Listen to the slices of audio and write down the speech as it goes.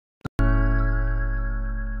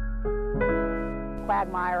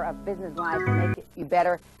quagmire of business life to make you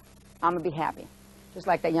better, I'm going to be happy. Just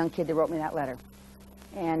like that young kid that wrote me that letter.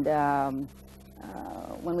 And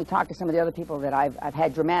when we talk to some of the other people that I've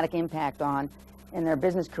had dramatic impact on in their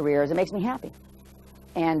business careers, it makes me happy.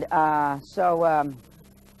 And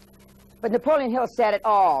but Napoleon Hill said it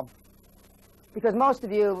all. Because most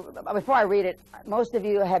of you, before I read it, most of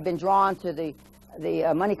you have been drawn to the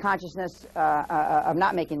money consciousness of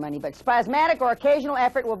not making money, but spasmodic or occasional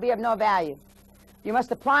effort will be of no value. You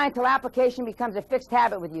must apply until application becomes a fixed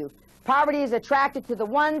habit with you. Poverty is attracted to the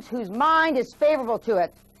ones whose mind is favorable to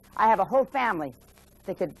it. I have a whole family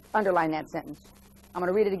that could underline that sentence. I'm going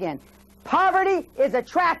to read it again. Poverty is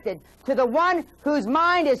attracted to the one whose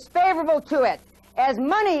mind is favorable to it, as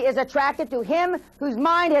money is attracted to him whose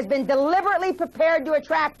mind has been deliberately prepared to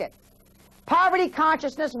attract it. Poverty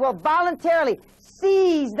consciousness will voluntarily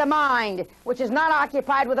seize the mind, which is not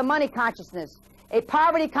occupied with a money consciousness. A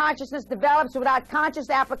poverty consciousness develops without conscious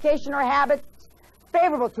application or habits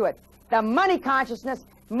favorable to it. The money consciousness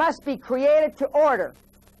must be created to order.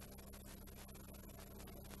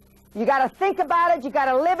 You got to think about it, you got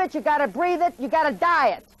to live it, you got to breathe it, you got to die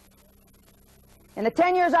it. In the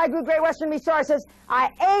 10 years I grew Great Western Resources,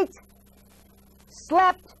 I ate,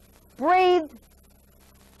 slept, breathed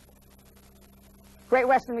Great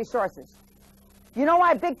Western Resources. You know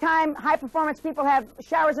why big-time, high-performance people have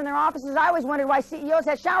showers in their offices? I always wondered why CEOs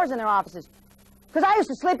had showers in their offices. Because I used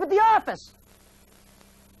to sleep at the office.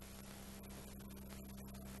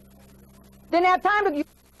 Didn't have time to...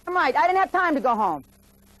 I'm right, I didn't have time to go home.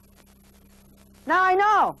 Now I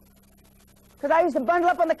know. Because I used to bundle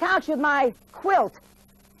up on the couch with my quilt.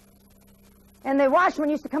 And the watchman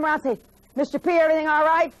used to come around and say, Mr. P, everything all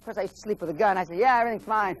right? Of course, I used to sleep with a gun. I said, yeah, everything's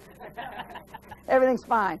fine. Everything's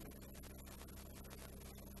fine.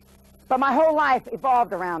 But my whole life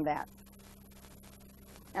evolved around that.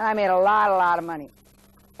 And I made a lot of money.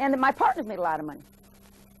 And my partners made a lot of money.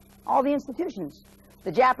 All the institutions.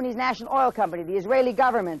 The Japanese National Oil Company, the Israeli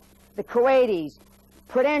government, the Kuwaitis,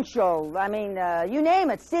 Prudential, I mean, you name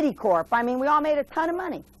it, Citicorp. I mean, we all made a ton of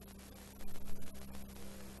money.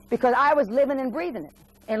 Because I was living and breathing it,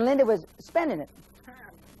 and Linda was spending it.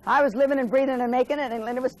 I was living and breathing and making it, and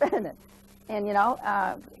Linda was spending it. And, you know,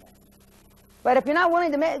 but if you're not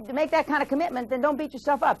willing to make that kind of commitment, then don't beat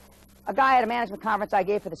yourself up. A guy at a management conference I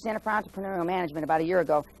gave for the Center for Entrepreneurial Management about a year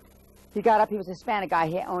ago, he got up, he was a Hispanic guy,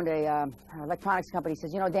 he owned a electronics company. He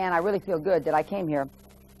says, you know, Dan, I really feel good that I came here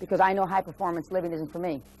because I know high-performance living isn't for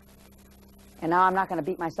me. And now I'm not going to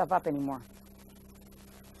beat myself up anymore.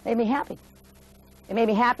 Made me happy. It made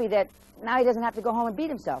me happy that now he doesn't have to go home and beat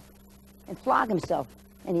himself and flog himself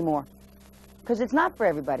anymore. Because it's not for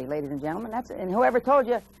everybody, ladies and gentlemen. And whoever told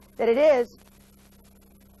you that it is,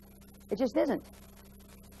 it just isn't.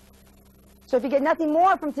 So if you get nothing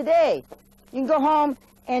more from today, you can go home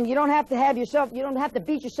and you don't have to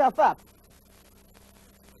beat yourself up.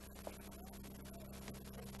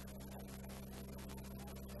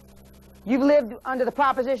 You've lived under the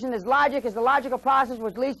proposition that logic is the logical process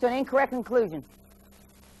which leads to an incorrect conclusion.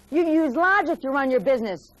 You use logic to run your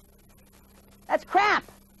business. That's crap.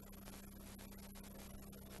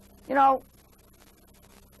 You know,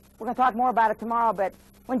 we're going to talk more about it tomorrow, but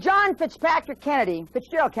when John Fitzgerald Kennedy,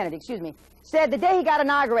 said the day he got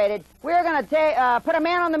inaugurated, we're going to put a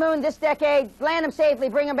man on the moon this decade, land him safely,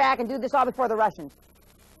 bring him back, and do this all before the Russians.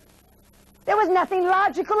 There was nothing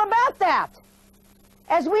logical about that.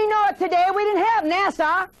 As we know it today, we didn't have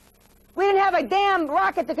NASA. We didn't have a damn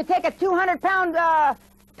rocket that could take a 200-pound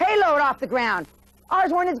payload off the ground.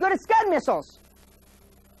 Ours weren't as good as Scud missiles.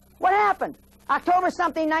 What happened? October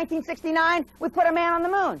something, 1969, we put a man on the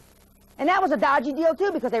moon. And that was a dodgy deal,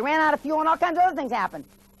 too, because they ran out of fuel and all kinds of other things happened.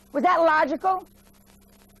 Was that logical?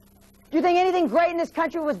 Do you think anything great in this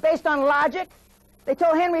country was based on logic? They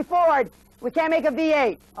told Henry Ford, we can't make a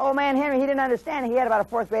V8. Oh, man, Henry, he didn't understand. He had about a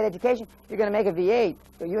fourth-grade education. You're going to make a V8,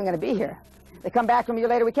 so you ain't going to be here. They come back to him a year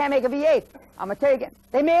later, we can't make a V8. I'm going to tell you again,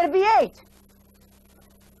 they made a V8.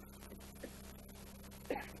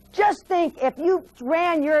 Just think if you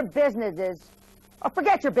ran your businesses, or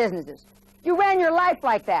forget your businesses, you ran your life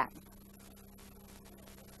like that.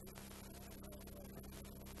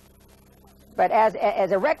 But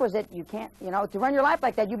as a requisite, you can't, you know, to run your life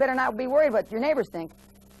like that, you better not be worried what your neighbors think.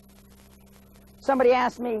 Somebody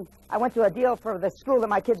asked me, I went to a deal for the school that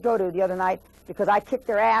my kids go to the other night because I kicked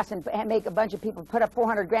their ass and make a bunch of people put up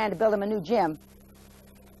 $400 grand to build them a new gym.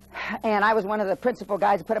 And I was one of the principal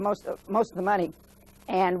guys that put up most of the money.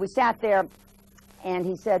 And we sat there, and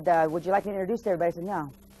he said, would you like me to introduce everybody? I said,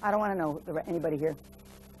 no, I don't want to know anybody here.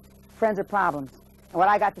 Friends are problems. And what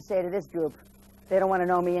I got to say to this group, they don't want to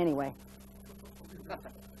know me anyway.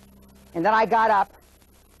 And then I got up,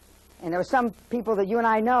 And there were some people that you and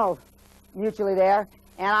I know mutually there,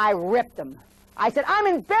 and I ripped them. I said, I'm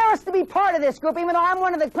embarrassed to be part of this group, even though I'm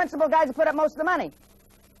one of the principal guys who put up most of the money.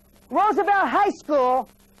 Roosevelt High School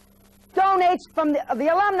donates from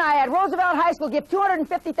the alumni at Roosevelt High School give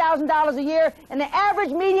 $250,000 a year, and the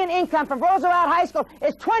average median income from Roosevelt High School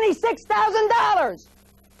is $26,000.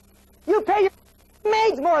 You pay your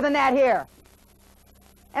maids more than that here.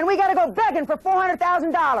 And we got to go begging for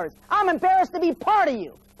 $400,000. I'm embarrassed to be part of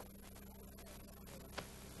you.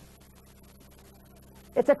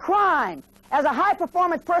 It's a crime. As a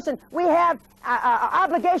high-performance person, we have an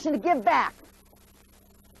obligation to give back.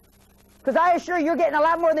 Because I assure you, you're getting a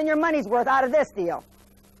lot more than your money's worth out of this deal.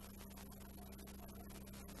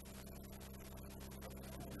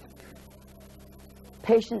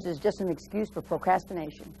 Patience is just an excuse for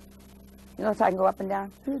procrastination. You notice I can go up and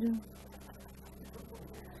down?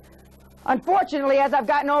 Unfortunately, as I've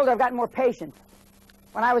gotten older, I've gotten more patient.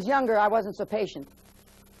 When I was younger, I wasn't so patient.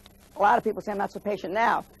 A lot of people say I'm not so patient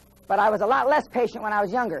now, but I was a lot less patient when I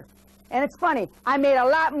was younger. And it's funny, I made a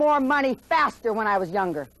lot more money faster when I was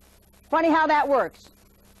younger. Funny how that works.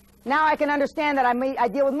 Now I can understand that I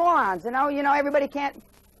deal with morons. You know, everybody can't...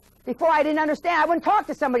 Before I didn't understand. I wouldn't talk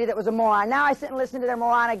to somebody that was a moron. Now I sit and listen to their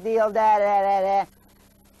moronic deal, da-da-da-da.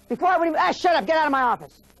 Before I wouldn't even... shut up, get out of my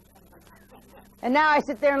office. And now I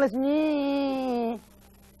sit there and listen.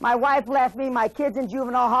 My wife left me, my kid's in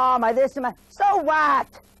juvenile hall, my this and my... So what?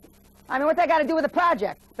 I mean, what's that got to do with the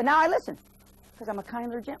project? But now I listen. Because I'm a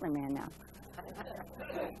kinder, gentler man now.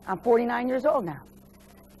 I'm 49 years old now.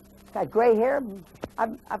 Got gray hair.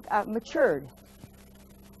 I've matured.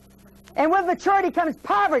 And with maturity comes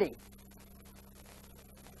poverty.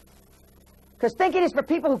 Because thinking is for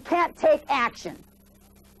people who can't take action.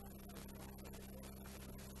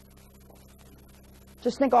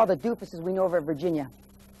 Just think all the doofuses we know over at Virginia.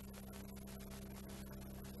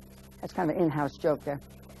 That's kind of an in-house joke there.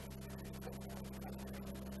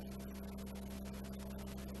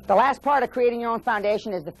 The last part of creating your own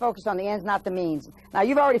foundation is to focus on the ends, not the means. Now,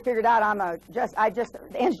 you've already figured out the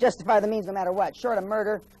ends justify the means no matter what, short of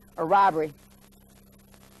murder or robbery.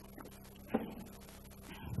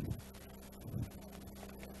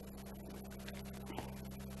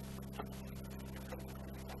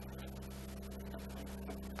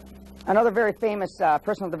 Another very famous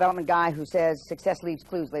personal development guy who says success leaves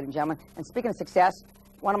clues, ladies and gentlemen. And speaking of success,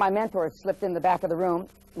 one of my mentors slipped in the back of the room,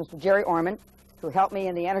 Mr. Jerry Orman, who helped me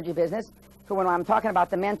in the energy business, who, when I'm talking about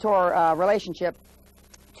the mentor relationship,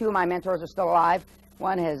 two of my mentors are still alive.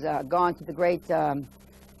 One has gone to the great, I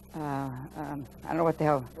don't know what the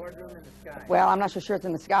hell. Boardroom in the sky. Well, I'm not so sure it's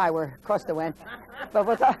in the sky where Costa went, but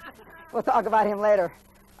we'll talk about him later.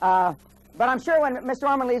 But I'm sure when Mr.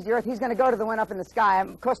 Orman leaves the earth, he's going to go to the one up in the sky.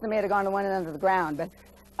 Costa may have gone to the one under the ground,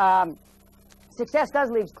 but success does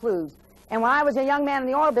leave clues. And when I was a young man in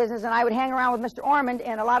the oil business and I would hang around with Mr. Ormond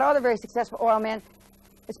and a lot of other very successful oil men,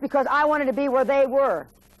 it's because I wanted to be where they were.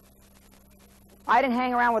 I didn't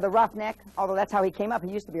hang around with a roughneck, although that's how he came up.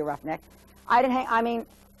 He used to be a roughneck. I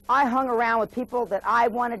hung around with people that I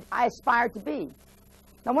aspired to be.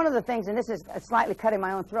 Now, one of the things, and this is slightly cutting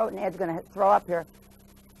my own throat, and Ed's going to throw up here,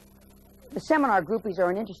 the seminar groupies are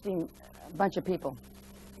an interesting bunch of people.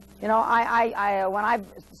 You know, when I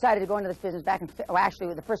decided to go into this business back in, well,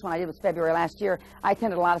 actually, the first one I did was February last year, I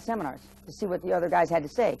attended a lot of seminars to see what the other guys had to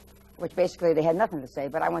say, which basically they had nothing to say,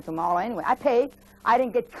 but I went to them all anyway. I paid. I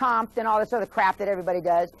didn't get comped and all this other crap that everybody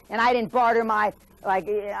does, and I didn't barter my,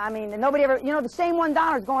 nobody ever, you know, the same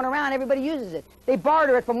 $1 is going around, everybody uses it. They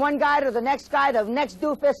barter it from one guy to the next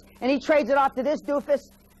doofus, and he trades it off to this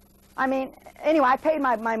doofus. I mean, anyway, I paid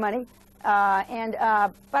my money, but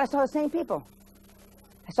I saw the same people.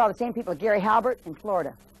 I saw the same people at Gary Halbert in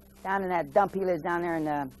Florida, down in that dump he lives down there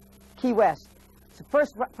in Key West. It's the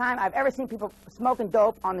first time I've ever seen people smoking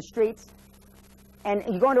dope on the streets. And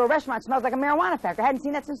you go into a restaurant, it smells like a marijuana factory. I hadn't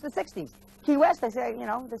seen that since the 60s. Key West, I say, you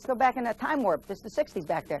know, they're still back in a time warp. This is the 60s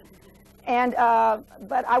back there. And,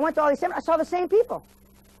 but I went to all these seminars. I saw the same people.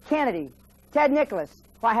 Kennedy, Ted Nicholas,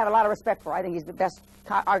 who I have a lot of respect for. I think he's the best,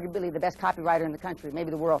 arguably the best copywriter in the country, maybe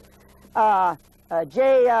the world.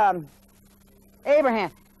 Jay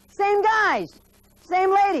Abraham. Same guys,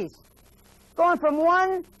 same ladies, going from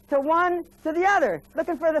one to the other,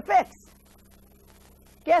 looking for the fix.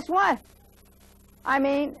 Guess what? I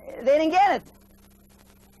mean, they didn't get it.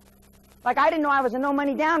 Like, I didn't know I was a no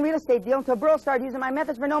money down real estate deal until Brill started using my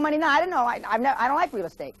methods for no money down. I didn't know. I don't like real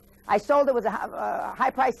estate. I sold it, was a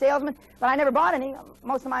high price salesman, but I never bought any.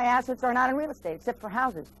 Most of my assets are not in real estate, except for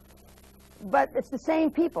houses. But it's the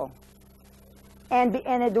same people. And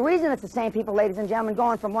the reason it's the same people, ladies and gentlemen,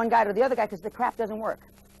 going from one guy to the other guy, because the crap doesn't work.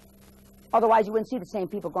 Otherwise, you wouldn't see the same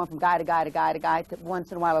people going from guy to guy to guy to guy, to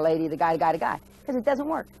once in a while a lady, the guy to guy to guy, because it doesn't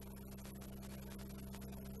work.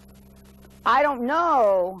 I don't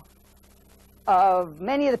know of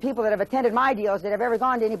many of the people that have attended my deals that have ever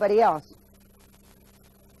gone to anybody else,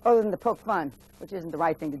 other than to poke fun, which isn't the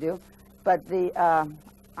right thing to do. But I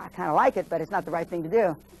kind of like it, but it's not the right thing to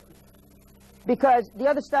do. Because the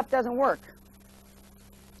other stuff doesn't work.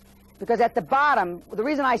 Because at the bottom, the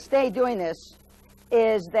reason I stay doing this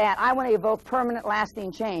is that I want to evoke permanent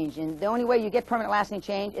lasting change. And the only way you get permanent lasting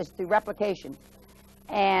change is through replication.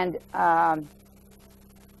 And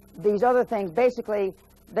these other things, basically,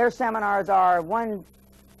 their seminars are one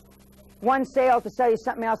sale to sell you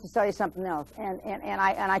something else to sell you something else. And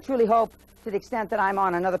I truly hope, to the extent that I'm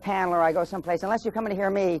on another panel or I go someplace, unless you're coming to hear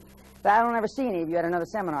me, that I don't ever see any of you at another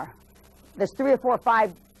seminar. There's 3 or 4 or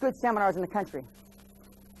 5 good seminars in the country.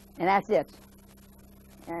 And that's it.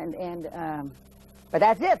 But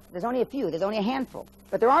that's it. There's only a few. There's only a handful.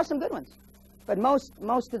 But there are some good ones. But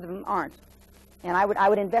most of them aren't. And I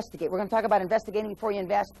would investigate. We're going to talk about investigating before you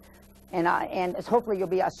invest. And hopefully you'll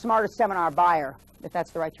be a smarter seminar buyer, if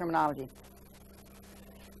that's the right terminology.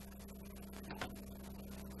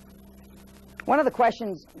 One of the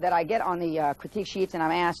questions that I get on the critique sheets and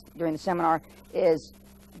I'm asked during the seminar is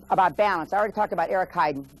about balance. I already talked about Eric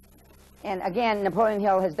Heiden. And again, Napoleon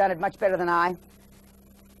Hill has done it much better than I.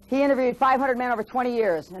 He interviewed 500 men over 20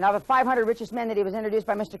 years. And of the 500 richest men that he was introduced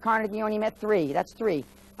by Mr. Carnegie, he only met 3. That's 3.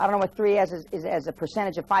 I don't know what 3 is as a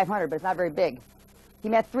percentage of 500, but it's not very big. He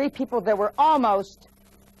met 3 people that were almost,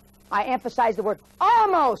 I emphasize the word,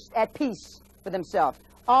 almost at peace with themselves.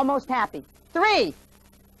 Almost happy. 3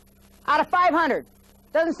 out of 500.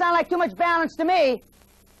 Doesn't sound like too much balance to me.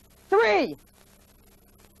 3.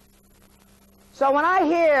 So when I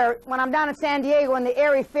hear, when I'm down in San Diego in the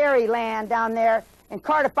airy fairy land down there and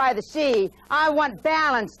Cardiff by the sea, I want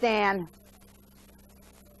balance, Dan.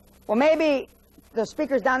 Well, maybe the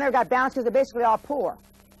speakers down there got balance because they're basically all poor.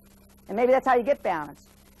 And maybe that's how you get balance.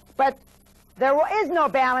 But there is no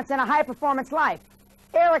balance in a high-performance life.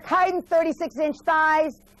 Eric Heiden, 36-inch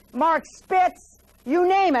thighs, Mark Spitz, you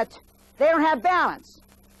name it, they don't have balance.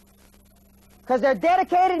 Because they're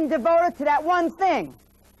dedicated and devoted to that one thing.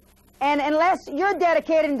 And unless you're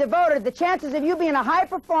dedicated and devoted, the chances of you being a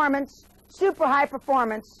high-performance, super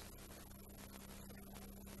high-performance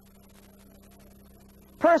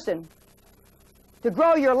person to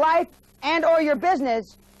grow your life and or your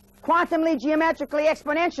business quantumly, geometrically,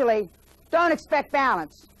 exponentially, don't expect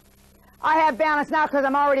balance. I have balance now because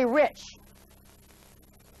I'm already rich.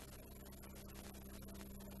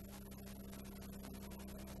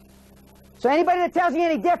 So anybody that tells you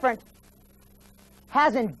any different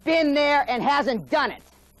hasn't been there and hasn't done it.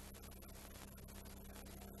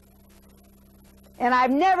 And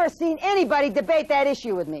I've never seen anybody debate that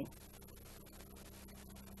issue with me.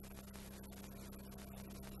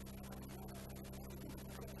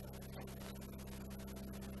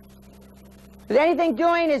 If anything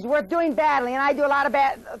doing is worth doing badly, and I do a lot of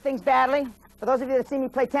bad things badly. For those of you that have seen me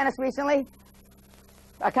play tennis recently,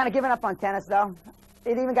 I've kind of given up on tennis, though.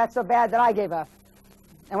 It even got so bad that I gave up.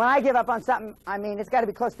 And when I give up on something, I mean, it's got to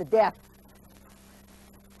be close to death.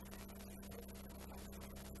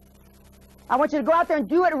 I want you to go out there and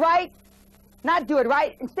do it right. Not do it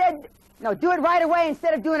right. Instead, no, do it right away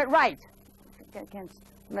instead of doing it right. I'm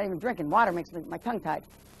not even drinking. Water makes my tongue tied.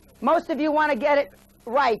 Most of you want to get it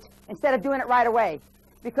right instead of doing it right away.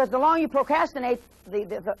 Because the longer you procrastinate,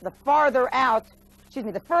 the farther out,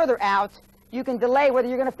 the further out you can delay whether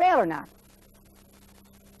you're going to fail or not.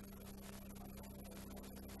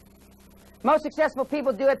 Most successful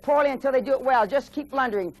people do it poorly until they do it well. Just keep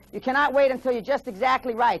blundering. You cannot wait until you're just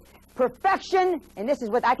exactly right. Perfection, and this is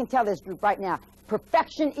what I can tell this group right now,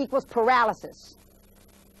 perfection equals paralysis.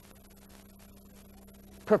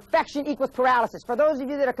 Perfection equals paralysis. For those of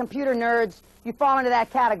you that are computer nerds, you fall into that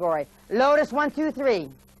category. Lotus 1, 2, 3.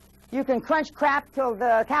 You can crunch crap till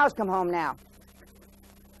the cows come home now.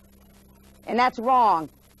 And that's wrong.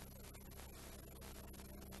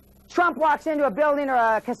 Trump walks into a building or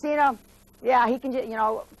a casino. Yeah, he can,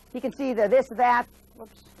 he can see the this, that.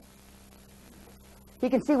 Whoops. He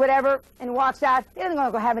can see whatever and walks out. He doesn't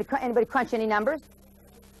go have anybody crunch any numbers.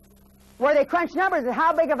 Where they crunch numbers is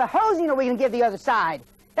how big of a hosing are we going to give the other side.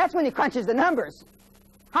 That's when he crunches the numbers.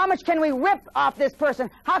 How much can we rip off this person?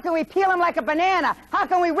 How can we peel him like a banana? How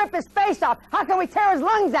can we rip his face off? How can we tear his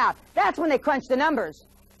lungs out? That's when they crunch the numbers.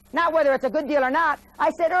 Not whether it's a good deal or not. I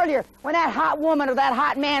said earlier, when that hot woman or that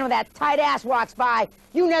hot man with that tight ass walks by,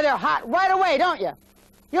 you know they're hot right away, don't you?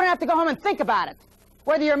 You don't have to go home and think about it.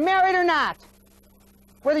 Whether you're married or not,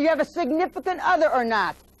 whether you have a significant other or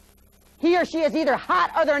not, he or she is either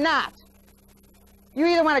hot or they're not. You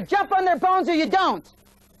either want to jump on their bones or you don't.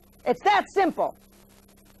 It's that simple.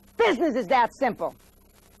 Business is that simple.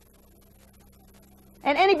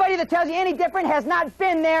 And anybody that tells you any different has not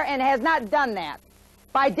been there and has not done that,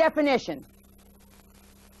 by definition.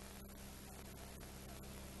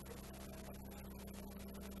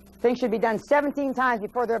 Things should be done 17 times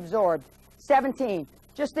before they're absorbed. 17.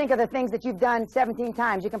 Just think of the things that you've done 17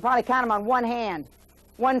 times. You can probably count them on one hand,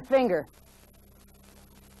 one finger.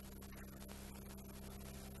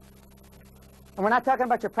 And we're not talking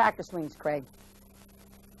about your practice swings, Craig.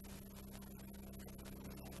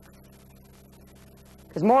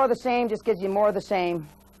 Because more of the same just gives you more of the same.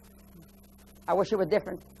 I wish it were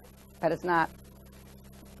different, but it's not.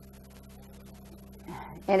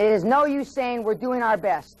 And it is no use saying we're doing our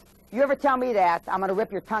best. You ever tell me that, I'm going to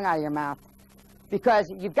rip your tongue out of your mouth. Because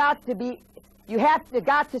you've got to be, you have to,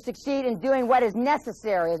 got to succeed in doing what is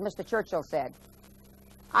necessary, as Mr. Churchill said.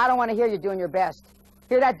 I don't want to hear you doing your best.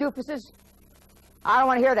 Hear that, doofuses? I don't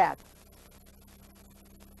want to hear that.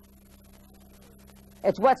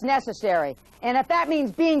 It's what's necessary. And if that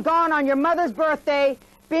means being gone on your mother's birthday,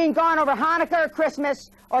 being gone over Hanukkah or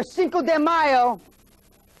Christmas, or Cinco de Mayo,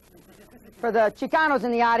 for the Chicanos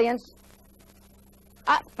in the audience,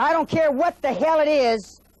 I don't care what the hell it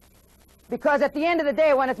is, because at the end of the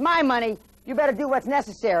day, when it's my money, you better do what's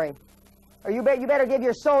necessary. Or you better give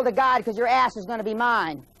your soul to God, because your ass is going to be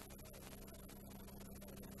mine.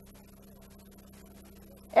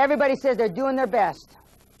 Everybody says they're doing their best.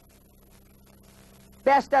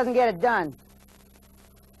 Best doesn't get it done.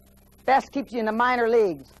 Best keeps you in the minor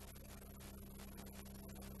leagues.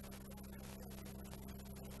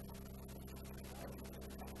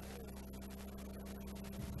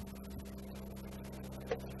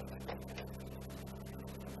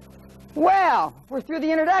 Well, we're through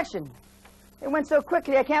the introduction. It went so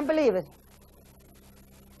quickly, I can't believe it.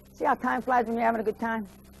 See how time flies when you're having a good time?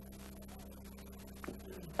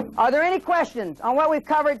 Are there any questions on what we've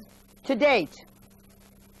covered to date?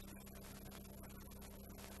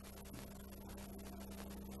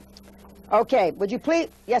 Okay, would you please?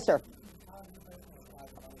 Yes, sir.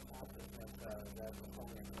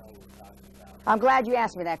 I'm glad you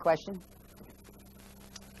asked me that question.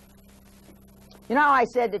 You know how I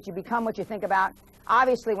said that you become what you think about?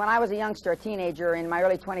 Obviously, when I was a youngster, a teenager, in my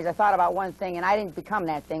early 20s, I thought about one thing, and I didn't become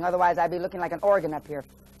that thing. Otherwise, I'd be looking like an organ up here.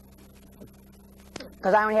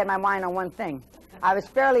 Because I only had my mind on one thing. I was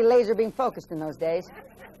fairly laser beam focused in those days.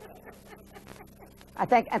 In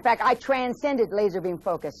fact, I transcended laser beam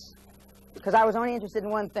focus, because I was only interested in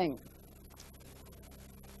one thing.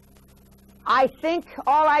 I think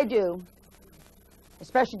all I do,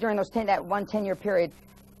 especially during that one 10-year period,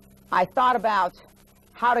 I thought about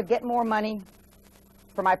how to get more money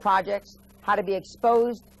for my projects, how to be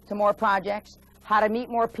exposed to more projects, how to meet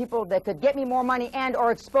more people that could get me more money and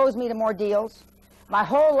or expose me to more deals. My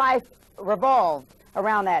whole life revolved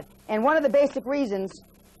around that. And one of the basic reasons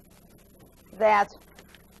that... Is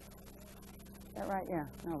that right? Yeah.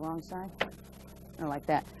 No, wrong side? No, like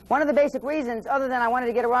that. One of the basic reasons, other than I wanted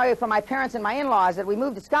to get away from my parents and my in-laws, that we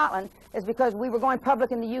moved to Scotland, is because we were going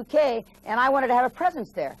public in the UK, and I wanted to have a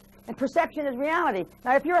presence there. And perception is reality.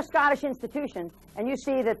 Now, if you're a Scottish institution, and you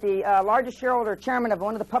see that the largest shareholder or chairman of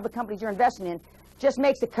one of the public companies you're investing in just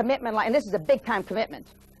makes a commitment, and this is a big-time commitment,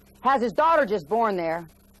 has his daughter just born there,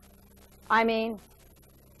 I mean,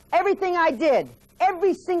 everything I did,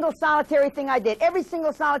 every single solitary thing I did, every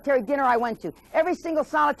single solitary dinner I went to, every single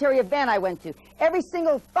solitary event I went to, every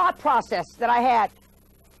single thought process that I had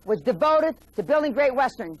was devoted to building Great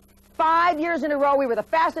Western. 5 years in a row, we were the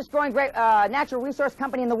fastest growing natural resource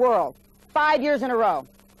company in the world. 5 years in a row.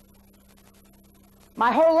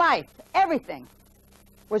 My whole life, everything,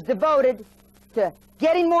 was devoted to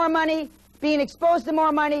getting more money, being exposed to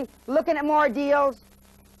more money, looking at more deals,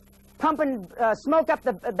 pumping smoke up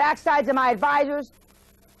the backsides of my advisors,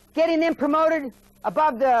 getting them promoted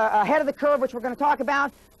above the head of the curve, which we're going to talk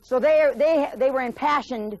about. So they were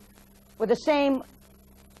impassioned with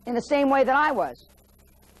in the same way that I was.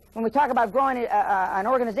 When we talk about growing an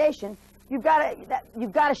organization, you've got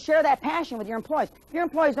to share that passion with your employees. If your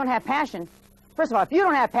employees don't have passion, first of all, if you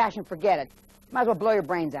don't have passion, forget it. Might as well blow your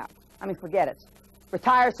brains out. I mean, forget it.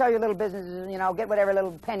 Retire, sell your little businesses, you know, get whatever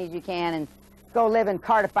little pennies you can, and go live in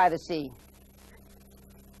Cardiff by the Sea.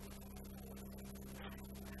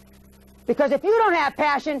 Because if you don't have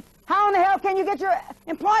passion, how in the hell can you get your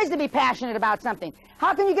employees to be passionate about something?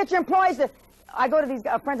 How can you get your employees to... I go to these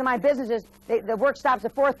friends of mine businesses, the work stops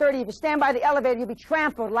at 4:30. If you stand by the elevator, you'll be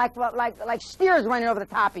trampled like steers running over the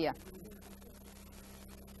top of you.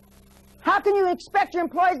 How can you expect your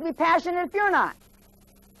employees to be passionate if you're not?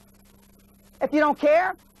 If you don't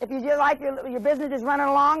care, If you just like your business is running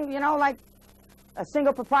along, you know, like a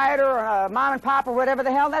single proprietor or a mom and pop or whatever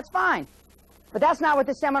the hell, that's fine. But that's not what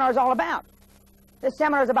this seminar is all about. This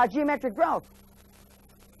seminar is about geometric growth.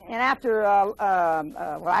 And after,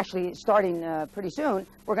 well, actually starting pretty soon,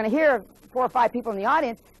 we're going to hear 4 or 5 people in the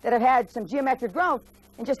audience that have had some geometric growth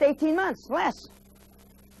in just 18 months, less.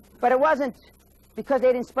 But it wasn't because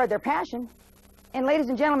they didn't spread their passion. And ladies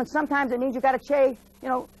and gentlemen, sometimes it means you've got to change. You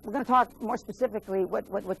know, we're going to talk more specifically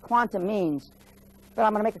what quantum means. But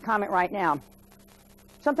I'm going to make a comment right now.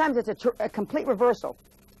 Sometimes it's a complete reversal,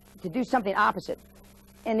 to do something opposite.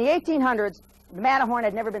 In the 1800s, the Matterhorn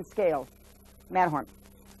had never been scaled. Matterhorn,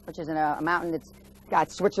 which is a mountain that's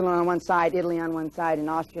got Switzerland on one side, Italy on one side, and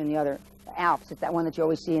Austria on the other. The Alps, it's that one that you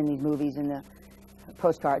always see in these movies and the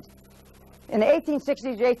postcards. In the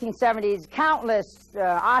 1860s or 1870s, countless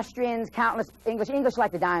Austrians, countless English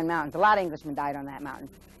like to die on mountains. A lot of Englishmen died on that mountain.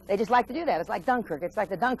 They just like to do that. It's like Dunkirk. It's like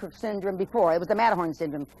the Dunkirk syndrome before. It was the Matterhorn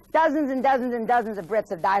syndrome. Dozens and dozens and dozens of Brits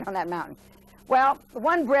have died on that mountain. Well,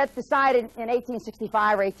 one Brit decided in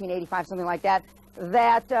 1865 or 1885, something like that,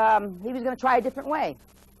 that he was going to try a different way.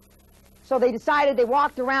 So they decided, they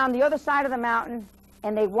walked around the other side of the mountain,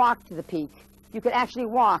 and they walked to the peak. You could actually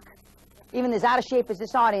walk. Even as out of shape as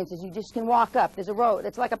this audience is, you just can walk up. There's a road.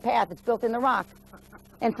 It's like a path. It's built in the rock.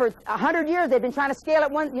 And for 100 years, they've been trying to scale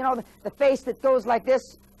it, you know, the face that goes like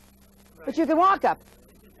this. But you can walk up.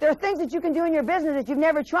 There are things that you can do in your business that you've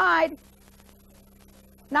never tried,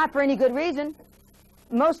 not for any good reason,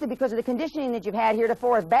 mostly because of the conditioning that you've had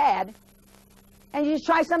heretofore is bad, and you just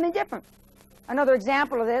try something different. Another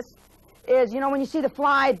example of this is, you know, when you see the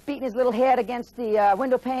fly beating his little head against the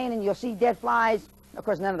window pane and you'll see dead flies. Of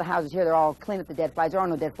course, none of the houses here, they're all clean up the dead flies. There are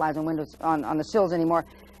no dead flies on windows, on the sills anymore.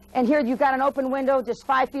 And here you've got an open window just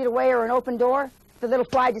 5 feet away or an open door. The little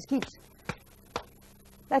fly just keeps.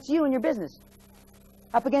 That's you in your business.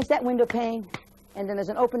 Up against that window pane, and then there's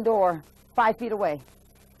an open door 5 feet away.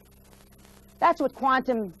 That's what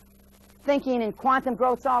quantum thinking and quantum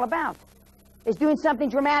growth's all about, is doing something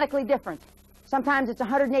dramatically different. Sometimes it's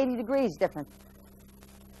 180 degrees different.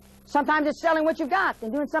 Sometimes it's selling what you've got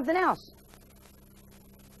and doing something else.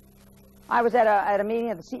 I was at a meeting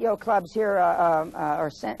of the CEO clubs here,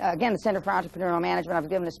 again, the Center for Entrepreneurial Management. I was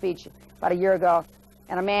giving a speech about a year ago,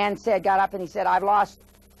 and a man got up and he said, I've lost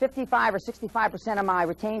 55 or 65% of my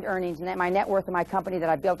retained earnings and my net worth of my company that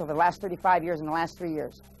I've built over the last 35 years and the last 3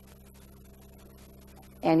 years.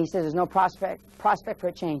 And he says there's no prospect for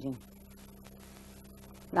it changing.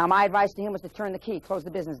 Now, my advice to him was to turn the key, close the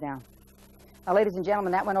business down. Now, ladies and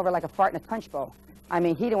gentlemen, that went over like a fart in a punch bowl. I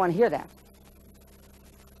mean, he didn't want to hear that.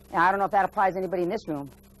 Now, I don't know if that applies to anybody in this room.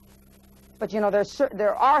 But, you know,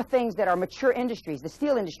 there are things that are mature industries. The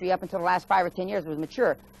steel industry, up until the last 5 or 10 years, was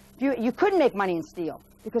mature. You couldn't make money in steel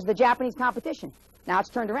because of the Japanese competition. Now it's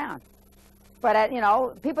turned around. But, you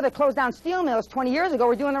know, people that closed down steel mills 20 years ago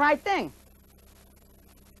were doing the right thing.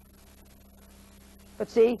 But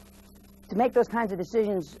see, to make those kinds of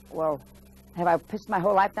decisions, well, have I pissed my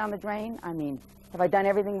whole life down the drain? I mean, have I done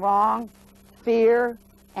everything wrong? Fear,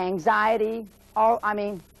 anxiety, I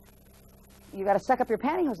mean, you got to suck up your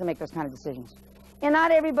pantyhose to make those kind of decisions. And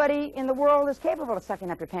not everybody in the world is capable of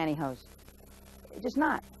sucking up your pantyhose. Just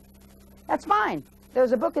not. That's fine. There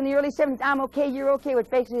was a book in the early 70s, I'm okay, you're okay, which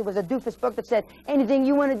basically was a doofus book that said anything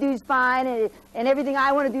you want to do is fine and everything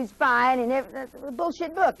I want to do is fine, and that's a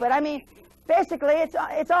bullshit book. But I mean, basically, it's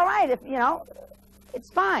all right if, you know, it's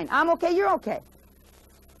fine. I'm okay, you're okay.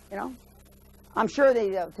 You know? I'm sure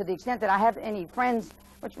to the extent that I have any friends,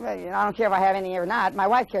 which, you know, I don't care if I have any or not. My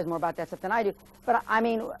wife cares more about that stuff than I do. But I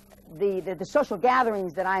mean, the social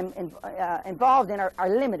gatherings that I'm involved in are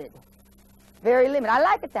limited. Very limited. I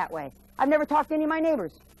like it that way. I've never talked to any of my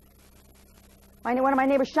neighbors. One of my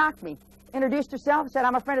neighbors shocked me. Introduced herself, said,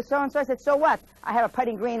 I'm a friend of so-and-so. I said, so what? I have a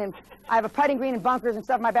putting green and bunkers and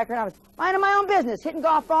stuff in my backyard. I was minding my own business, hitting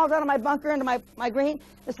golf balls out of my bunker into my green.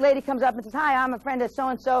 This lady comes up and says, hi, I'm a friend of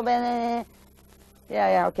so-and-so.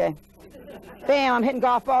 Yeah, okay. Bam, I'm hitting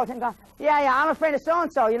golf balls, Yeah, I'm a friend of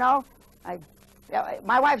so-and-so, you know.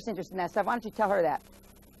 My wife's interested in that stuff. Why don't you tell her that?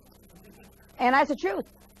 And that's the truth.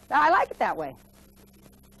 I like it that way.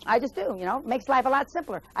 I just do, you know. It makes life a lot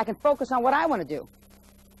simpler. I can focus on what I want to do.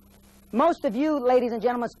 Most of you, ladies and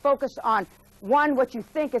gentlemen, focus on, what you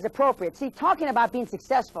think is appropriate. See, talking about being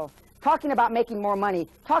successful, talking about making more money,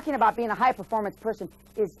 talking about being a high-performance person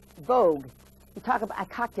is vogue. You talk about at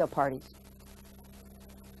cocktail parties.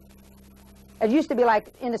 It used to be like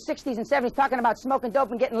in the 60s and 70s talking about smoking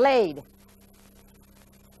dope and getting laid.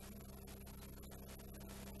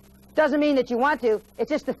 Doesn't mean that you want to. It's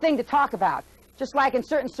just the thing to talk about. Just like in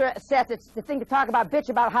certain sets, it's the thing to talk about, bitch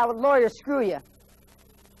about how lawyers screw you.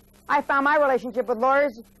 I found my relationship with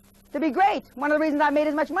lawyers to be great. One of the reasons I've made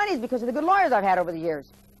as much money is because of the good lawyers I've had over the years.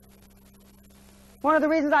 One of the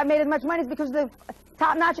reasons I've made as much money is because of the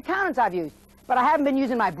top-notch accountants I've used. But I haven't been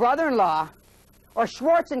using my brother-in-law or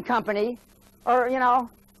Schwartz and Company or, you know,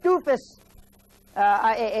 Doofus,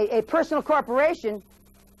 a personal corporation.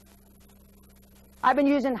 I've been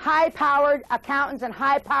using high-powered accountants and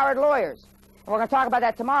high-powered lawyers. And we're going to talk about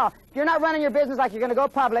that tomorrow. If you're not running your business like you're going to go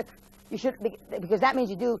public, you should, because that means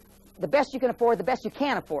you do the best you can afford, the best you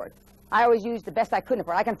can afford. I always used the best I couldn't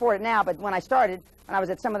afford. I can afford it now, but when I started, when I was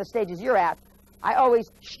at some of the stages you're at, I always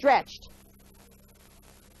stretched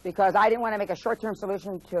because I didn't want to make a short-term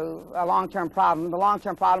solution to a long-term problem. The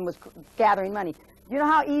long-term problem was gathering money. Do you know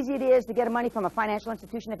how easy it is to get money from a financial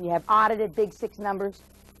institution if you have audited Big Six numbers?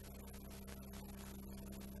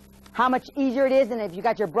 How much easier it is than if you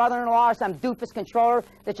got your brother-in-law or some doofus controller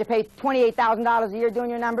that you pay $28,000 a year doing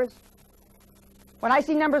your numbers? When I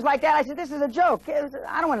see numbers like that, I say, this is a joke.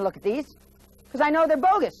 I don't want to look at these because I know they're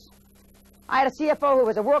bogus. I had a CFO who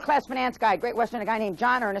was a world-class finance guy, Great Western, a guy named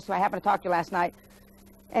John Ernest, who I happened to talk to last night.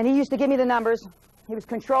 And he used to give me the numbers. He was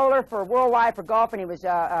controller for Worldwide for Gulf, and he was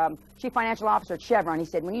chief financial officer at Chevron. He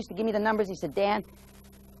said, when he used to give me the numbers, he said, Dan,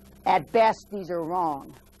 at best, these are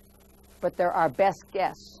wrong. But they're our best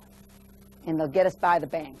guess, and they'll get us by the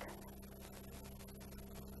bank.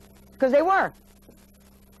 Because they were.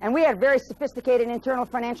 And we had very sophisticated internal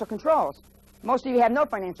financial controls. Most of you have no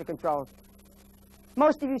financial controls.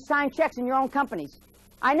 Most of you sign checks in your own companies.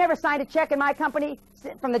 I never signed a check in my company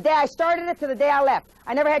from the day I started it to the day I left.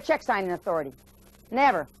 I never had check signing authority.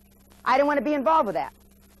 Never. I didn't want to be involved with that.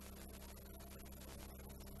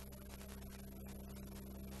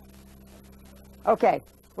 Okay,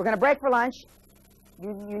 we're going to break for lunch.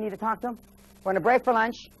 You need to talk to them? We're going to break for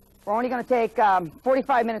lunch. We're only going to take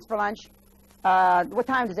 45 minutes for lunch. What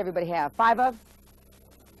time does everybody have? 5 of?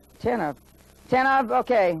 10 of? 10 of?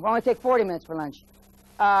 Okay, we'll only take 40 minutes for lunch.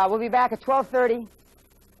 We'll be back at 12:30.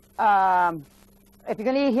 If you're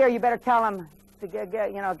going to eat here, you better tell them to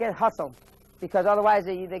get hustle, because otherwise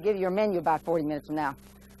they give you your menu about 40 minutes from now.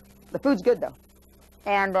 The food's good, though.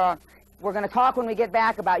 And we're going to talk when we get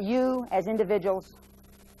back about you as individuals,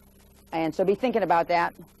 and so be thinking about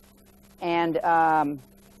that. And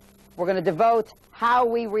we're going to devote how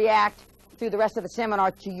we react through the rest of the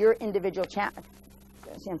seminar to your individual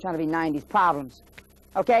see, I'm trying to be 90s problems.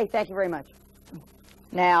 Okay, thank you very much.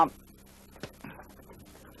 Now,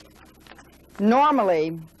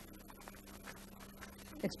 normally,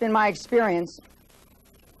 it's been my experience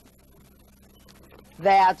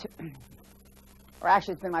that, or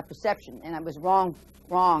actually it's been my perception, and I was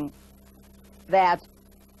wrong, that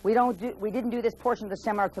we didn't do this portion of the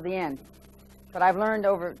seminar till the end. But I've learned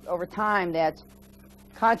over time that,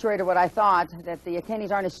 contrary to what I thought, that the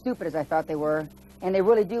attendees aren't as stupid as I thought they were, and they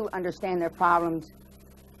really do understand their problems.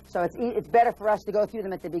 So it's better for us to go through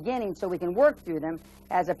them at the beginning so we can work through them,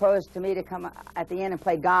 as opposed to me to come at the end and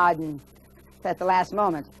play God and at the last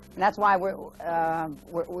moment. And that's why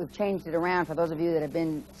we've changed it around. For those of you that have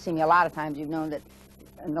been seeing me a lot of times, you've known that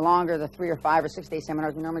in the longer, the 3 or 5 or 6 day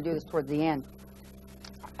seminars, we normally do this towards the end.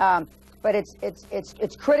 But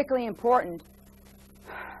it's critically important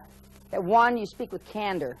that, one, you speak with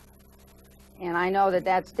candor. And I know that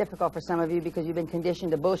that's difficult for some of you because you've been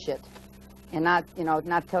conditioned to bullshit and not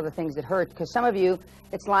tell the things that hurt. Because some of you,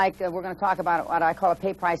 it's like we're going to talk about what I call a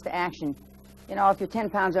pay price to action. You know, if you're 10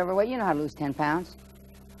 pounds overweight, you know how to lose 10 pounds.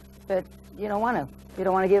 But you don't want to. You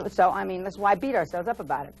don't want to give it. So, I mean, that's why beat ourselves up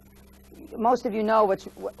about it. Most of you know what's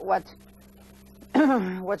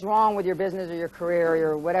wrong with your business or your career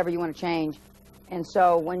or whatever you want to change. And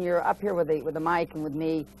so when you're up here with the mic and with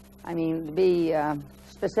me, I mean, be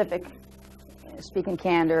specific, speak in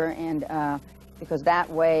candor, and because that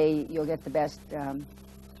way you'll get the best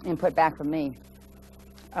input back from me.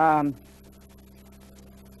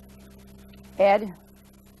 Ed,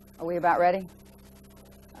 are we about ready?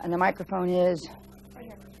 And the microphone is?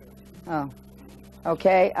 Oh,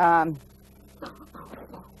 okay.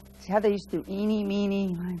 See how they used to do eeny,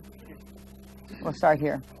 meeny? We'll start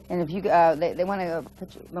here. And if you, they want to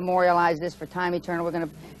memorialize this for time eternal, we're going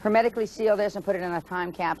to hermetically seal this and put it in a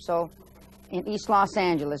time capsule in East Los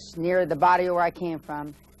Angeles, near the body where I came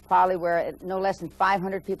from, probably where no less than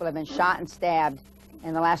 500 people have been shot and stabbed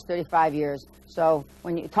in the last 35 years. So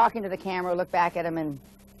when you're talking to the camera, look back at them and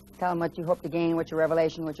tell them what you hope to gain, what your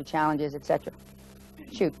revelation, what your challenge is, etc.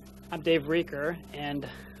 Shoot. I'm Dave Reeker, and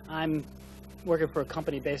I'm working for a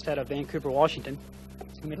company based out of Vancouver, Washington.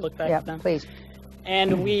 Want me to look back at them? Please.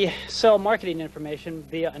 And we sell marketing information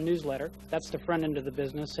via a newsletter. That's the front end of the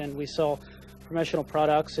business, and we sell promotional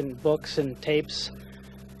products and books and tapes.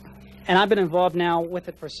 And I've been involved now with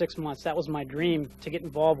it for 6 months. That was my dream, to get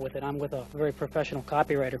involved with it. I'm with a very professional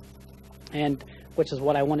copywriter, and which is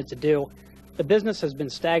what I wanted to do. The business has been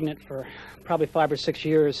stagnant for probably 5 or 6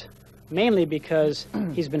 years, mainly because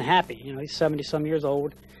he's been happy. You know, he's 70-some years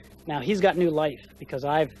old. Now he's got new life because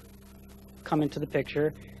I've come into the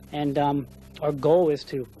picture, and our goal is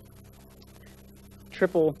to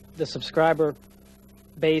triple the subscriber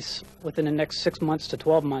base within the next 6 months to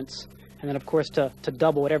 12 months, and then of course to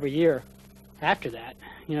double it every year after that.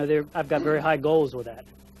 You know, I've got very high goals with that.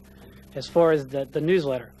 As far as the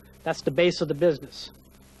newsletter, that's the base of the business.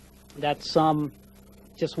 That's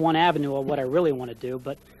just one avenue of what I really want to do,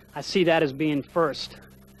 but I see that as being first.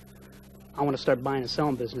 I want to start buying and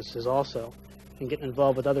selling businesses also, and getting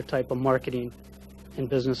involved with other type of marketing and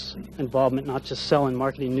business involvement, not just selling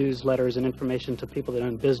marketing newsletters and information to people that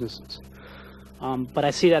own businesses. But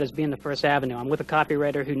I see that as being the first avenue. I'm with a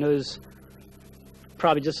copywriter who knows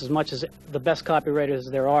probably just as much as the best copywriters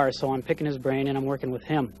there are, so I'm picking his brain and I'm working with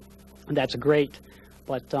him. And that's great,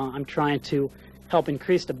 but I'm trying to help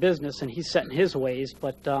increase the business, and he's set in his ways,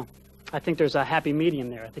 but I think there's a happy medium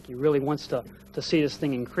there. I think he really wants to see this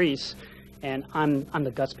thing increase, and I'm the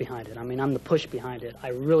guts behind it. I mean, I'm the push behind it. I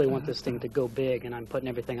really want this thing to go big, and I'm putting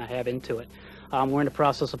everything I have into it. We're in the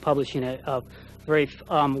process of publishing it.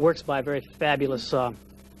 Works by a very fabulous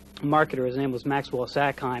marketer. His name was Maxwell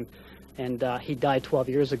Sackheim, and he died 12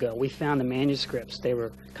 years ago. We found the manuscripts. They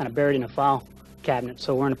were kind of buried in a file cabinet,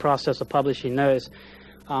 so we're in the process of publishing those.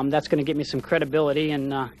 That's going to give me some credibility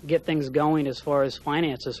and get things going as far as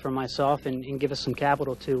finances for myself, and give us some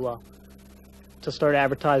capital to start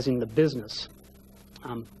advertising the business,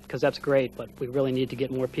 because that's great, but we really need to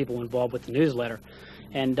get more people involved with the newsletter.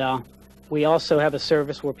 And we also have a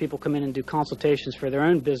service where people come in and do consultations for their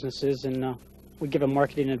own businesses, and we give them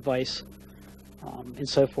marketing advice and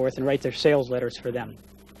so forth, and write their sales letters for them.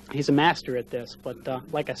 He's a master at this, but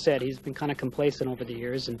like I said, he's been kind of complacent over the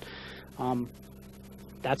years, and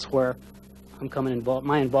that's where I'm coming involved.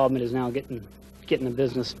 My involvement is now getting the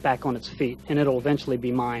business back on its feet, and it'll eventually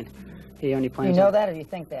be mine. He only plans. You know that, or you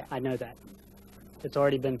think that? I know that. It's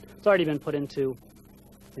already been put into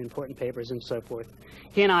the important papers and so forth.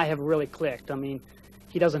 He and I have really clicked. I mean,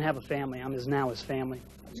 he doesn't have a family. I'm now his family.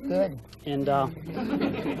 It's good. And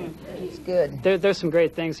it's good. There's some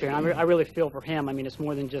great things here. And I really feel for him. I mean, it's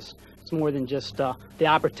more than just the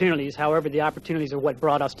opportunities. However, the opportunities are what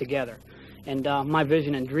brought us together. And my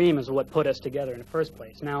vision and dream is what put us together in the first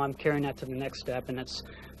place. Now I'm carrying that to the next step, and that's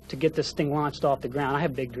to get this thing launched off the ground. I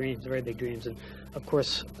have big dreams, very big dreams. And of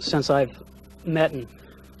course, since I've met and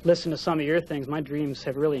listened to some of your things, my dreams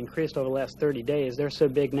have really increased over the last 30 days. They're so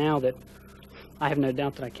big now that I have no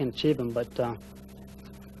doubt that I can achieve them, but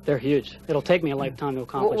they're huge. It'll take me a lifetime to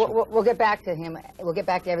accomplish them. We'll get back to him. We'll get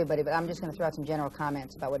back to everybody, but I'm just going to throw out some general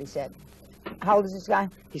comments about what he said. How old is this guy?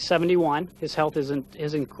 He's 71. His health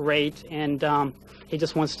isn't great, and he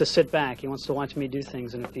just wants to sit back. He wants to watch me do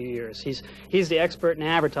things in a few years. He's the expert in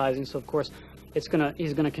advertising, so of course he's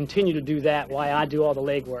gonna continue to do that while I do all the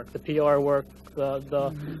legwork, the PR work,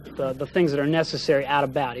 the things that are necessary out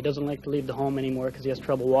about. He doesn't like to leave the home anymore because he has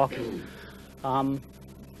trouble walking.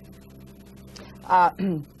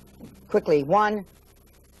 Quickly, one,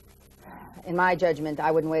 in my judgment,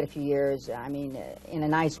 I wouldn't wait a few years. I mean, in a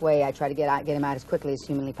nice way, I try to get him out as quickly as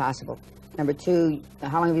humanly possible. Number two,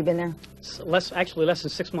 how long have you been there? Actually less than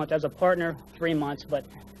 6 months. As a partner, 3 months, but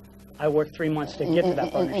I worked 3 months to get to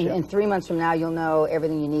that partnership. And 3 months from now, you'll know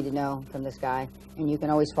everything you need to know from this guy, and you can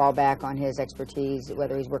always fall back on his expertise,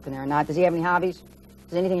 whether he's working there or not. Does he have any hobbies? Is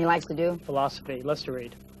there anything he likes to do? Philosophy. He loves to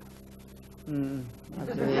read. It'd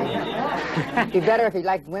be better if he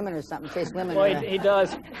liked women or something, chase women. Well, he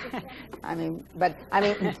does.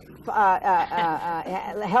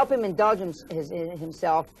 Help him indulge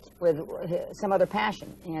himself with some other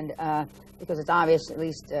passion, and because it's obvious, at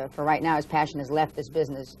least for right now, his passion has left this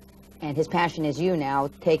business, and his passion is you now,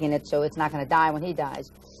 taking it so it's not going to die when he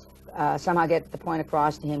dies. Somehow get the point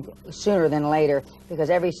across to him sooner than later, because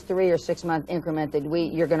every 3 or 6 month increment that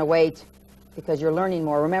you're going to wait, because you're learning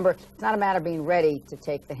more. Remember, it's not a matter of being ready to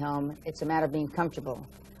take the helm. It's a matter of being comfortable.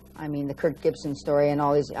 I mean, the Kurt Gibson story and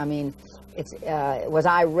all these, I mean, was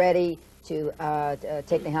I ready to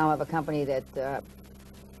take the helm of a company that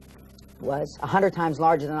was 100 times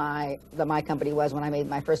larger than my company was when I made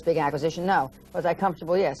my first big acquisition? No. Was I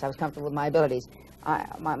comfortable? Yes, I was comfortable with my abilities.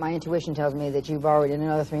 My intuition tells me that you've already, in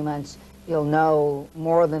another 3 months, you'll know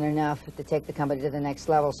more than enough to take the company to the next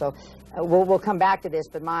level. So we'll come back to this,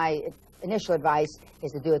 but my initial advice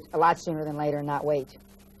is to do it a lot sooner than later and not wait.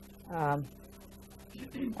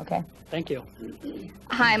 Okay. Thank you.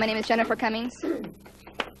 Hi, my name is Jennifer Cummings.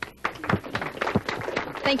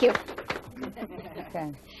 Thank you.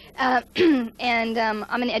 Okay. I'm in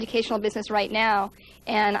the educational business right now,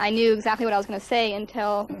 and I knew exactly what I was going to say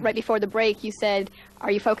until right before the break you said,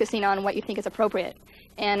 are you focusing on what you think is appropriate?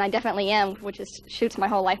 And I definitely am, which is shoots my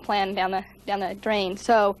whole life plan down the drain.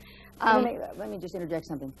 So let me just interject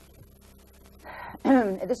something.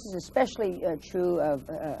 This is especially true of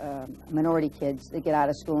minority kids that get out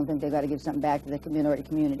of school and think they've got to give something back to the minority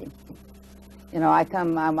community. You know,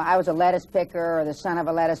 I was a lettuce picker or the son of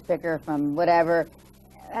a lettuce picker from whatever.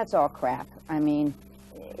 That's all crap. I mean,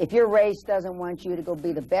 if your race doesn't want you to go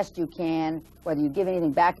be the best you can, whether you give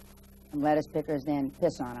anything back from lettuce pickers, then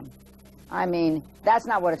piss on them. I mean, that's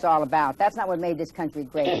not what it's all about. That's not what made this country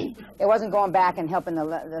great. It wasn't going back and helping the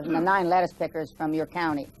 9 lettuce pickers from your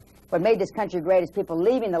county. What made this country great is people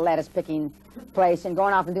leaving the lettuce picking place and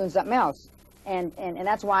going off and doing something else. And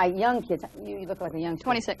that's why young kids, you look like a young kid.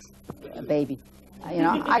 26. A baby. You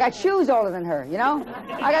know, I got shoes older than her, you know?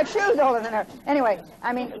 I got shoes older than her. Anyway,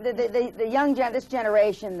 I mean, the young this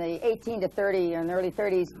generation, the 18 to 30 and the early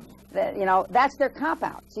 30s, you know, that's their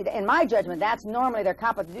cop-out. See, in my judgment, that's normally their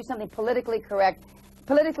cop-out, to do something politically correct.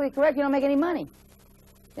 Politically correct, you don't make any money.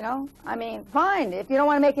 You know, I mean, fine. If you don't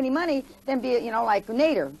want to make any money, then be, you know, like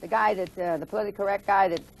Nader, the guy that, the politically correct guy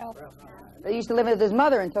that used to live with his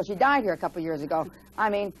mother until she died here a couple years ago. I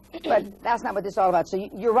mean, but that's not what this is all about. So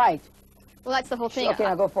you're right. Well, that's the whole thing. Okay,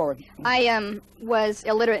 now go forward. I was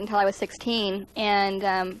illiterate until I was 16,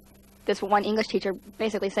 and this one English teacher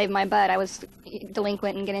basically saved my butt. I was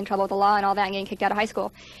delinquent and getting in trouble with the law and all that and getting kicked out of high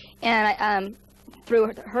school. And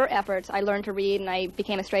through her efforts, I learned to read, and I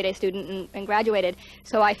became a straight-A student and graduated.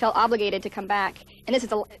 So I felt obligated to come back. And this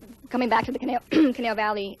is coming back to the Canal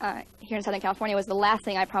Valley here in Southern California was the last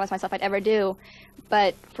thing I promised myself I'd ever do.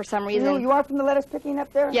 But for some reason... You are from the lettuce picking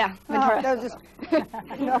up there? Yeah, Ventura. That was just...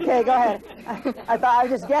 Okay, go ahead. I thought I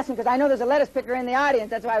was just guessing, because I know there's a lettuce picker in the audience.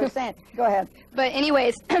 That's why I was saying. Go ahead. But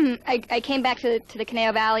anyways, I came back to the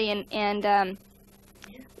Canal Valley and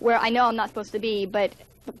where I know I'm not supposed to be, but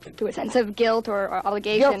through a sense of guilt or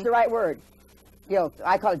obligation. Guilt's the right word. Guilt.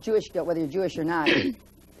 I call it Jewish guilt, whether you're Jewish or not.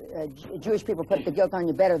 Jewish people put the guilt on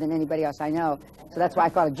you better than anybody else I know. So that's why I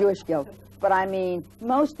call it Jewish guilt. But I mean,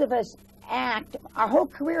 most of us our whole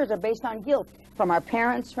careers are based on guilt. From our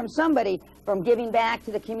parents, from somebody, from giving back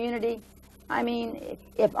to the community. I mean,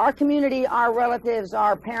 if our community, our relatives,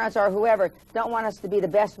 our parents, or whoever don't want us to be the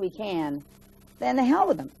best we can, then the hell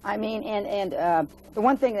with them. I mean, and the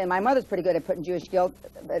one thing that my mother's pretty good at putting Jewish guilt,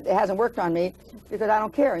 but it hasn't worked on me because I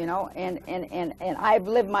don't care, you know. And I've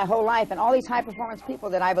lived my whole life, and all these high-performance people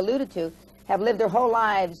that I've alluded to have lived their whole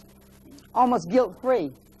lives almost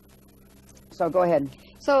guilt-free. So go ahead.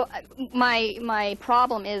 So my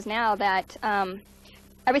problem is now that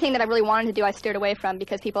everything that I really wanted to do, I steered away from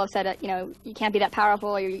because people have said, you know, you can't be that powerful,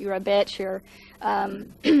 or you're a bitch, you're...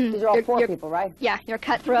 These are all poor people, right? Yeah, you're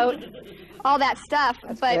cutthroat, all that stuff.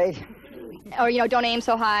 That's but great. Or, you know, don't aim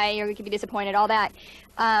so high, or you could be disappointed, all that.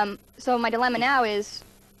 So my dilemma now is,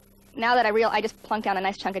 now that I just plunked down a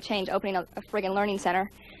nice chunk of change opening a friggin' learning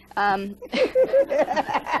center. I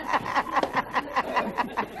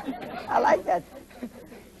like that.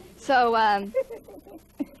 So, so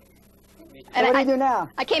what do you do now?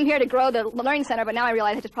 I came here to grow the learning center, but now I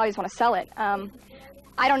realize I probably just want to sell it.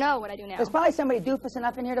 I don't know what I do now. There's probably somebody doofus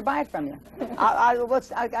enough in here to buy it from you.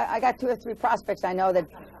 I got 2 or 3 prospects I know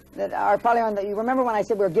that are probably on the... You remember when I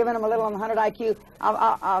said we were giving them a little on the 100 IQ?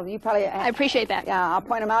 You probably... I appreciate that. Yeah, I'll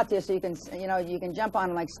point them out to you so you can, you know, you can jump on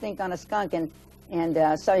them like stink on a skunk and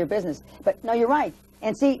sell your business. But no, you're right.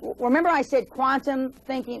 And see, remember I said quantum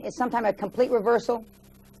thinking is sometimes a complete reversal?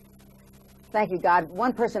 Thank you, God.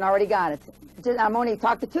 One person already got it. I'm only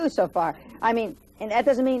talked to 2 so far. I mean, and that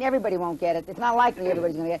doesn't mean everybody won't get it. It's not likely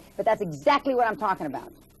everybody's going to get it. But that's exactly what I'm talking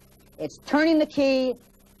about. It's turning the key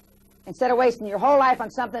instead of wasting your whole life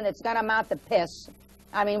on something that's going to amount to piss.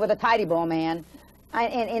 I mean, with a tidy bowl, man.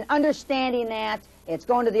 And understanding that, it's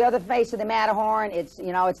going to the other face of the Matterhorn. It's,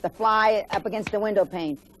 you know, it's the fly up against the window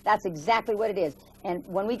pane. That's exactly what it is. And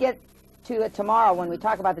when we get to it tomorrow, when we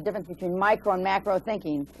talk about the difference between micro and macro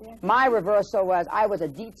thinking, my reversal was I was a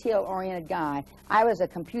detail-oriented guy. I was a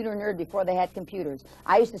computer nerd before they had computers.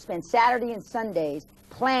 I used to spend Saturday and Sundays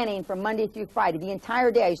planning from Monday through Friday. The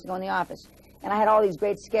entire day I used to go in the office. And I had all these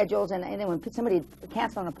great schedules, and then when somebody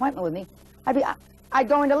canceled an appointment with me, I'd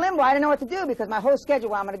go into limbo. I didn't know what to do because my whole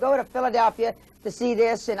schedule, I'm going to go to Philadelphia to see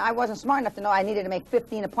this, and I wasn't smart enough to know I needed to make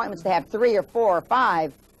 15 appointments to have 3 or 4 or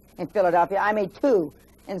 5 in Philadelphia. I made 2.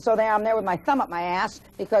 And so I'm there with my thumb up my ass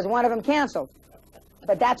because one of them canceled.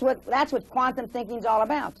 But that's what quantum thinking's all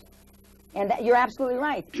about. And you're absolutely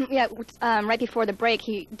right. Yeah, right before the break,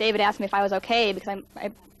 David asked me if I was okay because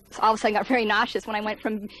I all of a sudden got very nauseous when I went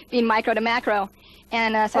from being micro to macro.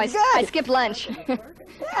 And so I skipped lunch. Yeah,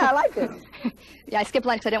 I like this. Yeah, I skipped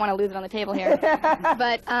lunch because I didn't want to lose it on the table here.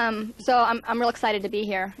 But so I'm real excited to be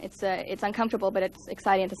here. It's uncomfortable, but it's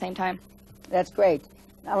exciting at the same time. That's great.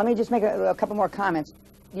 Now let me just make a couple more comments.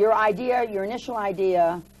 Your initial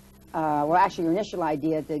idea, well, actually your initial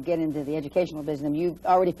idea to get into the educational business, you've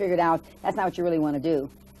already figured out that's not what you really want to do,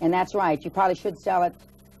 and that's right. You probably should sell it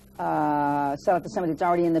to somebody that's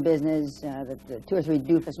already in the business. The 2 or 3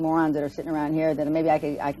 doofus morons that are sitting around here that maybe I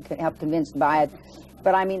could help convince to buy it.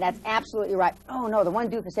 But I mean, that's absolutely right. Oh no, the one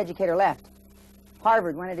doofus educator left.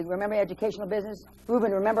 Harvard wanted to, remember educational business?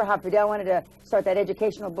 Ruben, remember how Fidel wanted to start that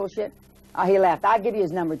educational bullshit? Oh, he left. I'll give you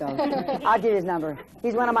his number, though. I'll give you his number.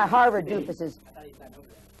 He's one of my Harvard doofuses.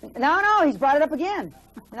 No, he's brought it up again.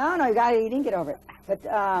 No, he didn't get over it. But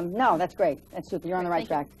no, that's great. That's super. You're on the right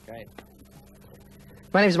track. Great.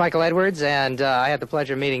 My name is Michael Edwards, and I had the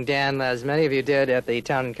pleasure of meeting Dan, as many of you did, at the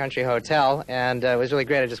Town and Country Hotel, and it was really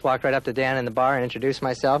great. I just walked right up to Dan in the bar and introduced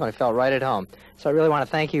myself, and I felt right at home. So I really want to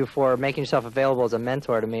thank you for making yourself available as a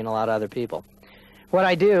mentor to me and a lot of other people. What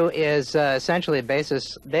I do is essentially,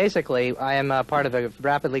 basically, I am part of a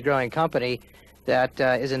rapidly growing company that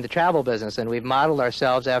is in the travel business, and we've modeled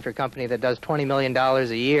ourselves after a company that does $20 million a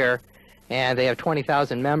year, and they have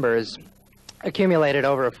 20,000 members accumulated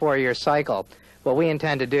over a 4-year cycle. What we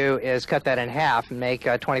intend to do is cut that in half and make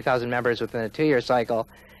 20,000 members within a 2-year cycle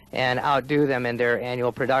and outdo them in their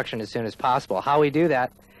annual production as soon as possible. How we do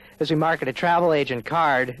that is we market a travel agent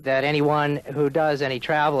card that anyone who does any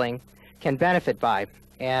traveling can benefit by.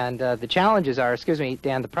 And the challenges are,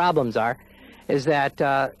 Dan, the problems are, is that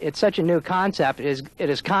it's such a new concept, it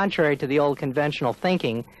is contrary to the old conventional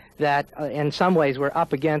thinking that in some ways we're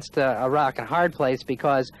up against a rock and hard place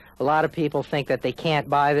because a lot of people think that they can't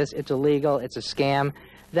buy this, it's illegal, it's a scam,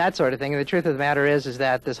 that sort of thing. And the truth of the matter is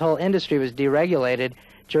that this whole industry was deregulated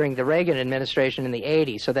during the Reagan administration in the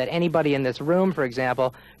 80s, so that anybody in this room, for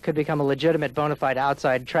example, could become a legitimate bona fide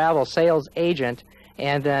outside travel sales agent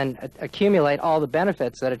and then accumulate all the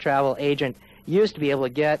benefits that a travel agent used to be able to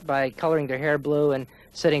get by coloring their hair blue and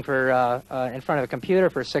sitting for in front of a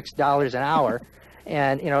computer for $6 an hour.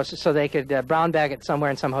 And, so they could brown bag it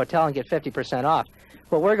somewhere in some hotel and get 50% off.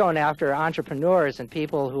 What we're going after are entrepreneurs and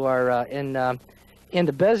people who are in the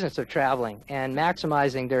business of traveling and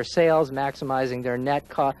maximizing their sales, maximizing their net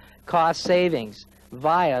cost savings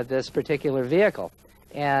via this particular vehicle.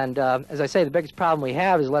 And as I say, the biggest problem we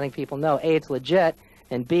have is letting people know, A, it's legit,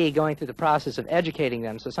 and B, going through the process of educating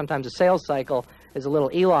them. So sometimes the sales cycle is a little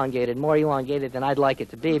elongated, more elongated than I'd like it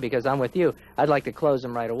to be, because I'm with you. I'd like to close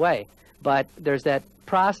them right away. But there's that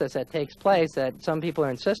process that takes place that some people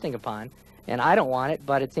are insisting upon, and I don't want it,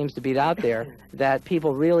 but it seems to be out there, that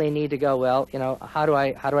people really need to go, well, how do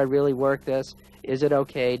I really work this? Is it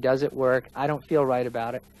okay? Does it work? I don't feel right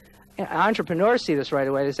about it. And entrepreneurs see this right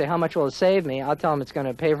away. They say, how much will it save me? I'll tell them it's going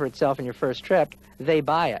to pay for itself in your first trip. They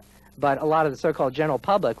buy it. But a lot of the so-called general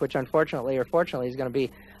public, which unfortunately or fortunately is going to be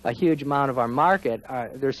a huge amount of our market,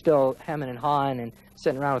 they're still hemming and hawing and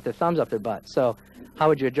sitting around with their thumbs up their butt. So how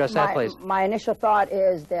would you address that, please? My initial thought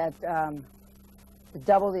is that to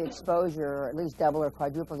double the exposure, or at least double or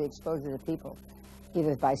quadruple the exposure to people,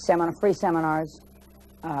 either by free seminars,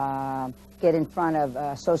 get in front of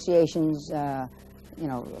associations, for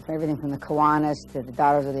everything from the Kiwanis to the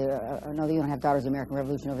Daughters of the, no, you don't have Daughters of the American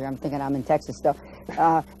Revolution over here. I'm thinking I'm in Texas still.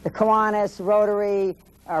 The Kiwanis, Rotary,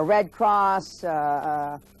 Red Cross,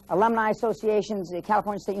 alumni associations, the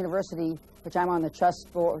California State University, which I'm on the trust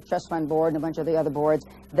fund board and a bunch of the other boards.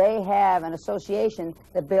 They have an association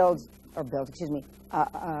that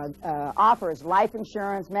offers life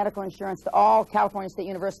insurance, medical insurance to all California State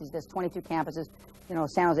Universities. There's 22 campuses,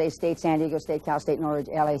 San Jose State, San Diego State, Cal State, Norwich,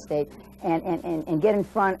 LA State, and get in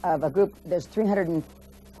front of a group. There's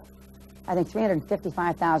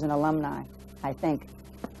 355,000 alumni, I think.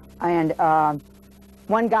 And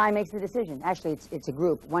one guy makes the decision. Actually, it's a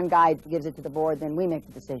group. One guy gives it to the board, then we make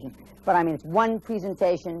the decision. But I mean, it's one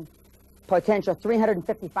presentation, potential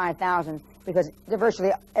 355,000, because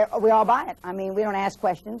virtually we all buy it. I mean, we don't ask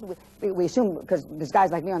questions. We assume, because there's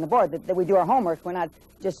guys like me on the board, that we do our homework. We're not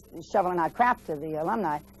just shoveling out crap to the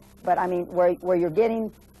alumni. But I mean, where you're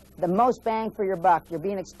getting the most bang for your buck, you're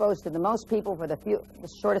being exposed to the most people for the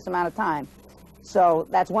shortest amount of time. So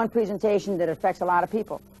that's one presentation that affects a lot of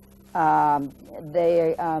people. And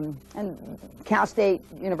Cal State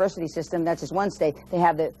University system, that's just one state. They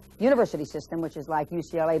have the university system, which is like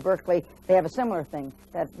UCLA, Berkeley. They have a similar thing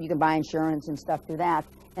that you can buy insurance and stuff through that.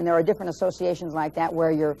 And there are different associations like that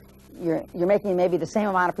where you're making maybe the same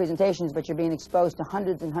amount of presentations, but you're being exposed to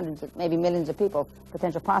hundreds and hundreds, maybe millions of people,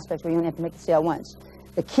 potential prospects, where you only have to make the sale once.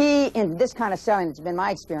 The key in this kind of selling, it's been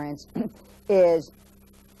my experience, is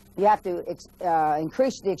you have to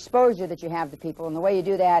increase the exposure that you have to people, and the way you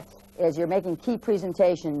do that is you're making key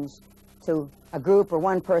presentations to a group or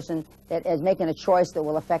one person that is making a choice that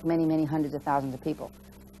will affect many, many hundreds of thousands of people,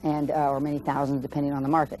 and or many thousands depending on the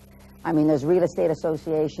market. I mean, there's real estate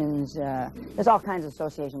associations, there's all kinds of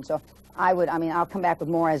associations. So I'll come back with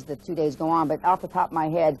more as the 2 days go on, but off the top of my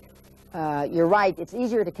head, you're right, it's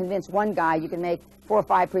easier to convince one guy. You can make 4 or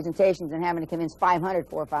 5 presentations than having to convince 500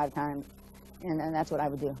 4 or 5 times, and that's what I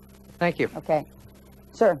would do. Thank you. Okay.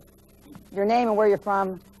 Sir, your name and where you're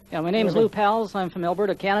from? Yeah, my name is Lou Pals. I'm from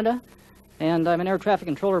Alberta, Canada, and I'm an air traffic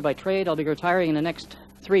controller by trade. I'll be retiring in the next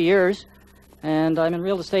 3 years, and I'm in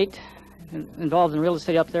real estate, involved in real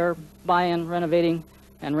estate up there, buying, renovating,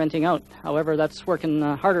 and renting out. However, that's working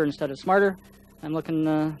harder instead of smarter. I'm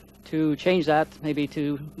looking to change that, maybe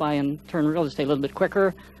to buy and turn real estate a little bit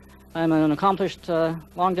quicker. I'm an accomplished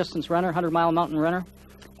long-distance runner, 100-mile mountain runner,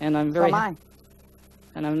 and I'm very... So am I.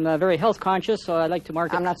 And I'm very health conscious, so I like to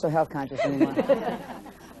market. I'm not so health conscious anymore.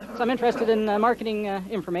 So I'm interested in marketing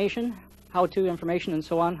information, how-to information and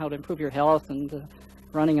so on, how to improve your health and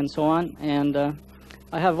running and so on. And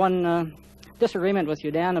I have one disagreement with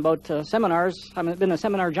you, Dan, about seminars. I've been a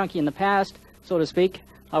seminar junkie in the past, so to speak.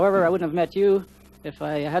 However, I wouldn't have met you if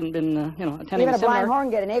I hadn't been, attending Even a a blind seminar. horn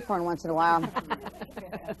get an acorn once in a while.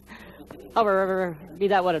 However, be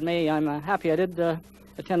that what it may, I'm happy I did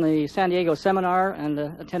attend the San Diego seminar and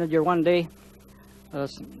attended your one-day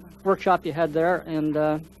workshop you had there,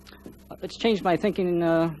 and it's changed my thinking,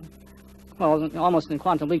 well, almost in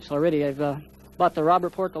quantum leaps already. I've bought the Rob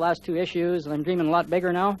Report, the last 2 issues, and I'm dreaming a lot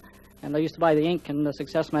bigger now. And I used to buy the Inc. and the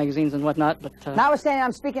Success magazines and whatnot, but... Notwithstanding,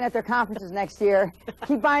 I'm speaking at their conferences next year.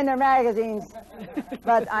 Keep buying their magazines.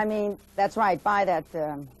 But, I mean, that's right, buy that.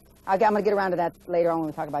 I'm going to get around to that later on when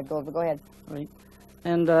we talk about gold, but go ahead. Right.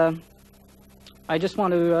 And I just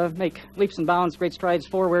want to make leaps and bounds, great strides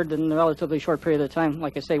forward in a relatively short period of time.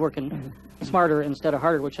 Like I say, working smarter instead of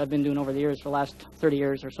harder, which I've been doing over the years for the last 30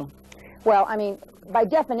 years or so. Well, I mean, by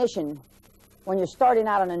definition, when you're starting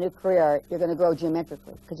out on a new career, you're going to grow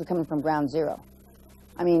geometrically because you're coming from ground zero.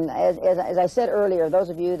 I mean, as I said earlier,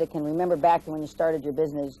 those of you that can remember back to when you started your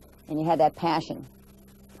business and you had that passion,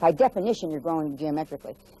 by definition, you're growing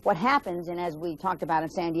geometrically. What happens, and as we talked about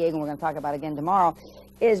in San Diego, and we're going to talk about again tomorrow,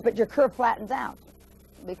 is but your curve flattens out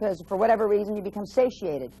because for whatever reason you become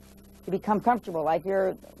satiated. You become comfortable like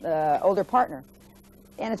your older partner.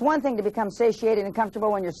 And it's one thing to become satiated and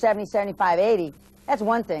comfortable when you're 70, 75, 80. That's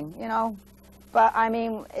one thing, But, I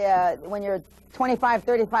mean, when you're 25,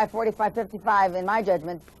 35, 45, 55, in my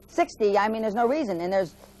judgment, 60, I mean, there's no reason. And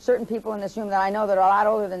there's certain people in this room that I know that are a lot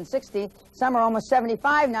older than 60. Some are almost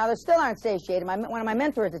 75 now. They still aren't satiated. One of my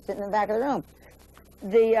mentors is sitting in the back of the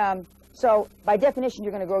room. So, by definition,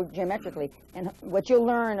 you're going to grow geometrically. And what you'll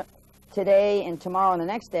learn today and tomorrow and the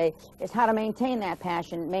next day is how to maintain that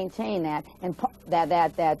passion, maintain that, and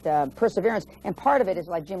that perseverance. And part of it is,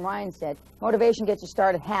 like Jim Ryan said, motivation gets you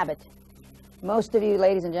started, habit. Most of you,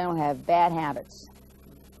 ladies and gentlemen, have bad habits.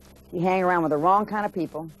 You hang around with the wrong kind of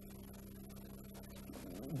people.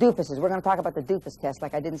 Doofuses. We're going to talk about the doofus test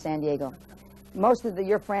like I did in San Diego. Most of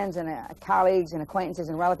your friends and colleagues and acquaintances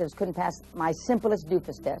and relatives couldn't pass my simplest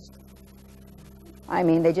doofus test. I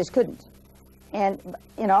mean, they just couldn't. And,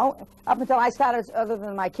 up until I started, other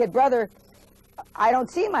than my kid brother, I don't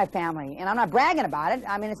see my family. And I'm not bragging about it.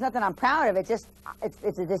 I mean, it's nothing I'm proud of. It's just,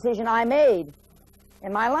 it's a decision I made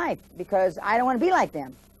in my life because I don't want to be like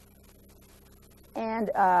them. And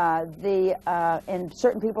and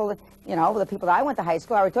certain people, the people that I went to high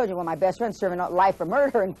school, I already told you, well, my best friend's serving life for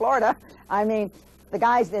murder in Florida. I mean, the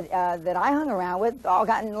guys that I hung around with all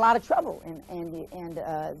got in a lot of trouble. And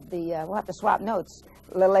we'll have to swap notes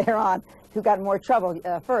a little later on who got in more trouble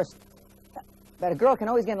first. But a girl can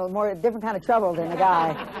always get in a different kind of trouble than a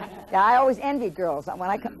guy. Yeah, I always envied girls. Well,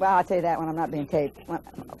 I'll tell you that when I'm not being taped.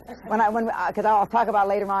 Because I'll talk about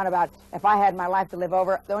later on about if I had my life to live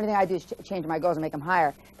over, the only thing I do is change my goals and make them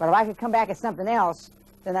higher. But if I could come back as something else,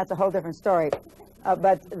 then that's a whole different story.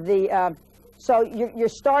 So you're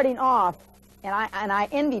starting off, and I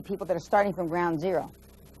envy people that are starting from ground zero,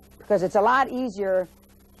 because it's a lot easier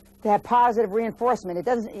to have positive reinforcement. It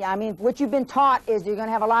doesn't, I mean, what you've been taught is you're going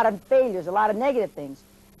to have a lot of failures, a lot of negative things.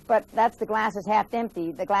 But that's the glass is half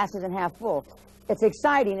empty, the glass isn't half full. It's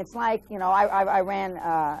exciting. It's like, I ran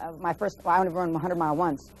my first, well, I only run 100 mile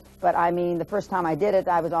once. But I mean, the first time I did it,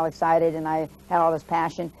 I was all excited and I had all this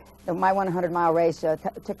passion. My 100-mile race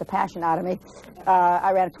took the passion out of me.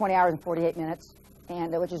 I ran 20 hours and 48 minutes,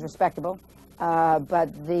 and which is respectable.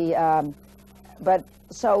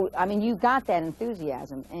 So, I mean, you got that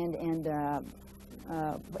enthusiasm, and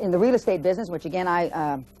in the real estate business, which again,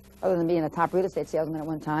 other than being a top real estate salesman at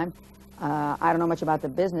one time, I don't know much about the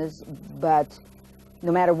business, but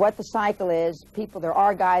no matter what the cycle is, there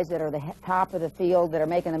are guys that are the top of the field that are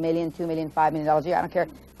making $1 million, $2 million, $5 million a year. I don't care.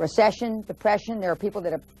 Recession, depression, there are people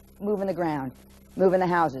that are moving the ground, moving the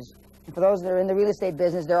houses. And for those that are in the real estate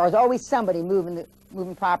business, there is always somebody moving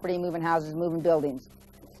property, moving houses, moving buildings.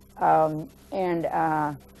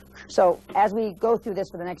 So as we go through this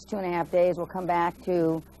for the next 2.5 days, we'll come back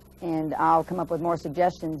to, and I'll come up with more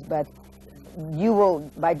suggestions, but you will,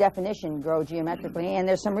 by definition, grow geometrically. And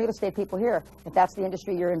there's some real estate people here, if that's the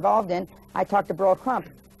industry you're involved in. I talked to Burl Crump,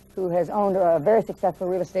 who has owned a very successful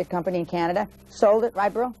real estate company in Canada, sold it,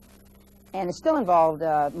 right, Burl? And is still involved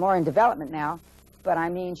more in development now. But, I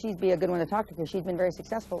mean, she'd be a good one to talk to because she's been very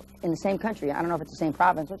successful in the same country. I don't know if it's the same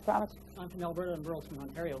province. Which province? I'm from Alberta and Burl's from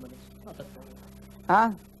Ontario, but it's not that far.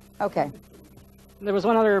 Huh? Okay. There was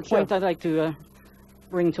one other point I'd like to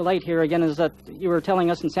bring to light here again, is that you were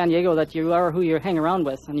telling us in San Diego that you are who you hang around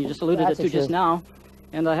with, and you just alluded to just now.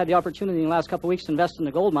 And I had the opportunity in the last couple of weeks to invest in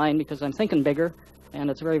the gold mine because I'm thinking bigger, and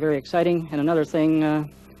it's very, very exciting. And another thing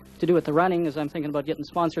to do with the running is I'm thinking about getting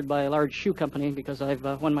sponsored by a large shoe company because I've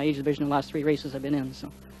won my age division in the last 3 races I've been in.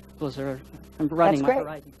 So those are, I'm riding my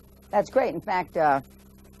horizon. That's great. In fact,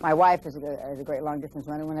 my wife is a great long-distance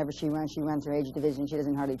runner. Whenever she runs her age division. She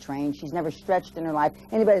doesn't hardly train. She's never stretched in her life.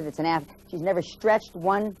 Anybody that's an athlete, she's never stretched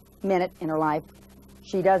 1 minute in her life.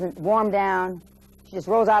 She doesn't warm down. She just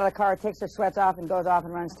rolls out of the car, takes her sweats off, and goes off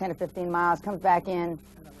and runs 10 to 15 miles, comes back in.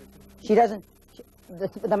 She doesn't,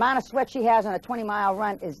 the amount of sweat she has on a 20-mile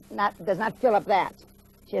run does not fill up that.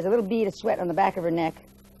 She has a little bead of sweat on the back of her neck,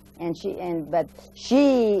 but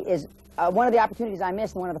she is, one of the opportunities I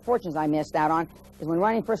missed and one of the fortunes I missed out on is when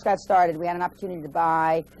running first got started, we had an opportunity to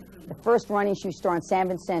buy the first running shoe store in San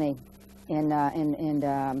Vicente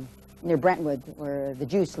near Brentwood, where the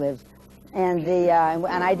Juice lives. And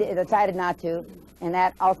I decided not to, and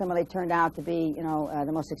that ultimately turned out to be,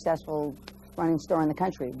 the most successful running store in the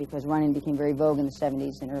country because running became very vogue in the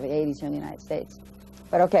 70s and early 80s here in the United States.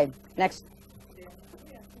 But okay, next.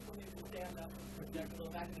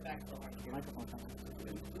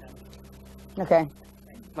 Okay.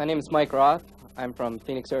 My name is Mike Roth. I'm from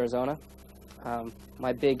Phoenix, Arizona.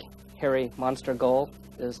 My big, hairy monster goal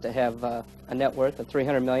is to have a net worth of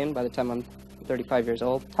 $300 million by the time I'm 35 years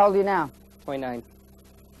old. How old are you now? 29.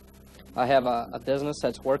 I have a business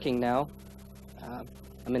that's working now.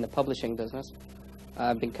 I'm in the publishing business.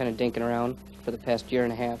 I've been kind of dinking around for the past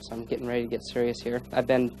 1.5 years, so I'm getting ready to get serious here.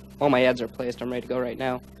 All my ads are placed. I'm ready to go right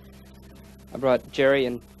now. I brought Jerry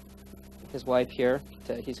and his wife here.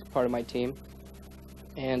 He's part of my team.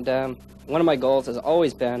 And one of my goals has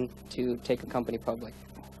always been to take a company public.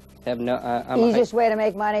 Easiest way to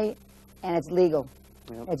make money, and it's legal.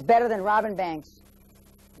 Yep. It's better than robbing banks.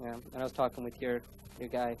 Yeah, and I was talking with your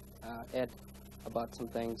guy, Ed, about some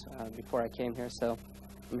things before I came here, so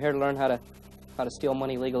I'm here to learn how to steal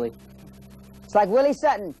money legally. It's like Willie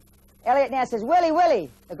Sutton. Elliot Ness says, Willie,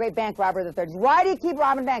 the great bank robber of the 30s. Why do you keep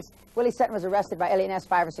robbing banks? Willie Sutton was arrested by Elliot Ness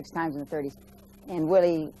 5 or 6 times in the 30s. And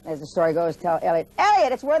Willie, as the story goes, tell Elliot,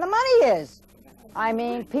 it's where the money is. I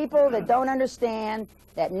mean, people that don't understand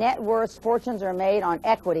that net worths, fortunes are made on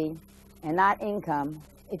equity and not income.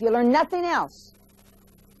 If you learn nothing else,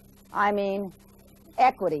 I mean,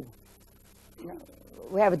 equity.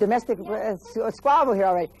 We have a domestic squabble here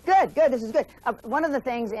already. Good, this is good. One of the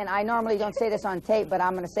things, and I normally don't say this on tape, but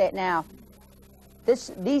I'm going to say it now.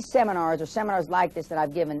 These seminars, or seminars like this that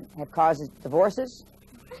I've given, have caused divorces,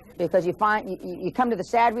 because you come to the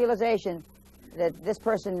sad realization that this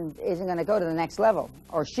person isn't going to go to the next level,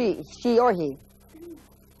 or she or he.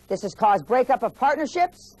 This has caused breakup of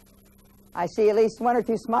partnerships. I see at least 1 or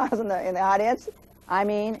 2 smiles in the audience. I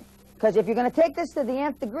mean, because if you're going to take this to the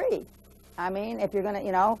nth degree, I mean, if you're going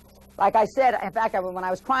to, like I said, in fact, when I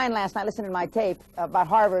was crying last night listening to my tape about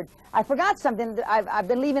Harvard, I forgot something that I've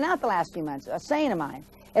been leaving out the last few months, a saying of mine.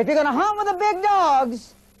 If you're going to hunt with the big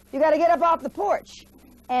dogs, you got to get up off the porch.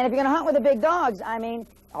 And if you're going to hunt with the big dogs, I mean,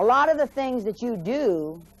 a lot of the things that you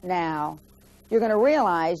do now, you're going to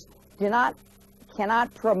realize cannot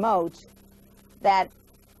promote that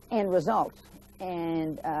end result.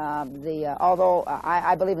 And although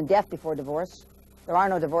I believe in death before divorce, there are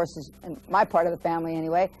no divorces in my part of the family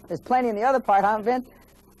anyway. There's plenty in the other part, huh, Vince?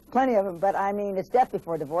 Plenty of them. But I mean, it's death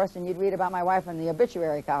before divorce, and you'd read about my wife in the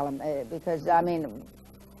obituary column because I mean,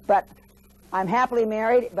 but I'm happily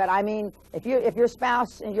married. But I mean, if your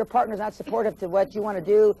spouse and your partner's not supportive to what you want to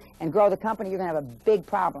do and grow the company, you're going to have a big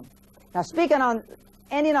problem. Now,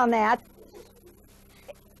 ending on that,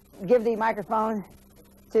 give the microphone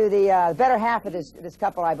to the better half of this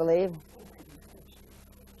couple, I believe.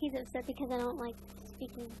 he's upset because I don't like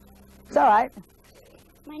speaking. It's all right.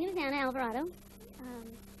 My name is Anna Alvarado.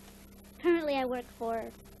 Currently I work for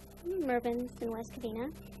Mervyn's in West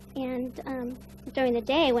Covina, and during the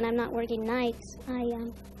day when I'm not working nights,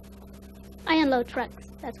 I unload trucks.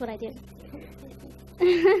 That's what I do.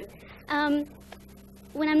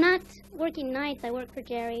 When I'm not working nights, I work for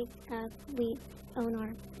Jerry. We own our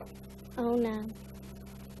own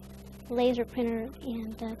laser printer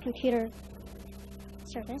and computer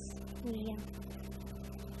service. We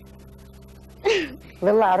A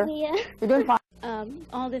little louder. You're doing fine.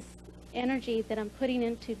 all this energy that I'm putting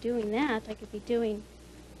into doing that, I could be doing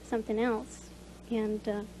something else, and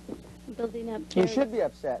building up. You should be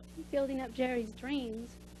upset. Building up Jerry's dreams.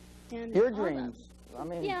 And Your all dreams. of- I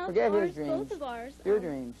mean, yeah, forget ours, his dreams. both of ours. Your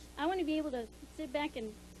dreams. I want to be able to sit back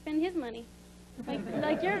and spend his money,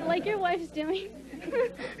 like your wife's doing.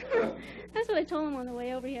 That's what I told him on the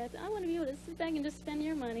way over here. I want to be able to sit back and just spend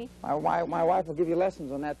your money. My wife will give you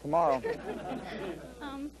lessons on that tomorrow.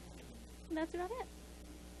 That's about it.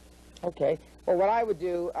 Okay. Well, what I would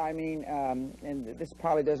do, I mean, and this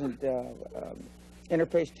probably doesn't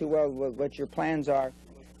interface too well with what your plans are,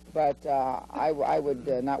 but I would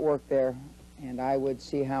not work there, and I would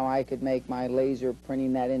see how I could make my laser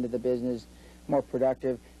printing that into the business more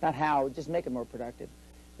productive. Not how, just make it more productive.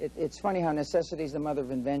 It's funny how necessity is the mother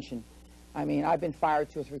of invention. I mean, I've been fired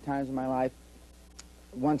 2 or 3 times in my life,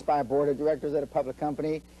 once by a board of directors at a public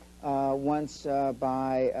company, once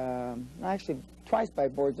by, actually twice by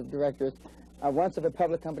boards of directors, once of a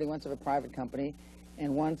public company, once of a private company,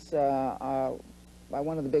 and once by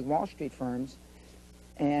one of the big Wall Street firms.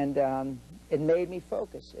 And it made me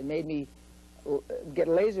focus. It made me get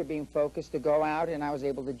laser beam focused to go out, and I was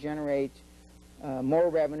able to generate more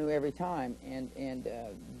revenue every time. And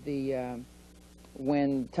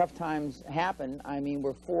when tough times happen, I mean,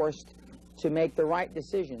 we're forced to make the right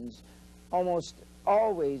decisions almost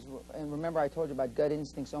always. And remember, I told you about gut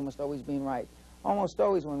instincts almost always being right. Almost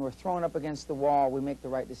always when we're thrown up against the wall, we make the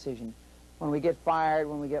right decision. When we get fired,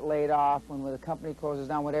 when we get laid off, when the company closes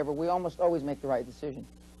down, whatever, we almost always make the right decision.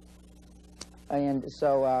 And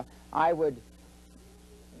so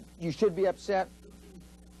you should be upset.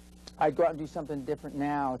 I'd go out and do something different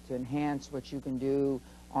now to enhance what you can do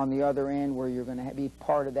on the other end, where you're going to be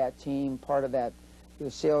part of that team, part of that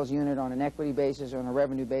sales unit on an equity basis or on a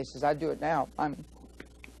revenue basis. I'd do it now.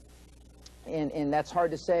 And that's hard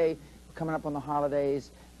to say. We're coming up on the holidays.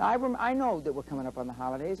 Now, I know that we're coming up on the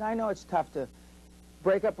holidays. I know it's tough to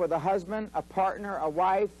break up with a husband, a partner, a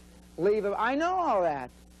wife, leave. I know all that.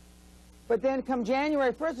 But then come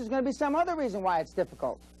January 1st, there's going to be some other reason why it's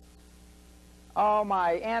difficult. Oh,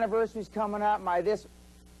 my anniversary's coming up, my this.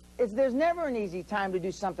 There's never an easy time to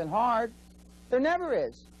do something hard. There never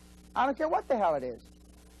is. I don't care what the hell it is.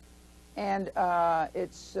 And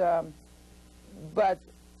but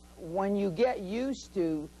when you get used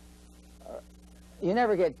to, you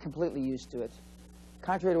never get completely used to it.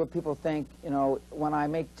 Contrary to what people think, you know, when I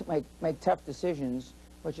make tough decisions,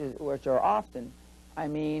 which are often, I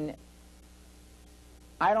mean,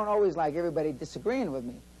 I don't always like everybody disagreeing with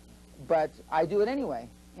me, but I do it anyway.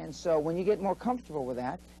 And so when you get more comfortable with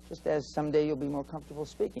that, just as someday you'll be more comfortable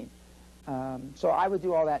speaking. So I would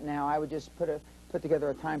do all that now. I would just put together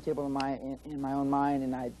a timetable in my own mind,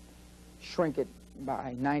 and I'd shrink it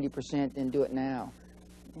by 90% and do it now.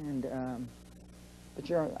 And but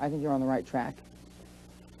I think you're on the right track.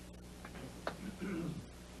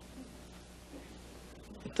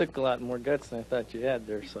 It took a lot more guts than I thought you had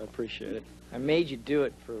there, so I appreciate it. I made you do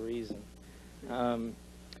it for a reason. My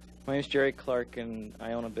name's Jerry Clark, and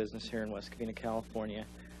I own a business here in West Covina, California.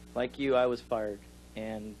 Like you, I was fired,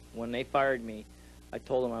 and when they fired me, I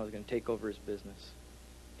told them I was going to take over his business,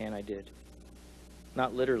 and I did.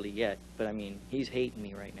 Not literally yet, but I mean, he's hating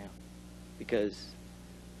me right now because,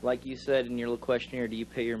 like you said in your little questionnaire, do you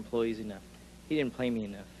pay your employees enough? He didn't pay me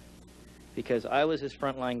enough because I was his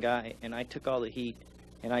frontline guy, and I took all the heat,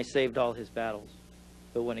 and I saved all his battles.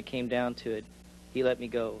 But when it came down to it, he let me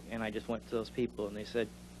go, and I just went to those people, and they said,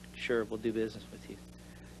 sure, we'll do business with you.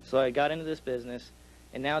 So I got into this business,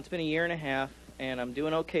 and now it's been a year and a half, and I'm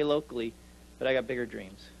doing okay locally, but I got bigger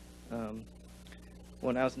dreams.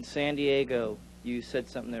 When I was in San Diego, you said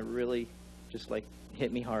something that really just like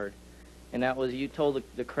hit me hard, and that was you told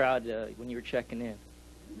the crowd when you were checking in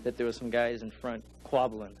that there was some guys in front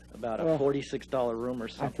squabbling about a $46 room or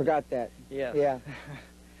something. I forgot that. Yeah. Yeah.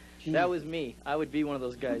 That was me. I would be one of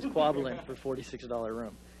those guys squabbling for $46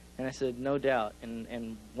 room. And I said, no doubt.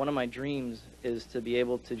 And one of my dreams is to be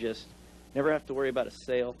able to just never have to worry about a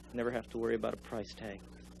sale, never have to worry about a price tag.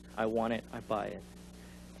 I want it, I buy it.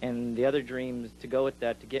 And the other dream is to go with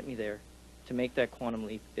that, to get me there, to make that quantum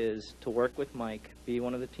leap is to work with Mike, be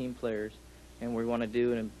one of the team players, and we want to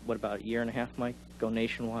do in, what, about a year and a half, Mike? Go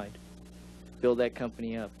nationwide. Build that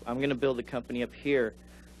company up. I'm going to build the company up here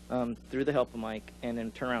through the help of Mike, and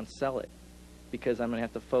then turn around and sell it, because I'm going to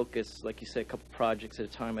have to focus, like you said, a couple projects at a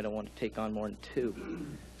time. I don't want to take on more than 2.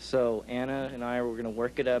 So Anna and I, we're going to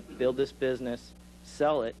work it up, build this business,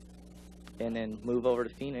 sell it, and then move over to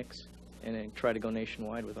Phoenix and then try to go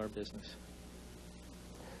nationwide with our business.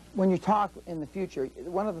 When you talk in the future,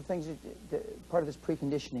 one of the things, part of this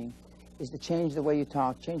preconditioning, is to change the way you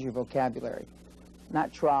talk, change your vocabulary.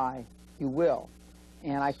 Not try, you will.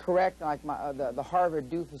 And I correct, like the Harvard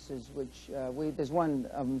doofuses, which there's one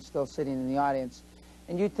of them still sitting in the audience.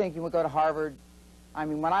 And you'd think you would go to Harvard. I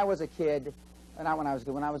mean, when I was a kid, not when I was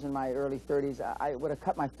good, when I was in my early 30s, I would have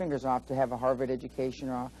cut my fingers off to have a Harvard education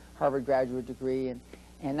or a Harvard graduate degree.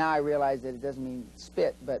 And now I realize that it doesn't mean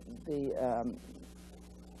spit, but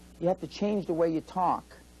you have to change the way you talk.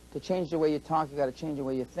 To change the way you talk, you got to change the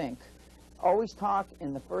way you think. Always talk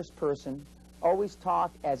in the first person. Always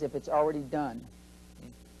talk as if it's already done.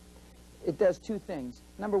 It does 2 things.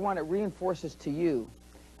 Number one, it reinforces to you.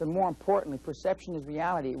 But more importantly, perception is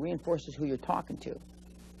reality. It reinforces who you're talking to.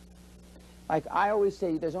 Like I always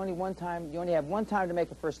say, there's only one time, you only have one time to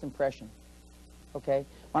make a first impression. Okay?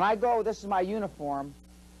 When I go, this is my uniform.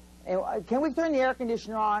 And can we turn the air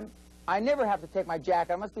conditioner on? I never have to take my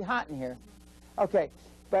jacket. It must be hot in here. Okay.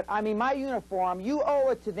 But, I mean, my uniform, you owe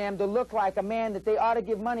it to them to look like a man that they ought to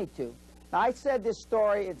give money to. Now, I said this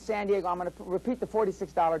story in San Diego. I'm going to repeat the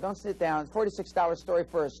 $46. Don't sit down. $46 story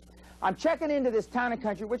first. I'm checking into this town and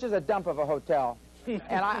country, which is a dump of a hotel.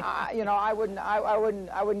 And I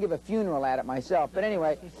wouldn't give a funeral at it myself. But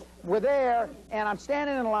anyway, we're there, and I'm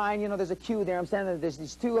standing in line. You know, there's a queue there. I'm standing there. There's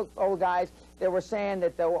these 2 old guys that were saying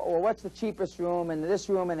that, well, what's the cheapest room in this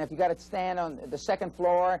room, and if you got to stand on the 2nd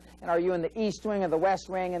floor, and are you in the east wing or the west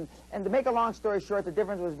wing? And to make a long story short, the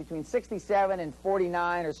difference was between $67 and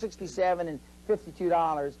 $49, or $67 and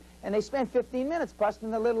 $52. And they spent 15 minutes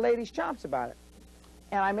busting the little lady's chops about it.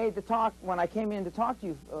 And I made the talk, when I came in to talk to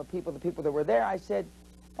you the people that were there, I said,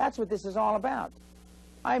 that's what this is all about.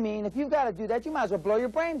 I mean, if you've got to do that, you might as well blow your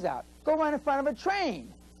brains out. Go run in front of a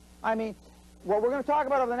train. I mean, what we're going to talk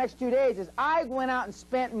about over the next 2 days is I went out and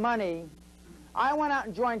spent money. I went out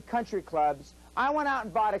and joined country clubs. I went out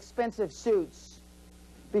and bought expensive suits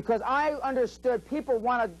because I understood people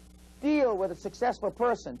want to deal with a successful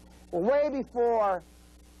person. Well, way before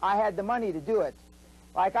I had the money to do it.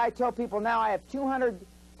 Like I tell people now, I have 200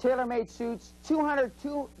 tailor-made suits, 200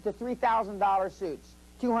 $2,000 to $3,000 suits.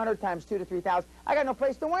 200 times 2 to 3,000. I got no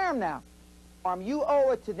place to wear them now. You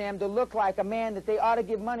owe it to them to look like a man that they ought to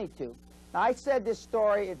give money to. Now, I said this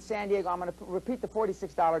story in San Diego. I'm going to repeat the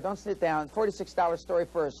 $46. Don't sit down. $46 story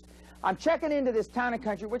first. I'm checking into this town and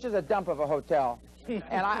country, which is a dump of a hotel.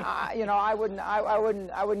 And I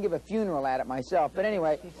wouldn't give a funeral at it myself. But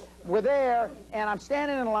anyway, we're there, and I'm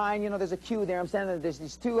standing in line. You know, there's a queue there. I'm standing there. There's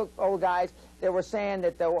these 2 old guys that were saying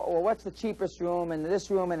that, well, what's the cheapest room in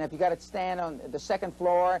this room? And if you got to stand on the 2nd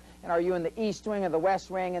floor, and are you in the east wing or the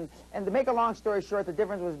west wing? And to make a long story short, the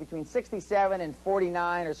difference was between $67 and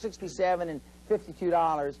 $49, or $67 and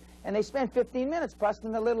 $52. And they spent 15 minutes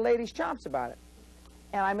busting the little lady's chops about it.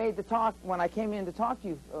 And I made the talk, when I came in to talk to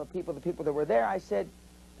you the people that were there, I said,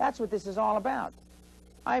 that's what this is all about.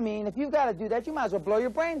 I mean, if you've got to do that, you might as well blow your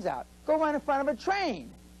brains out. Go run in front of a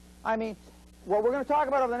train. I mean, what we're going to talk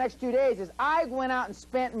about over the next 2 days is I went out and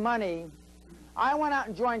spent money. I went out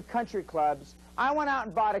and joined country clubs. I went out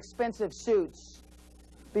and bought expensive suits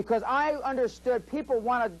because I understood people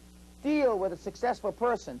want to deal with a successful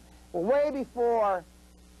person. Well, way before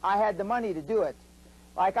I had the money to do it.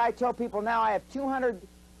 Like I tell people now, I have 200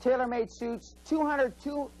 tailor-made suits, 200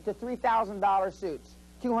 $2,000 to $3,000 suits.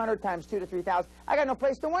 200 times 2 to 3,000. I got no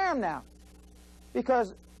place to wear them now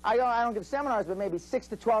because I don't give seminars, but maybe 6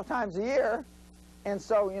 to 12 times a year. And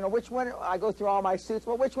so, you know, which one, I go through all my suits.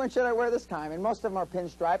 Well, which one should I wear this time? And most of them are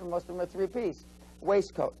pinstripe, and most of them are 3-piece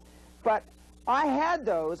waistcoat. But I had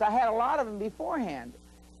those. I had a lot of them beforehand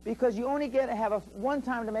because you only get to have one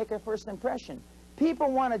time to make a first impression.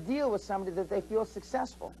 People want to deal with somebody that they feel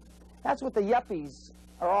successful. That's what the yuppies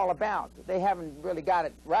are all about. They haven't really got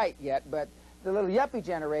it right yet, but the little yuppie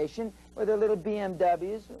generation with their little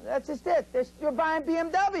BMWs, that's just it. They're buying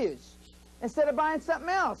BMWs instead of buying something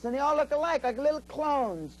else. And they all look alike, like little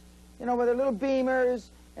clones, you know, with their little Beamers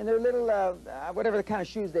and their little, whatever the kind of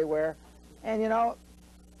shoes they wear. And, you know,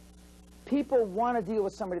 people want to deal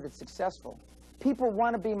with somebody that's successful. People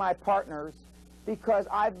want to be my partners because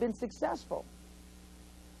I've been successful.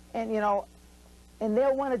 And, you know, and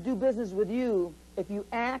they'll want to do business with you if you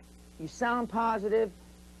act, you sound positive,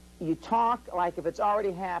 you talk like if it's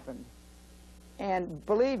already happened. And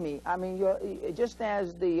believe me, I mean, just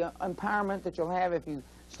as the empowerment that you'll have if you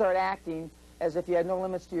start acting as if you had no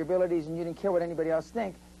limits to your abilities and you didn't care what anybody else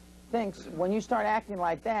thinks, when you start acting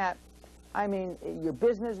like that, I mean, your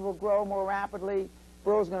business will grow more rapidly.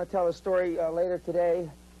 Burl's going to tell a story later today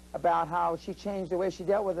about how she changed the way she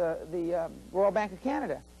dealt with the Royal Bank of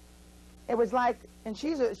Canada. It was like, and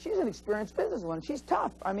she's an experienced businesswoman. She's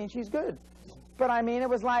tough. I mean, she's good. But I mean, it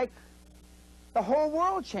was like the whole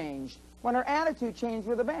world changed when her attitude changed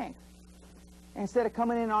with the bank. Instead of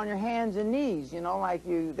coming in on your hands and knees, you know, like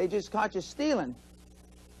they just caught you stealing.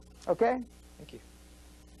 Okay? Thank you.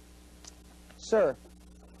 Sir,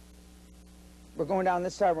 we're going down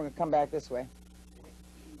this side. We're going to come back this way.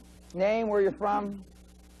 Name, where you're from?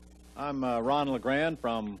 I'm Ron LeGrand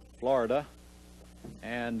from Florida,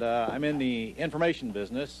 and I'm in the information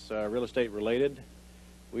business, real estate related.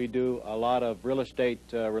 We do a lot of real estate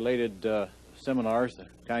related seminars, the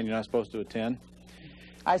kind you're not supposed to attend.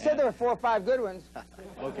 I said there were 4 or 5 good ones.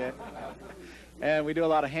 Okay. And we do a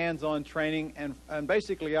lot of hands-on training, and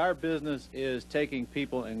basically our business is taking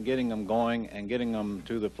people and getting them going and getting them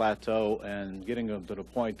to the plateau and getting them to the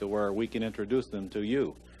point to where we can introduce them to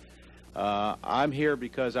you. I'm here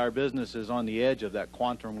because our business is on the edge of that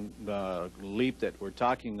quantum leap that we're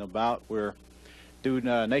talking about. We're doing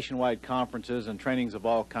nationwide conferences and trainings of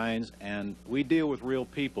all kinds, and we deal with real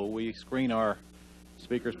people. We screen our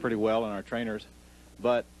speakers pretty well and our trainers,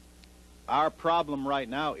 but our problem right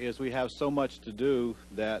now is we have so much to do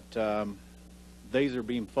that laser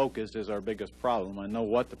beam focused is our biggest problem. I know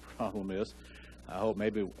what the problem is. I hope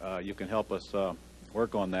maybe you can help us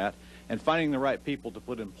work on that. And finding the right people to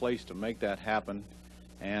put in place to make that happen,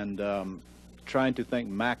 and trying to think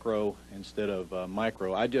macro instead of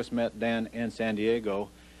micro. I just met Dan in San Diego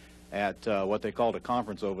at what they called a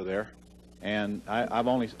conference over there, and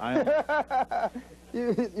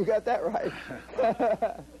you got that right.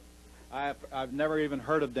 I've never even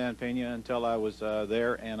heard of Dan Peña until I was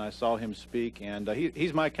there, and I saw him speak, and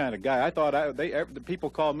he's my kind of guy. I thought the people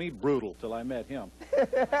called me brutal till I met him.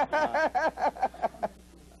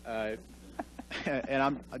 And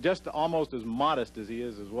I'm just almost as modest as he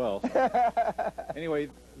is as well. Anyway,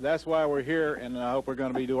 that's why we're here, and I hope we're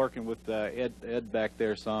going to be working with Ed back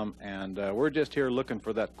there some, and we're just here looking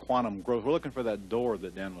for that quantum growth. We're looking for that door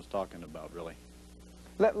that Dan was talking about, really.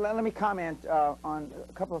 Let me comment on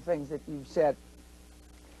a couple of things that you've said.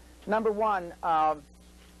 Number one,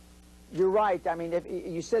 you're right. I mean, if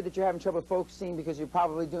you said that you're having trouble focusing because you're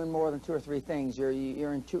probably doing more than 2 or 3 things. You're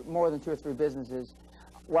in more than 2 or 3 businesses.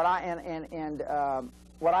 What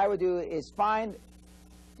I would do is find.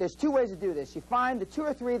 There's 2 ways to do this. You find the 2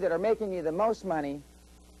 or 3 that are making you the most money,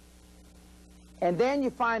 and then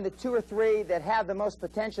you find the 2 or 3 that have the most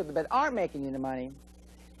potential but aren't making you the money.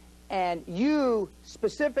 And you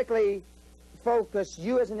specifically focus,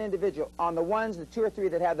 you as an individual, on the ones, the 2 or 3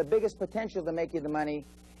 that have the biggest potential to make you the money,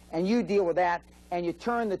 and you deal with that, and you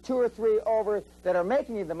turn the 2 or 3 over that are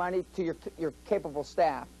making you the money to your capable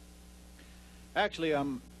staff. Actually,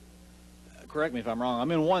 correct me if I'm wrong,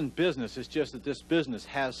 I'm in one business. It's just that this business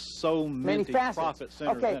has so many profit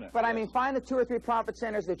centers in it. But I mean, find the 2 or 3 profit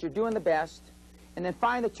centers that you're doing the best, and then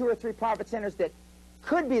find the 2 or 3 profit centers that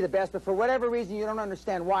could be the best, but for whatever reason you don't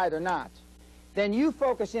understand why they're not. Then you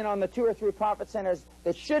focus in on the 2 or 3 profit centers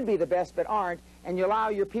that should be the best but aren't, and you allow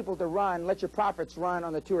your people to run, let your profits run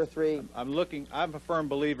on the 2 or 3. I'm a firm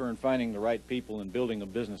believer in finding the right people and building a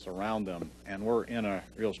business around them, and we're in a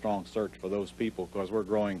real strong search for those people because we're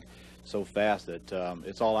growing so fast that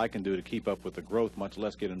it's all I can do to keep up with the growth, much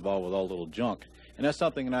less get involved with all little junk. And that's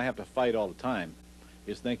something that I have to fight all the time,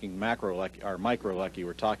 is thinking macro or micro like you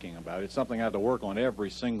were talking about. It's something I have to work on every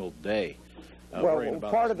single day. Well,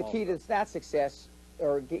 part of the key to that success,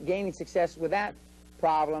 or gaining success with that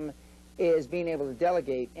problem, is being able to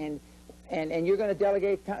delegate. And you're going to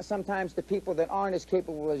delegate sometimes to people that aren't as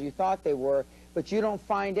capable as you thought they were, but you don't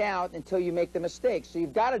find out until you make the mistake. So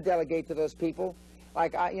you've got to delegate to those people,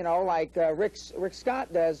 like Rick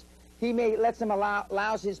Scott does. He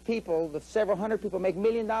allows his people, the several hundred people, make $1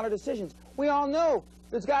 million decisions. We all know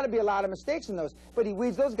there's got to be a lot of mistakes in those, but he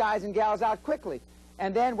weeds those guys and gals out quickly.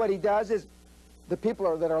 And then what he does is, the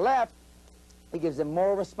people that are left, he gives them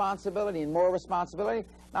more responsibility and more responsibility.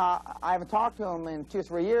 Now, I haven't talked to him in 2 or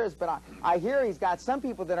 3 years, but I hear he's got some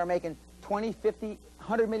people that are making $20, $50,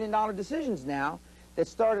 $100 million decisions now that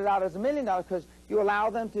started out as $1 million because you allow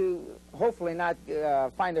them to hopefully not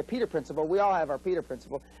find their Peter principle. We all have our Peter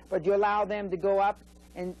principle. But you allow them to go up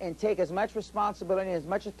and take as much responsibility and as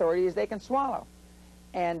much authority as they can swallow.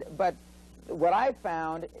 But what I've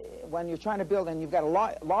found when you're trying to build, and you've got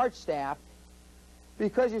a large staff,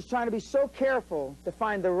 because you're trying to be so careful to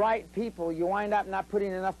find the right people, you wind up not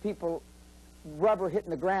putting enough people, rubber hitting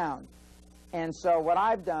the ground. And so what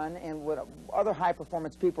I've done, and what other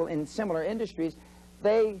high-performance people in similar industries,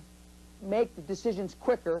 they make the decisions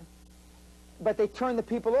quicker, but they turn the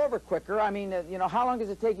people over quicker. I mean, you know, how long does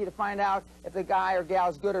it take you to find out if the guy or gal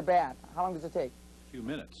is good or bad? How long does it take? A few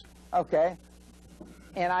minutes. Okay.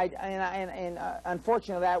 And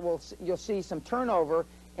unfortunately, you'll see some turnover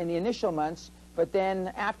in the initial months, but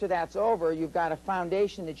then after that's over, you've got a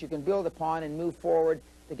foundation that you can build upon and move forward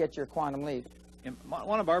to get your quantum leap. And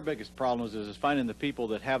one of our biggest problems is finding the people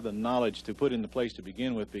that have the knowledge to put into place to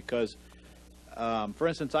begin with, because, for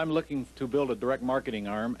instance, I'm looking to build a direct marketing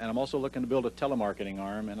arm, and I'm also looking to build a telemarketing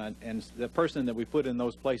arm, and the person that we put in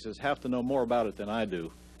those places have to know more about it than I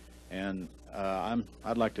do. And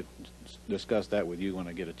I'd like to discuss that with you when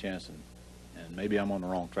I get a chance, and maybe I'm on the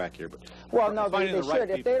wrong track here. But well, no, they the right should.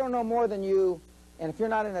 If people. they don't know more than you, and if you're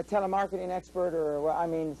not in a telemarketing expert, or, well, I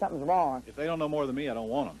mean, something's wrong. If they don't know more than me, I don't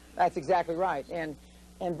want them. That's exactly right. And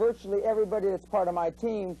virtually everybody that's part of my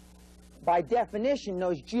team, by definition,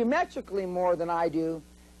 knows geometrically more than I do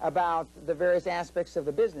about the various aspects of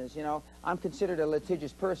the business. You know, I'm considered a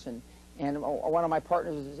litigious person, and one of my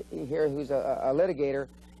partners is here who's a litigator,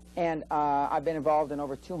 and I've been involved in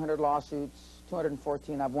over 200 lawsuits,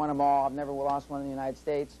 214. I've won them all. I've never lost one in the United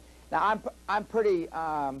States. Now, I'm pretty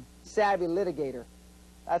savvy litigator.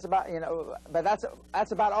 That's about, you know, but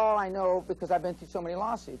that's about all I know, because I've been through so many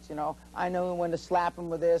lawsuits. You know, I know when to slap them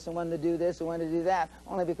with this and when to do this and when to do that,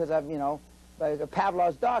 only because I've, you know, like a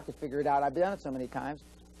Pavlov's dog could figure it out. I've done it so many times.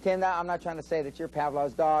 Tim, I'm not trying to say that you're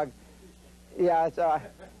Pavlov's dog. Yeah,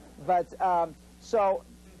 it's, so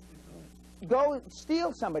go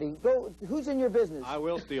steal somebody. Go. Who's in your business? I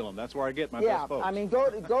will steal them. That's where I get my best folks. Yeah, I mean, go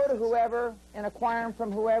to whoever and acquire them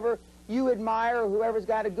from whoever you admire, or whoever's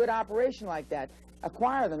got a good operation like that.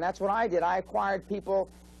 Acquire them. That's what I did. I acquired people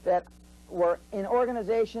that were in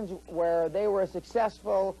organizations where they were as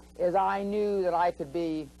successful as I knew that I could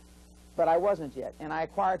be, but I wasn't yet. And I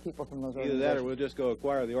acquired people from those organizations. Either that or we'll just go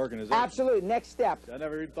acquire the organization. Absolutely. Next step. I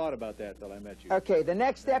never even thought about that until I met you. Okay, the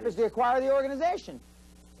next step is to acquire the organization.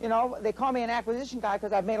 You know, they call me an acquisition guy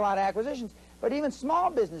because I've made a lot of acquisitions. But even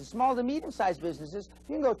small businesses, small to medium-sized businesses,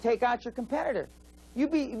 you can go take out your competitor.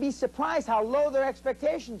 You'd be surprised how low their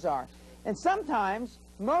expectations are. And sometimes,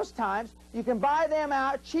 most times, you can buy them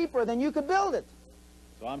out cheaper than you could build it.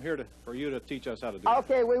 So I'm here for you to teach us how to do it.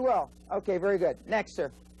 Okay, we will. Okay, very good. Next,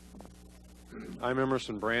 sir. I'm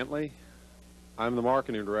Emerson Brantley. I'm the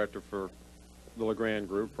marketing director for the LeGrand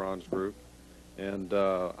Group, Ron's group. And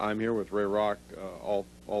I'm here with Ray Rock,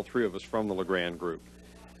 all three of us from the LeGrand Group.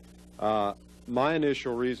 My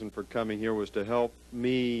initial reason for coming here was to help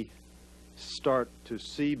me start to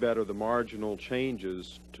see better the marginal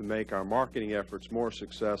changes to make our marketing efforts more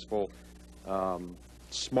successful,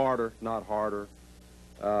 smarter, not harder.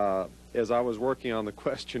 As I was working on the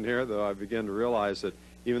questionnaire, though, I began to realize that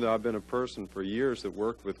even though I've been a person for years that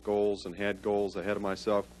worked with goals and had goals ahead of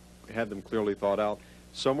myself, had them clearly thought out,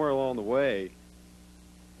 somewhere along the way,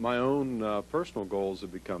 my own personal goals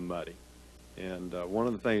have become muddy. And one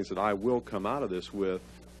of the things that I will come out of this with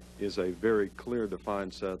is a very clear,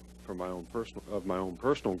 defined set for my own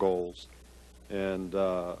personal goals, and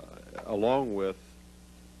along with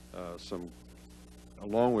some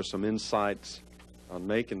insights on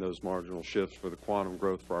making those marginal shifts for the quantum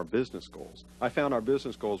growth for our business goals. I found our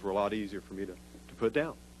business goals were a lot easier for me to put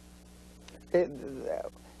down.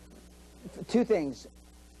 Two things.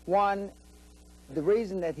 One, the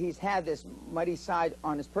reason that he's had this muddy side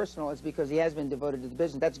on his personal is because he has been devoted to the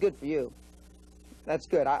business. That's good for you. That's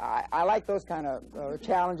good. I like those kind of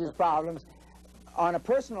challenges, problems. On a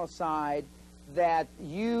personal side, that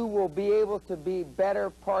you will be able to be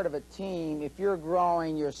better part of a team if you're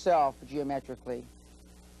growing yourself geometrically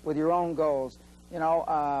with your own goals. You know,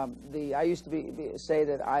 I used to say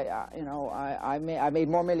that I made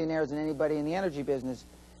more millionaires than anybody in the energy business,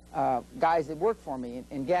 guys that work for me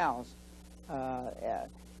and gals.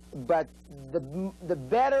 But the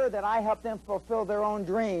better that I help them fulfill their own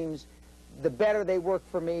dreams, the better they work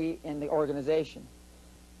for me in the organization.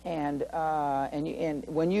 And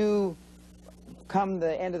when you come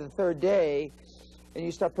the end of the third day and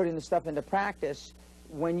you start putting the stuff into practice,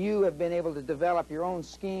 when you have been able to develop your own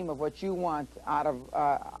scheme of what you want out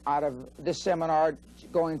of this seminar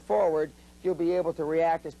going forward, you'll be able to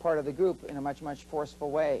react as part of the group in a much, much forceful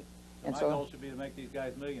way. So my goal should be to make these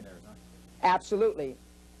guys millionaires, huh? Absolutely.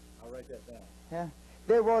 I'll write that down. Yeah.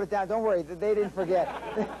 They wrote it down. Don't worry. They didn't forget.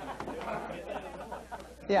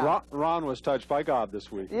 Yeah. Ron was touched by God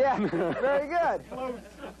this week. Yeah. Very good.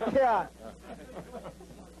 Yeah.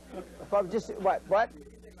 Well, just, what?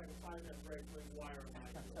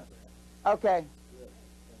 Okay.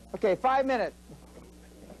 Okay, 5 minutes.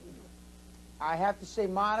 I have to say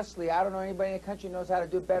modestly, I don't know anybody in the country who knows how to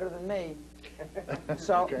do it better than me.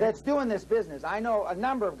 So that's doing this business. I know a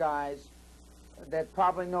number of guys that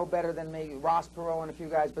probably know better than me, Ross Perot and a few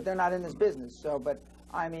guys, but they're not in this business. So, but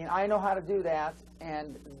I mean, I know how to do that,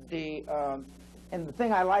 and the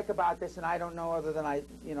thing I like about this, and I don't know other than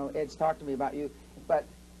Ed's talked to me about you, but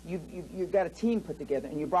you've got a team put together,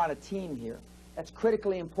 and you brought a team here. That's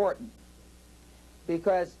critically important,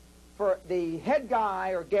 because for the head guy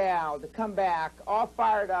or gal to come back all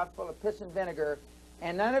fired up, full of piss and vinegar,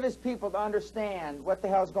 and none of his people to understand what the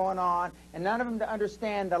hell's going on, and none of them to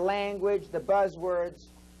understand the language, the buzzwords,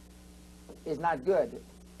 is not good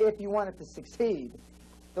if you want it to succeed.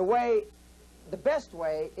 The best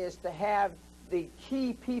way is to have the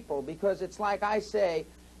key people, because it's like I say,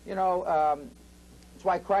 it's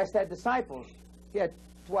why Christ had disciples. He had,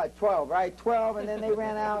 12, right? 12, and then they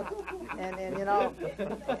ran out, and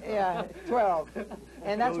 12.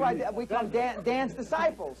 And that's why we call them Dan's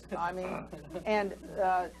disciples. I mean, and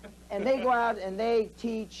they go out and they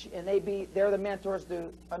teach, and they're the mentors to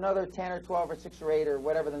another 10 or 12 or 6 or 8 or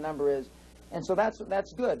whatever the number is. And so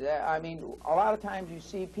that's good. I mean, a lot of times you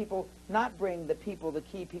see people not bring the people, the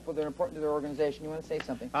key people that are important to their organization. You want to say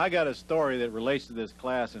something? I got a story that relates to this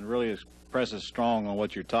class and really presses strong on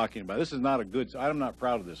what you're talking about. This is not a good, I'm not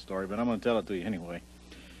proud of this story, but I'm going to tell it to you anyway.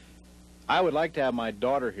 I would like to have my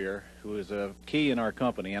daughter here, who is a key in our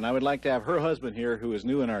company, and I would like to have her husband here, who is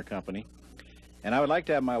new in our company, and I would like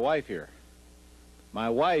to have my wife here. My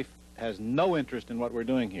wife has no interest in what we're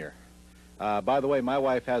doing here. By the way, my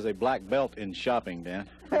wife has a black belt in shopping, Dan.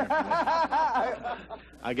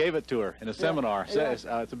 I gave it to her in a seminar. It's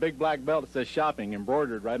a big black belt that says shopping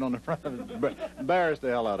embroidered right on the front of it. Embarrassed the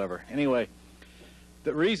hell out of her. Anyway,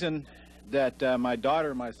 the reason that my daughter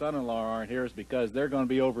and my son-in-law aren't here is because they're going to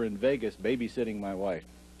be over in Vegas babysitting my wife.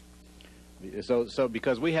 So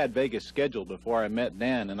because we had Vegas scheduled before I met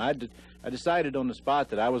Dan, and I decided on the spot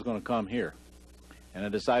that I was going to come here. And I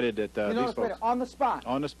decided that these folks... On the spot?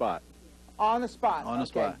 On the spot. On the spot. On the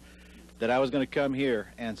spot. That I was going to come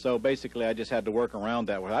here, and so basically I just had to work around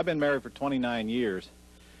that. I've been married for 29 years,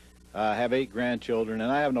 have 8 grandchildren,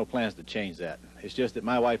 and I have no plans to change that. It's just that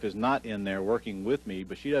my wife is not in there working with me,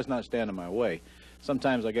 but she does not stand in my way.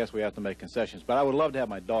 Sometimes I guess we have to make concessions, but I would love to have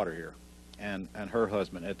my daughter here, and her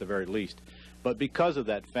husband at the very least. But because of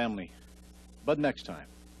that family, but next time.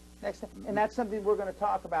 Next time, and that's something we're going to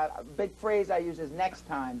talk about. A big phrase I use is next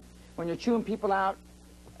time. When you're chewing people out,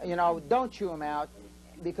 don't chew them out,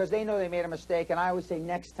 because they know they made a mistake, and I always say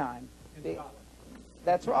next time.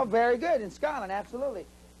 That's very good, in Scotland, absolutely.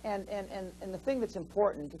 And the thing that's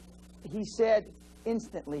important, he said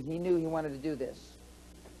instantly he knew he wanted to do this.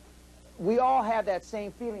 We all have that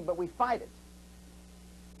same feeling, but we fight it.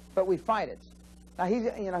 Now,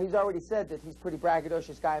 he's already said that he's a pretty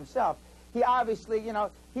braggadocious guy himself. He obviously,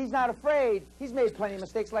 he's not afraid. He's made plenty of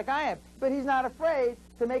mistakes like I have, but he's not afraid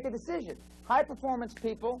to make a decision. High-performance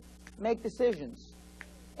people make decisions,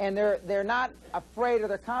 and they're not afraid of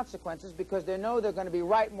their consequences because they know they're going to be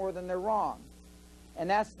right more than they're wrong. And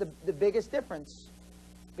that's the biggest difference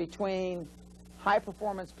between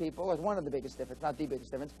high-performance people, or one of the biggest difference, not the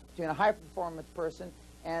biggest difference, between a high-performance person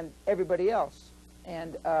and everybody else.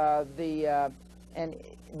 And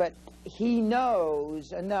but he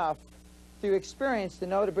knows enough through experience to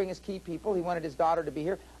know to bring his key people. He wanted his daughter to be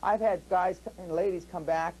here. I've had guys and ladies come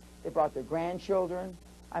back. They brought their grandchildren.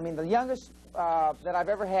 I mean, the youngest that I've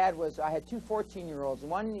ever had was, I had 2 14-year-olds.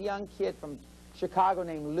 One young kid from Chicago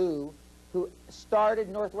named Lou, who started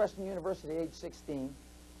Northwestern University at age 16,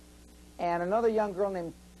 and another young girl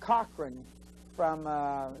named Cochran from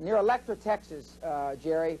near Electra, Texas,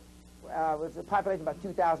 Jerry, with a population of about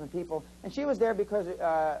 2,000 people. And she was there because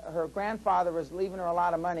her grandfather was leaving her a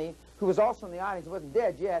lot of money, who was also in the audience. He wasn't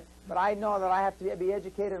dead yet, but I know that I have to be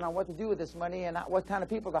educated on what to do with this money and what kind of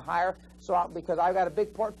people to hire, because I've got a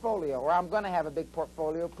big portfolio, or I'm going to have a big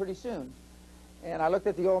portfolio pretty soon. And I looked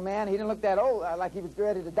at the old man. He didn't look that old, like he was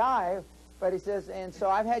ready to die, but he says, and so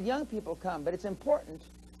I've had young people come, but it's important.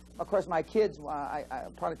 Of course, my kids, I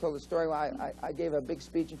probably told the story, I gave a big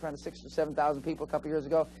speech in front of 6,000 or 7,000 people a couple years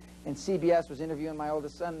ago, and CBS was interviewing my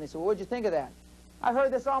oldest son, and they said, well, what'd you think of that? I've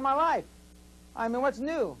heard this all my life. I mean, what's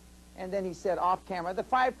new? And then he said off camera, the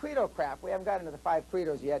 5 credo crap. We haven't got into the 5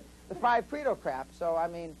 credos yet. The 5 credo crap. So, I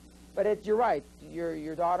mean, but you're right.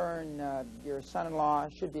 Your daughter and your son-in-law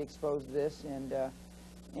should be exposed to this,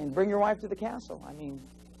 and bring your wife to the castle. I mean,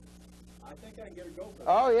 I think I can get a go for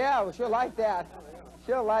that. Oh, yeah, well, she'll like that.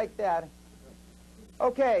 She'll like that.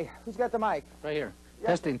 Okay, who's got the mic? Right here.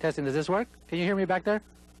 Testing, testing. Does this work? Can you hear me back there?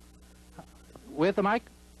 With the mic?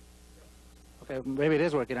 Okay, maybe it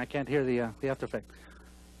is working. I can't hear the after effect.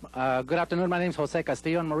 Good afternoon. My name is Jose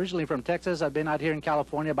Castillo. I'm originally from Texas. I've been out here in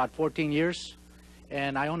California about 14 years.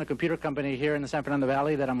 And I own a computer company here in the San Fernando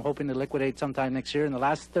Valley that I'm hoping to liquidate sometime next year. In the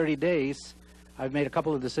last 30 days, I've made a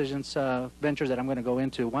couple of decisions, ventures that I'm going to go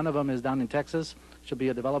into. One of them is down in Texas. Should be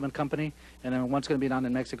a development company. And then one's going to be down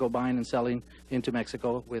in Mexico, buying and selling into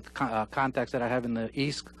Mexico with contacts that I have in the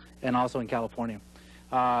East and also in California.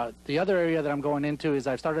 The other area that I'm going into is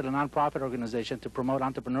I've started a nonprofit organization to promote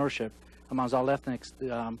entrepreneurship amongst all ethnics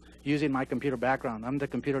using my computer background. I'm the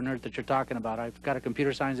computer nerd that you're talking about. I've got a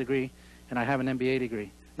computer science degree, and I have an MBA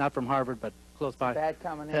degree. Not from Harvard, but close by. Bad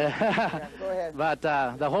coming in. Yeah, go ahead. But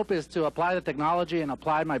the hope is to apply the technology and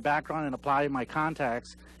apply my background and apply my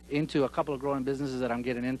contacts into a couple of growing businesses that I'm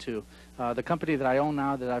getting into. The company that I own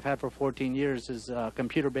now that I've had for 14 years is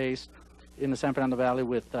computer-based in the San Fernando Valley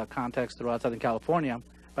with contacts throughout Southern California.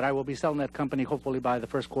 But I will be selling that company hopefully by the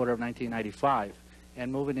first quarter of 1995 and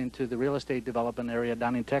moving into the real estate development area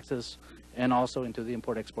down in Texas and also into the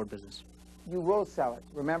import-export business. You will sell it,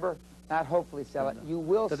 remember? Not hopefully sell it. You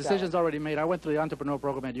will sell it. The decision's already made. I went through the entrepreneur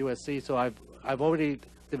program at USC, so I've already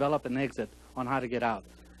developed an exit on how to get out.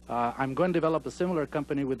 I'm going to develop a similar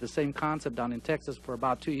company with the same concept down in Texas for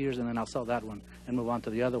about 2 years, and then I'll sell that one and move on to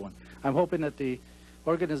the other one. I'm hoping that the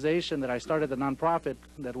organization that I started, the nonprofit,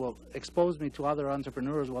 that will expose me to other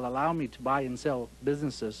entrepreneurs will allow me to buy and sell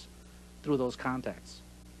businesses through those contacts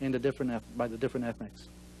in the by the different ethnics.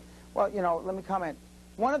 Well, you know, let me comment.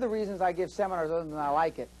 One of the reasons I give seminars, other than I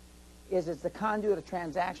like it, is it's the conduit of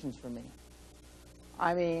transactions for me.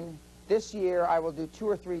 I mean, this year I will do 2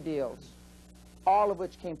 or 3 deals, all of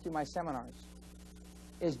which came through my seminars.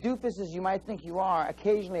 As doofus as you might think you are,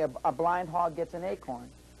 occasionally a blind hog gets an acorn.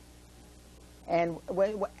 And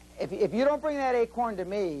if you don't bring that acorn to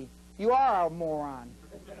me, you are a moron.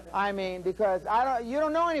 I mean, because you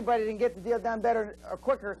don't know anybody that can get the deal done better or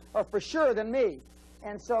quicker or for sure than me.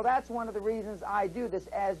 And so that's one of the reasons I do this.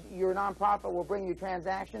 As your nonprofit will bring you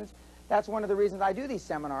transactions, that's one of the reasons I do these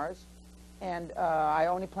seminars. And I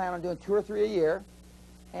only plan on doing 2 or 3 a year.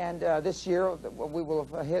 And this year we will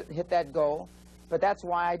hit that goal. But that's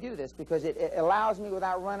why I do this, because it allows me,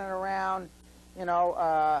 without running around, you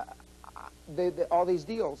know, all these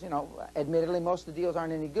deals. You know, admittedly, most of the deals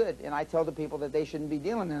aren't any good, and I tell the people that they shouldn't be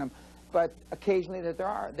dealing in them. But occasionally that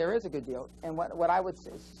there is a good deal. And what I would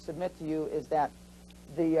submit to you is that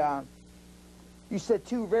you said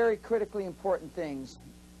 2 very critically important things.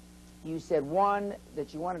 You said, one,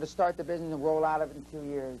 that you wanted to start the business and roll out of it in 2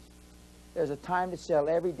 years. There's a time to sell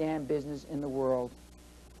every damn business in the world,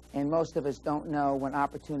 and most of us don't know when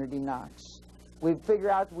opportunity knocks. We figure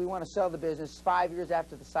out we want to sell the business 5 years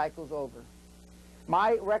after the cycle's over.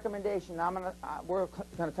 My recommendation, we're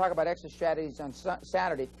going to talk about exit strategies on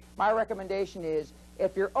Saturday. My recommendation is,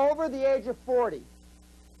 if you're over the age of 40,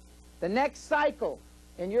 the next cycle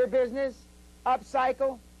in your business, up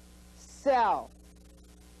cycle, sell.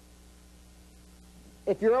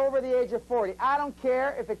 If you're over the age of 40, I don't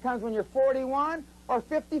care if it comes when you're 41 or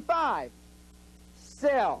 55,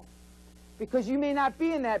 sell. Because you may not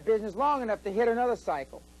be in that business long enough to hit another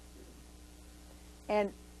cycle.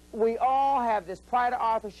 And we all have this pride of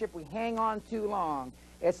authorship we hang on too long.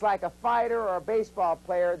 It's like a fighter or a baseball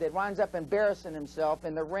player that winds up embarrassing himself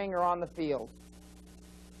in the ring or on the field.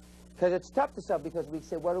 Because it's tough to sell, because we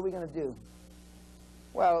say, what are we going to do?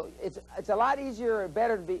 Well, it's a lot easier or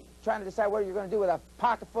better to be trying to decide what you're going to do with a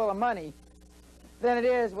pocket full of money than it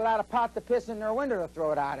is without a pot to piss in or a window to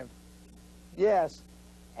throw it out of. Yes.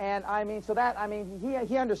 And I mean, so that, I mean,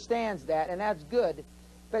 he understands that, and that's good.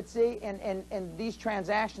 But see, in these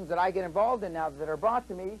transactions that I get involved in now that are brought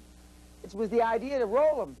to me, it was the idea to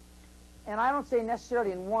roll them. And I don't say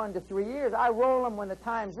necessarily in 1 to 3 years. I roll them when the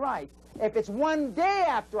time's right. If it's 1 day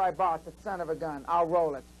after I bought the son of a gun, I'll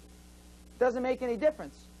roll it. Doesn't make any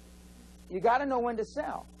difference. You got to know when to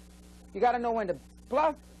sell. You got to know when to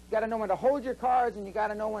bluff. You got to know when to hold your cards, and you got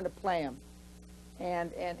to know when to play them.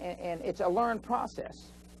 And it's a learned process.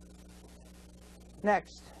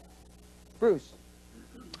 Next, Bruce.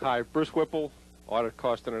 Hi, Bruce Whipple, Audit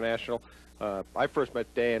Cost International. I first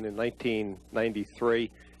met Dan in 1993,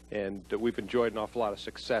 and we've enjoyed an awful lot of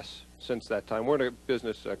success since that time. We're in a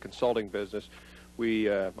business, a consulting business. We,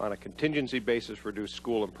 on a contingency basis, reduce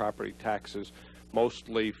school and property taxes,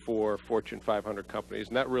 mostly for Fortune 500 companies,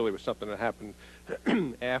 and that really was something that happened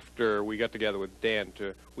after we got together with Dan.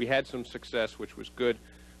 We had some success, which was good.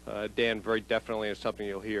 Dan very definitely, is something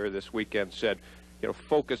you'll hear this weekend, said, you know,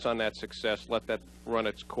 focus on that success, let that run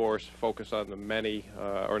its course, focus on the many,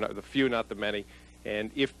 or not, the few, not the many,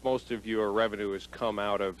 And if most of your revenue has come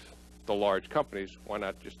out of the large companies, why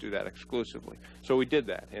not just do that exclusively? So we did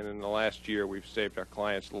that, and in the last year we've saved our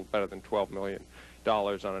clients a little better than $12 million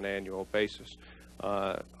on an annual basis.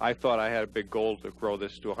 I thought I had a big goal to grow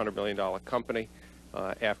this to a $100 million company.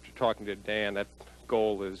 After talking to Dan, that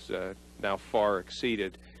goal is now far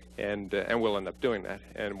exceeded, and we'll end up doing that.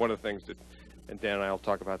 And one of the things that, and Dan and I will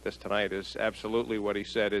talk about this tonight, is absolutely what he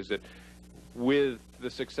said, is that with the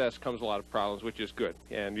success comes a lot of problems, which is good.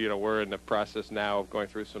 And, you know, we're in the process now of going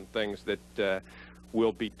through some things that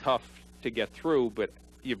will be tough to get through, but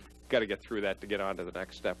you've got to get through that to get on to the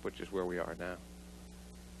next step, which is where we are now.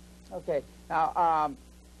 Okay. Now,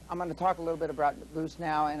 I'm going to talk a little bit about Bruce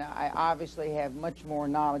now, and I obviously have much more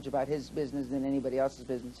knowledge about his business than anybody else's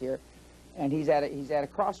business here. And he's at a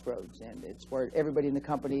crossroads, and it's where everybody in the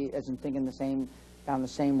company isn't thinking down the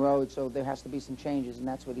same road, so there has to be some changes, and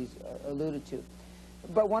that's what he's alluded to.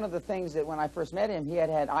 But one of the things that when I first met him, he had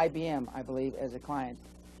IBM, I believe, as a client.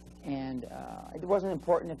 And it wasn't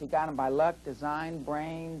important if you got them by luck, design,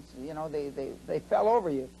 brains, you know, they fell over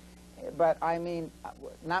you. But, I mean,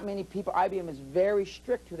 not many people, IBM is very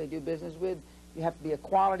strict who they do business with. You have to be a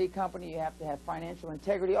quality company, you have to have financial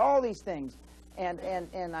integrity, all these things.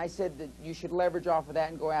 And I said that you should leverage off of that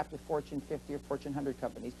and go after Fortune 50 or Fortune 100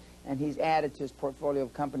 companies. And he's added to his portfolio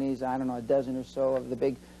of companies, I don't know, a dozen or so of the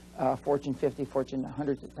big Fortune 50, Fortune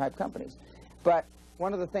 100 type companies. But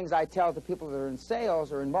one of the things I tell the people that are in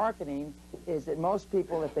sales or in marketing is that most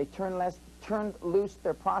people, if they turn loose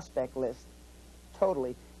their prospect list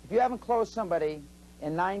totally, if you haven't closed somebody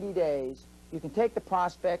in 90 days, you can take the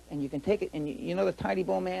prospect and you can take it, and you know the tidy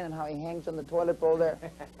bow man and how he hangs on the toilet bowl there?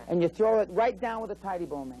 And you throw it right down with the tidy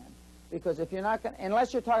bow man. Because if you're not going to,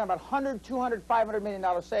 unless you're talking about 100, 200, $500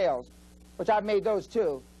 million sales, which I've made those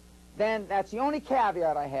too, then that's the only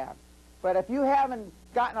caveat I have. But if you haven't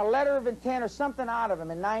gotten a letter of intent or something out of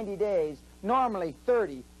them in 90 days, normally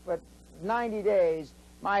 30, but 90 days,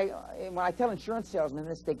 when I tell insurance salesmen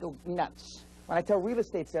this, they go nuts. When I tell real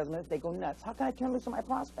estate salesmen this, they go nuts. How can I turn loose on my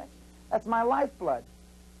prospects? That's my lifeblood.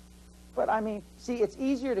 But, I mean, see, it's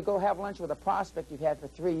easier to go have lunch with a prospect you've had for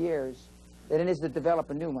 3 years than it is to develop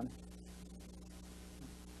a new one.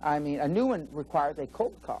 I mean, a new one requires a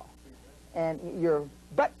cold call. And you're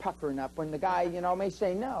butt puckering up when the guy, you know, may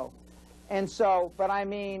say no. And so, but I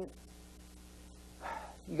mean,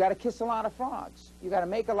 you got to kiss a lot of frogs. You got to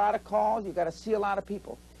make a lot of calls. You got to see a lot of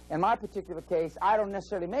people. In my particular case, I don't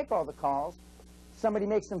necessarily make all the calls. Somebody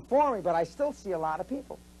makes them for me, but I still see a lot of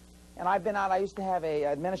people. And I've been out, I used to have an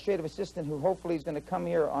administrative assistant who hopefully is going to come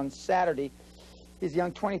here on Saturday. He's a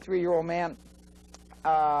young 23-year-old man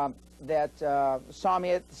that saw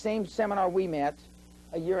me at the same seminar we met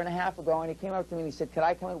a year and a half ago, and he came up to me and he said, could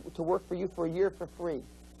I come to work for you for a year for free?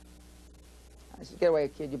 I said, get away,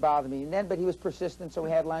 kid, you bother me. And then, but he was persistent, so we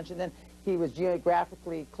had lunch, and then he was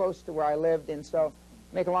geographically close to where I lived, and so,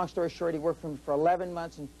 make a long story short, he worked for me for 11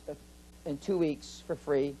 months and 2 weeks for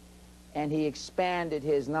free. And he expanded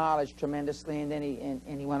his knowledge tremendously, and then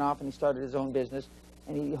he went off and he started his own business,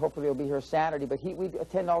 and he hopefully will be here Saturday. But we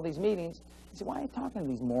attend all these meetings. He said, why are you talking to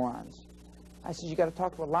these morons? I said, you got to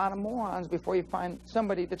talk to a lot of morons before you find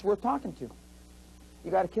somebody that's worth talking to.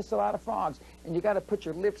 You got to kiss a lot of frogs, and you got to put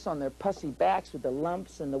your lips on their pussy backs with the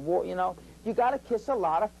lumps and the war. You know, you got to kiss a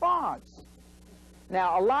lot of frogs.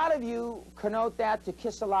 Now, a lot of you connote that to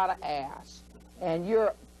kiss a lot of ass, and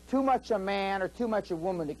you're too much a man or too much a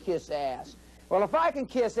woman to kiss ass. Well, if I can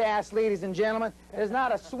kiss ass, ladies and gentlemen, there's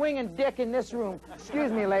not a swinging dick in this room.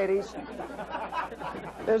 Excuse me, ladies.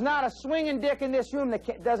 There's not a swinging dick in this room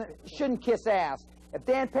that shouldn't kiss ass. If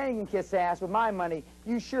Dan Peña can kiss ass with my money,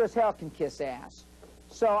 you sure as hell can kiss ass.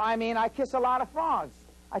 So, I mean, I kiss a lot of frogs.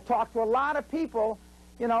 I talk to a lot of people.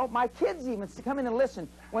 You know, my kids even come in and listen.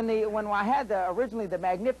 When I had originally the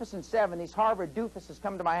Magnificent Seven, these Harvard doofuses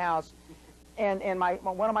come to my house, and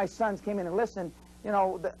one of my sons came in and listened. You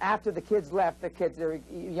know, after the kids left, they're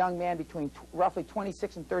a young man between roughly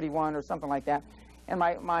 26 and 31 or something like that. And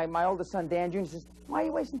my oldest son, Dan Jr., says, why are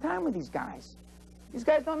you wasting time with these guys? These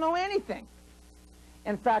guys don't know anything.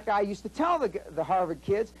 In fact, I used to tell the Harvard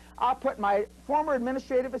kids, I'll put my former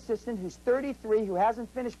administrative assistant, who's 33, who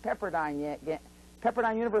hasn't finished Pepperdine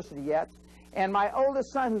University yet, and my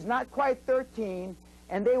oldest son, who's not quite 13,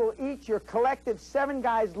 and they will eat your collective 7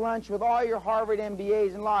 guys' lunch with all your Harvard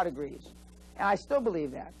MBAs and law degrees. And I still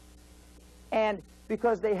believe that. And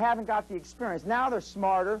because they haven't got the experience. Now they're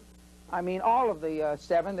smarter. I mean, all of the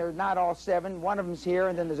 7. They're not all 7. One of them's here,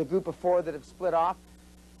 and then there's a group of 4 that have split off.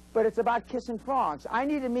 But it's about kissing frogs. I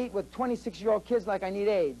need to meet with 26-year-old kids like I need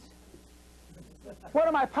AIDS. What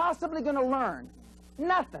am I possibly going to learn?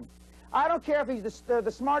 Nothing. I don't care if he's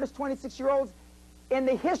the smartest 26-year-olds. in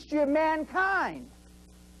the history of mankind.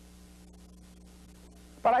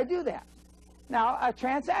 But I do that. Now, a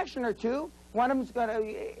transaction or two, one of them's going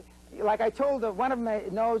to, like I told, one of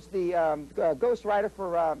them knows the ghostwriter for,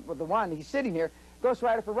 well, the one, he's sitting here,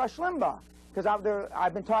 ghostwriter for Rush Limbaugh. Because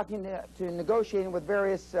I've been talking to negotiating with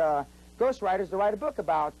various ghostwriters to write a book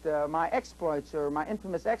about my exploits, or my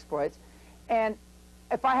infamous exploits. And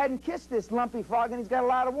if I hadn't kissed this lumpy frog, and he's got a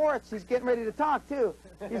lot of warts, he's getting ready to talk, too.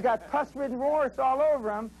 He's got pus-ridden warts all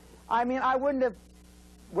over him. I mean, I wouldn't have,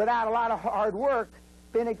 without a lot of hard work,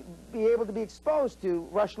 be able to be exposed to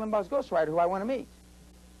Rush Limbaugh's ghostwriter, who I want to meet.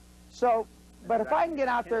 So, but if I can get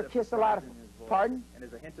out there, kiss a lot of, pardon? And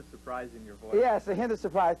there's a hint of surprise in your voice. Yes, a hint of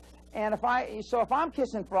surprise. And if I'm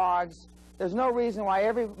kissing frogs, there's no reason why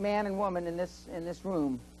every man and woman in this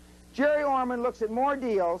room. Jerry Orman looks at more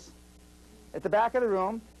deals at the back of the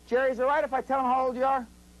room. Jerry, is it all right if I tell him how old you are?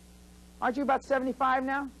 Aren't you about 75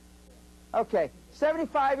 now? Okay,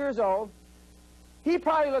 75 years old. He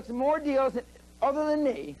probably looks at more deals other than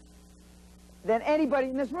me than anybody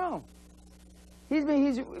in this room. He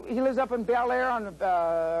lives up in Bel Air on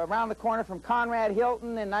around the corner from Conrad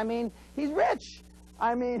Hilton, and I mean, he's rich.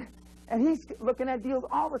 I mean, and he's looking at deals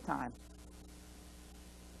all the time.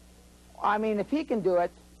 I mean, if he can do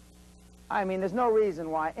it, I mean, there's no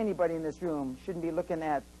reason why anybody in this room shouldn't be looking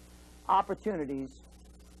at opportunities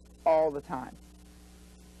all the time.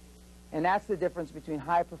 And that's the difference between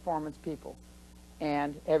high-performance people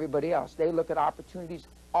and everybody else. They look at opportunities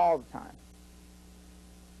all the time.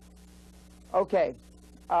 Okay.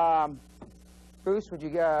 Bruce, would you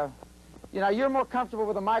you know, you're more comfortable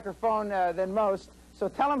with a microphone than most, so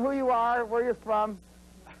tell them who you are, where you're from.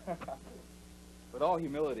 With all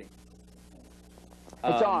humility.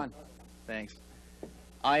 It's on. Thanks.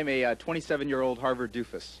 I'm a 27-year-old Harvard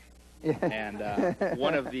doofus. And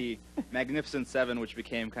one of the Magnificent Seven, which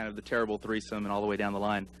became kind of the terrible threesome and all the way down the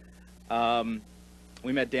line.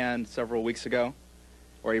 We met Dan several weeks ago,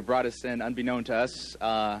 where he brought us in unbeknown to us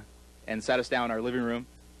and sat us down in our living room,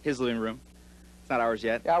 his living room. It's not ours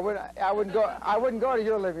yet. Yeah, I wouldn't go to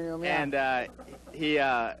your living room. Yeah.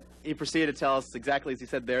 And he proceeded to tell us exactly as he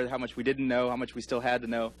said there, how much we didn't know, how much we still had to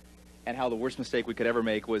know, and how the worst mistake we could ever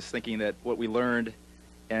make was thinking that what we learned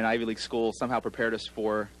in an Ivy League school somehow prepared us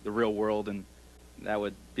for the real world, and that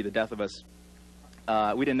would be the death of us.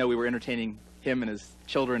 We didn't know we were entertaining him and his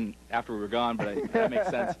children after we were gone, but that makes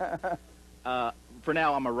sense. For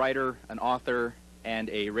now, I'm a writer, an author, and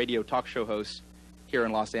a radio talk show host here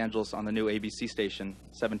in Los Angeles on the new ABC station,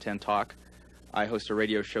 710 Talk. I host a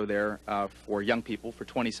radio show there for young people, for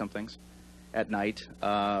 20-somethings at night.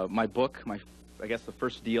 My book, I guess the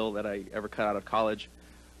first deal that I ever cut out of college,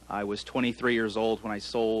 I was 23 years old when I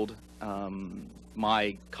sold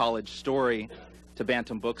my college story to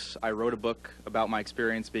Bantam Books. I wrote a book about my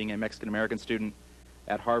experience being a Mexican-American student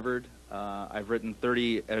at Harvard. I've written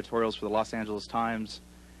 30 editorials for the Los Angeles Times,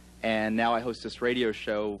 and now I host this radio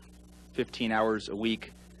show 15 hours a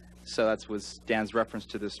week. So that was Dan's reference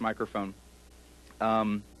to this microphone.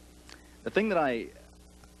 The thing that I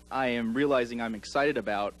am realizing I'm excited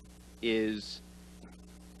about is,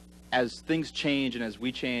 as things change and as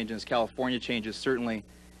we change and as California changes, certainly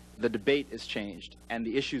the debate has changed and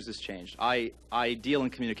the issues has changed. I deal in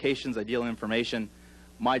communications, I deal in information.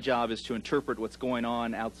 My job is to interpret what's going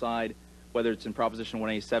on outside, whether it's in Proposition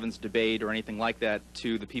 187's debate or anything like that,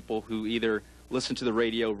 to the people who either listen to the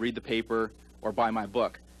radio, read the paper, or buy my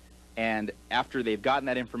book. And after they've gotten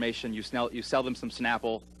that information, you sell them some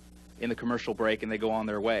Snapple in the commercial break and they go on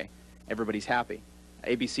their way. Everybody's happy.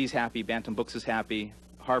 ABC's happy, Bantam Books is happy,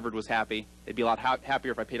 Harvard was happy. They'd be a lot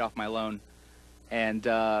happier if I paid off my loan. And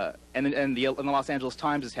the Los Angeles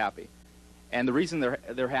Times is happy. And the reason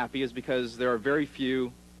they're happy is because there are very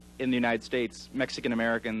few in the United States, Mexican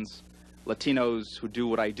Americans, Latinos, who do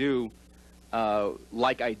what I do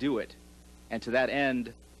like I do it. And to that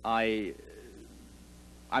end, I'm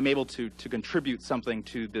able to contribute something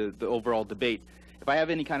to the overall debate. If I have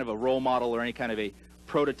any kind of a role model or any kind of a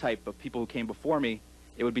prototype of people who came before me,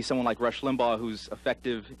 it would be someone like Rush Limbaugh, who's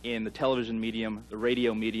effective in the television medium, the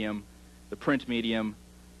radio medium, the print medium,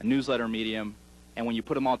 a newsletter medium, and when you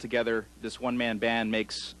put them all together, this one-man band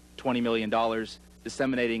makes $20 million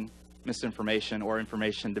disseminating misinformation or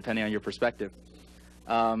information, depending on your perspective.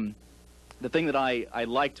 The thing that I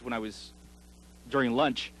liked when I was during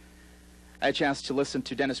lunch, I had a chance to listen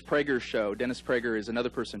to Dennis Prager's show. Dennis Prager is another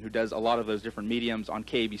person who does a lot of those different mediums on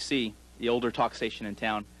KABC, the older talk station in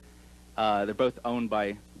town. They're both owned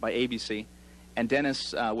by ABC. And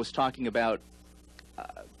Dennis was talking about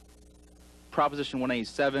Proposition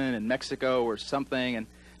 187 in Mexico or something. And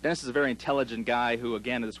Dennis is a very intelligent guy who,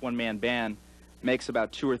 again, this one-man band, makes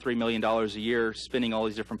about $2 or $3 million a year spinning all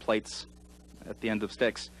these different plates at the end of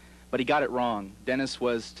sticks. But he got it wrong. Dennis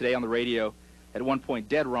was today on the radio at one point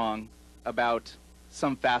dead wrong about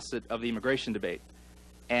some facet of the immigration debate.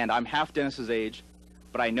 And I'm half Dennis's age,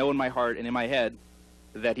 but I know in my heart and in my head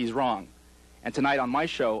that he's wrong. And tonight on my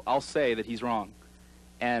show, I'll say that he's wrong.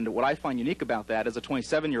 And what I find unique about that as a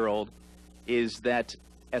 27-year-old is that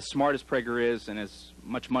as smart as Prager is and as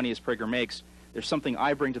much money as Prager makes, there's something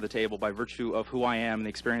I bring to the table by virtue of who I am and the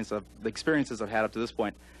experiences I've had up to this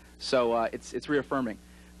point. So it's reaffirming.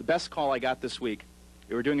 The best call I got this week,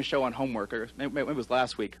 we were doing a show on homework, or maybe it was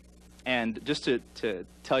last week, and just to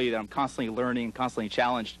tell you that I'm constantly learning, constantly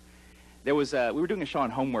challenged, we were doing a show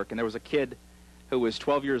on homework, and there was a kid who was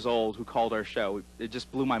 12 years old who called our show. It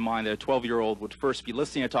just blew my mind that a 12-year-old would first be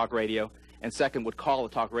listening to talk radio, and second would call a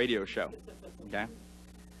talk radio show. Okay?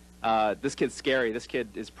 This kid's scary. This kid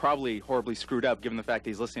is probably horribly screwed up given the fact that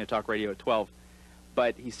he's listening to talk radio at 12.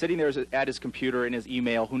 But he's sitting there at his computer in his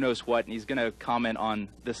email, who knows what, and he's going to comment on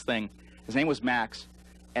this thing. His name was Max,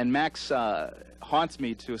 and Max haunts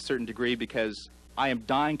me to a certain degree because I am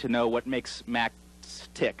dying to know what makes Max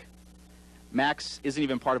tick. Max isn't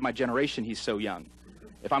even part of my generation. He's so young.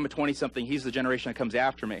 If I'm a 20-something, he's the generation that comes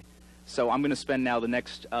after me. So I'm going to spend now the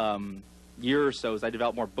next year or so as I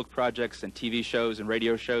develop more book projects and TV shows and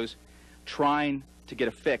radio shows trying to get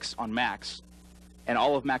a fix on Max and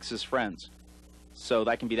all of Max's friends so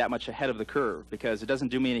that I can be that much ahead of the curve, because it doesn't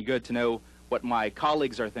do me any good to know what my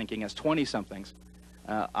colleagues are thinking as 20-somethings.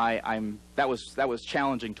 That was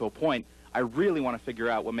challenging to a point. I really want to figure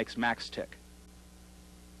out what makes Max tick.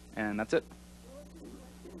 And that's it.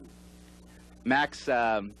 Max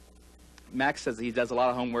says he does a lot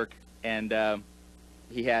of homework, and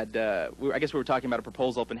he had, I guess we were talking about a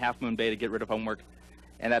proposal up in Half Moon Bay to get rid of homework,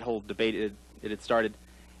 and that whole debate, it had started.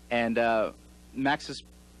 And Max's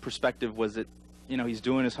perspective was that, you know, he's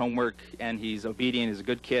doing his homework, and he's obedient, he's a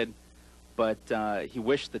good kid, but he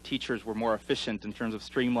wished the teachers were more efficient in terms of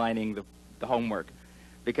streamlining the homework.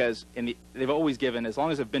 Because they've always given, as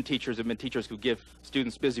long as they've been teachers who give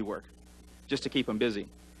students busy work, just to keep them busy.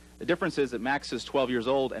 The difference is that Max is 12 years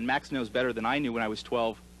old, and Max knows better than I knew when I was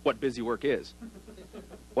 12 what busy work is.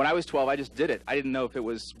 When I was 12, I just did it. I didn't know if it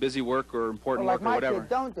was busy work or important work or whatever. Like my kid,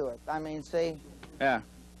 don't do it. I mean, see? Yeah.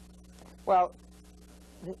 Well,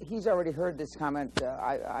 he's already heard this comment.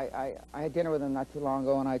 I had dinner with him not too long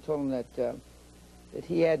ago, and I told him that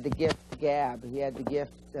he had the gift to gab. He had the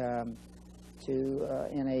gift to,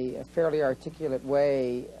 in a fairly articulate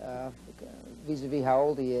way, vis-a-vis how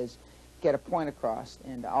old he is, get a point across.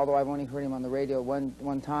 And although I've only heard him on the radio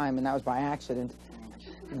one time, and that was by accident,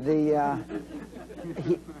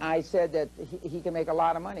 I said that he can make a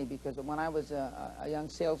lot of money, because when I was a young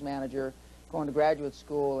sales manager going to graduate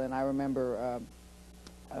school, and I remember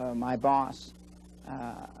my boss,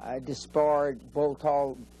 a disbarred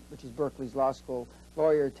Boltall, which is Berkeley's law school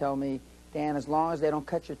lawyer, tell me, Dan, as long as they don't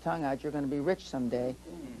cut your tongue out, you're going to be rich someday.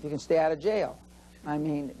 You can stay out of jail. I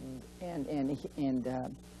mean, and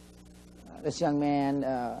this young man,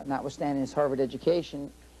 notwithstanding his Harvard education,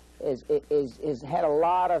 is had a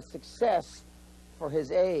lot of success for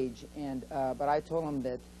his age. And but I told him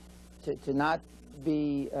that to not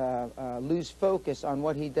be lose focus on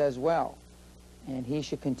what he does well, and he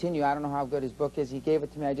should continue. I don't know how good his book is. He gave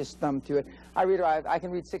it to me. I just thumbed through it. I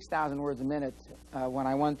can read 6,000 words a minute when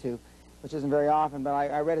I want to, which isn't very often, but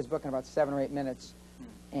I read his book in about 7 or 8 minutes.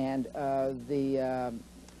 And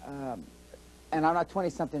and I'm not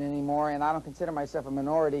 20-something anymore, and I don't consider myself a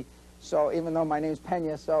minority, so even though my name's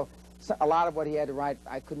Peña, so a lot of what he had to write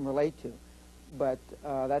I couldn't relate to. But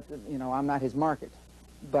that, you know, I'm not his market.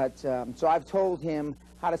 But so I've told him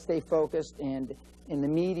how to stay focused, and in the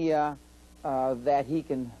media that he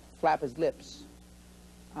can flap his lips.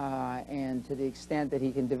 And to the extent that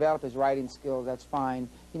he can develop his writing skills, that's fine.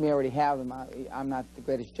 He may already have them. I'm not the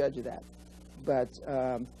greatest judge of that.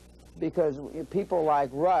 But because people like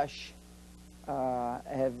Rush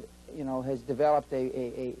have, you know, has developed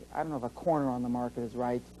I don't know if a corner on the market is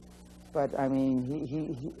right, but I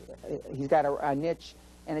mean, he's got a niche,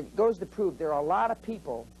 and it goes to prove there are a lot of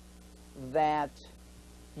people that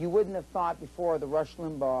you wouldn't have thought before the Rush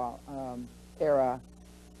Limbaugh era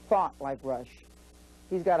thought like Rush.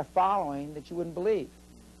 He's got a following that you wouldn't believe.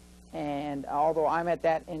 And although I'm at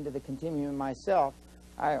that end of the continuum myself,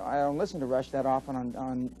 I don't listen to Rush that often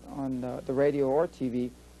on the radio or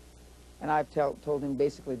TV. And I've told him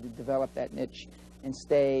basically to develop that niche and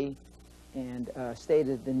stay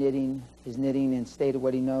to the knitting, his knitting, and stay to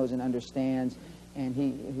what he knows and understands, and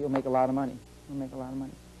he'll make a lot of money. He'll make a lot of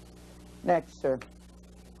money. Next, sir.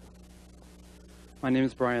 My name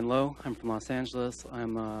is Brian Lowe. I'm from Los Angeles.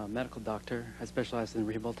 I'm a medical doctor. I specialize in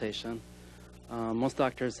rehabilitation. Most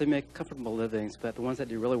doctors, they make comfortable livings, but the ones that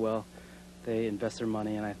do really well, they invest their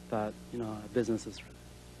money, and I thought, a business is,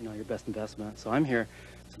 your best investment. So I'm here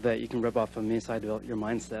so that you can rub off on me so I develop your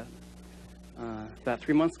mindset. About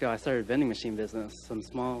 3 months ago, I started a vending machine business, some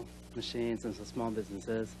small machines and some small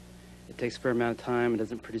businesses. It takes a fair amount of time. It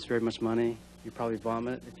doesn't produce very much money. You probably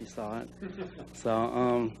vomit if you saw it.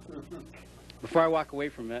 So before I walk away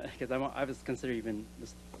from it, because I was considering even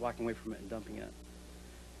just walking away from it and dumping it.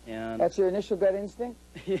 And That's your initial gut instinct?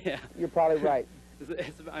 Yeah. You're probably right.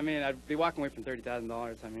 I mean, I'd be walking away from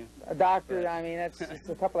 $30,000. I mean, a doctor. I mean, it's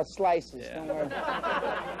a couple of slices. Yeah. Don't worry.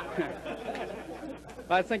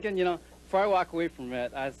 But I was thinking, before I walk away from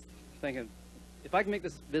it, I was thinking, if I can make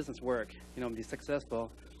this business work, and be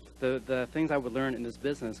successful, the things I would learn in this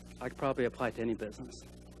business, I could probably apply to any business.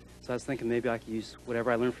 So I was thinking maybe I could use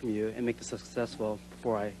whatever I learned from you and make this successful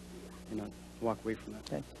before I, walk away from it.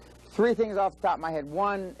 Okay. 3 things off the top of my head.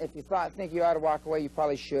 1, if you think you ought to walk away, you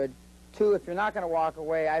probably should. 2, if you're not going to walk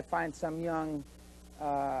away, I find some young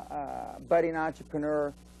budding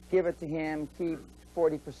entrepreneur, give it to him, keep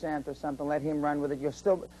 40% or something, let him run with it.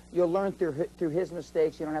 You'll learn through his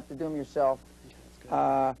mistakes. You don't have to do them yourself.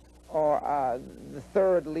 The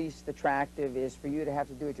third least attractive is for you to have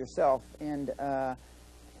to do it yourself, and I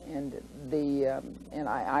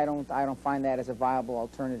don't find that as a viable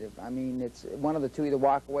alternative. I mean, it's one of the two: either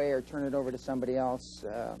walk away or turn it over to somebody else.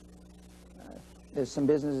 There's some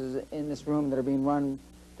businesses in this room that are being run,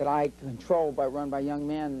 that I control, run by young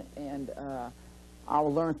men, and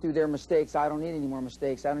I'll learn through their mistakes. I don't need any more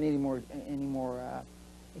mistakes. I don't need any more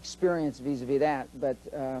experience vis-a-vis that. But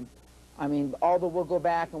I mean, although we'll go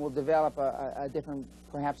back and we'll develop a different,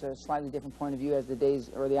 perhaps a slightly different point of view as the days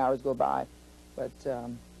or the hours go by. But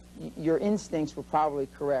your instincts were probably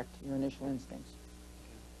correct, your initial instincts.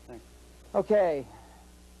 Thanks. Okay.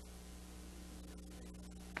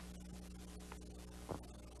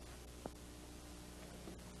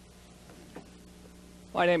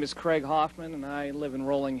 My name is Craig Hoffman, and I live in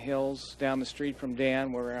Rolling Hills, down the street from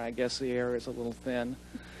Dan, where I guess the air is a little thin.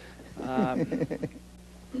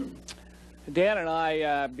 Dan and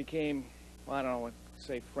I became, well, I don't know to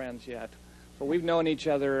say friends yet, but we've known each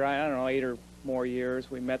other, I don't know, 8 or more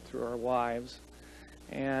years. We met through our wives.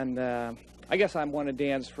 And I guess I'm one of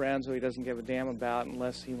Dan's friends who he doesn't give a damn about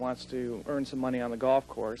unless he wants to earn some money on the golf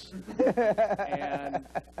course. And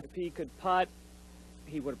if he could putt,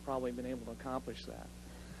 he would have probably been able to accomplish that.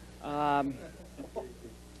 I'm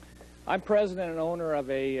president and owner of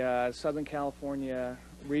a Southern California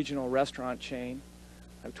regional restaurant chain.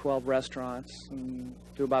 I have 12 restaurants and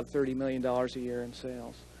do about $30 million a year in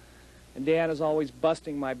sales. And Dan is always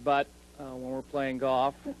busting my butt when we're playing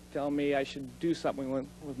golf, telling me I should do something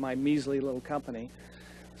with my measly little company.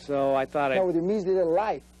 So I thought with your measly little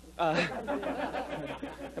life.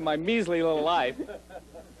 In my measly little life.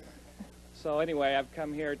 So anyway, I've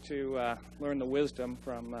come here to learn the wisdom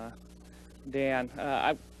from Dan.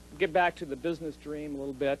 I get back to the business dream a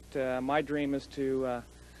little bit. My dream is to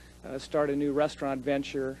start a new restaurant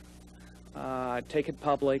venture, take it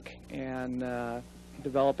public, and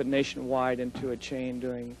develop it nationwide into a chain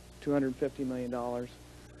doing $250 million.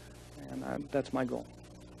 And that's my goal.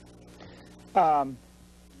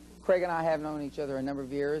 Craig and I have known each other a number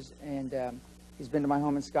of years, and he's been to my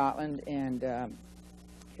home in Scotland, and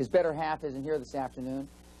his better half isn't here this afternoon,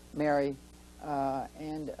 Mary,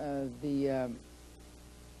 and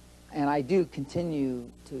I do continue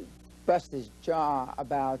to bust his jaw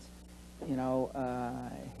about,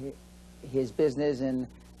 his business and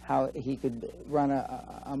how he could run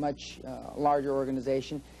a much larger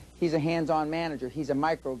organization. He's a hands-on manager. He's a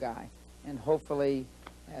micro guy, and hopefully,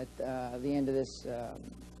 at the end of this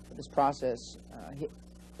process,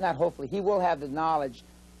 not hopefully, he will have the knowledge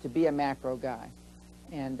to be a macro guy.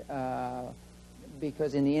 And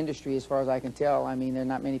because in the industry, as far as I can tell, I mean, there are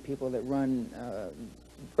not many people that run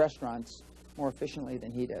restaurants more efficiently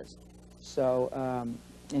than he does. So,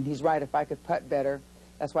 and he's right. If I could putt better,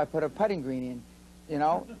 that's why I put a putting green in.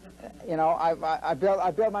 I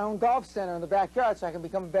built my own golf center in the backyard so I can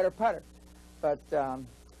become a better putter. But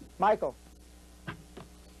Michael.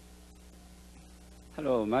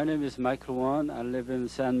 Hello, my name is Michael Wan. I live in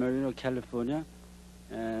San Marino, California,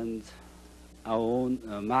 and I own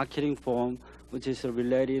a marketing firm which is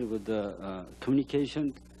related with the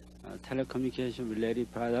communication, telecommunication related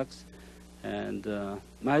products. And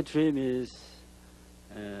my dream is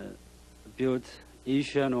build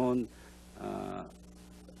Asian-owned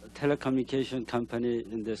telecommunication company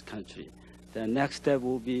in this country. The next step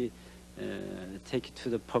will be take it to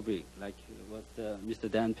the public, like what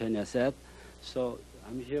Mr. Dan Peña said. So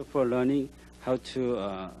I'm here for learning how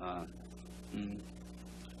to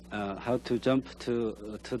jump to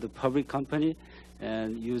the public company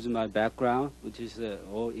and use my background, which is the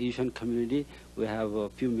all Asian community. We have a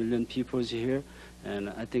few million people here, and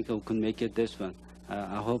I think I can make it this one.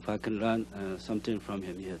 I hope I can learn something from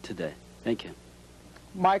him here today. Thank you.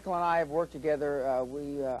 Michael and I have worked together.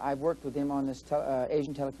 I've worked with him on this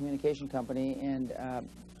Asian telecommunication company, and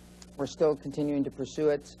we're still continuing to pursue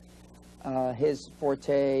it. His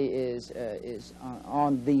forte is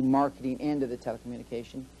on the marketing end of the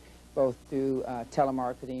telecommunication, both through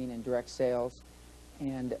telemarketing and direct sales.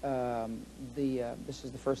 And this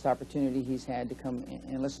is the first opportunity he's had to come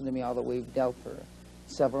and listen to me, although we've dealt for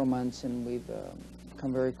several months, and we've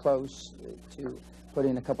come very close to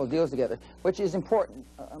putting a couple of deals together, which is important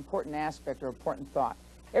aspect or important thought.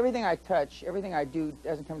 Everything I touch, everything I do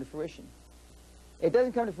doesn't come to fruition. It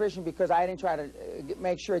doesn't come to fruition because I didn't try to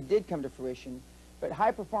make sure it did come to fruition, but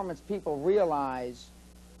high-performance people realize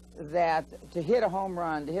that to hit a home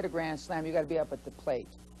run, to hit a grand slam, you got to be up at the plate.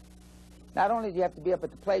 Not only do you have to be up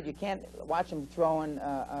at the plate, you can't watch them throwing,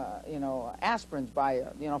 aspirins by,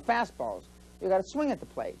 fastballs. You got to swing at the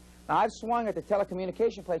plate. Now, I've swung at the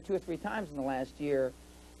telecommunication plate 2 or 3 times in the last year,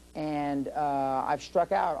 and I've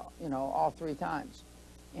struck out, all 3 times.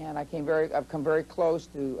 And I've come very close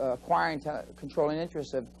to acquiring controlling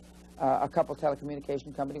interests of a couple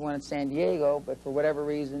telecommunication companies, one in San Diego, but for whatever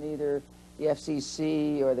reason, either the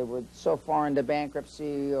FCC or they were so far into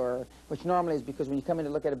bankruptcy, or which normally is because when you come in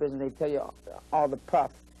to look at a business, they tell you all the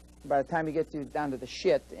puff. By the time you get down to the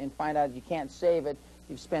shit and find out you can't save it,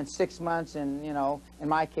 you've spent 6 months and, in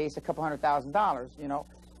my case, a couple $100,000,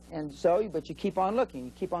 And so, but you keep on looking.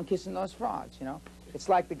 You keep on kissing those frogs, It's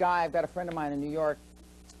like the guy, I've got a friend of mine in New York.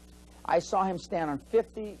 I saw him stand on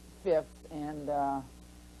 55th and, I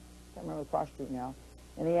can't remember the cross street now,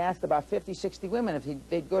 and he asked about 50, 60 women if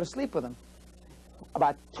they'd go to sleep with him.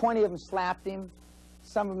 About 20 of them slapped him.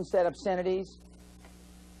 Some of them said obscenities.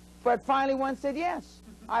 But finally one said yes.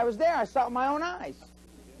 I was there. I saw it with my own eyes.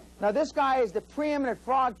 Now, this guy is the preeminent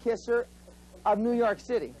frog kisser of New York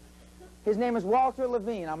City. His name is Walter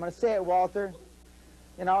Levine. I'm going to say it, Walter.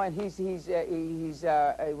 And he's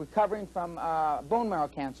recovering from bone marrow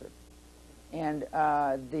cancer. And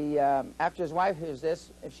after his wife hears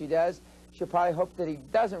this, if she does, she'll probably hope that he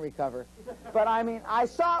doesn't recover. But, I mean, I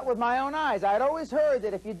saw it with my own eyes. I'd always heard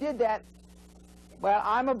that if you did that, well,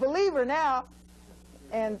 I'm a believer now.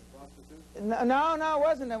 And no, it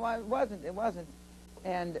wasn't. It wasn't.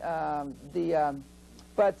 And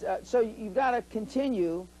so you've got to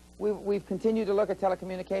continue. We've continued to look at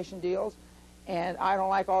telecommunication deals, and I don't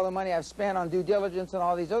like all the money I've spent on due diligence and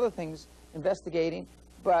all these other things, investigating.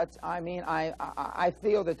 But I mean, I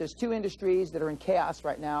feel that there's 2 industries that are in chaos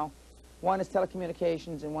right now. One is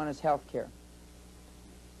telecommunications, and one is healthcare.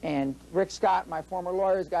 And Rick Scott, my former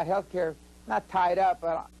lawyer, has got healthcare not tied up,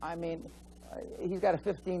 but I mean, he's got a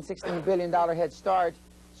 $15, $16 billion head start,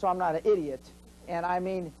 so I'm not an idiot. And I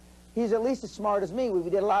mean, he's at least as smart as me. We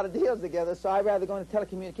did a lot of deals together, so I'd rather go into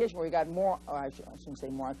telecommunication where you got more, I shouldn't say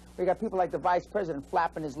more, where you got people like the vice president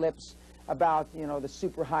flapping his lips about, the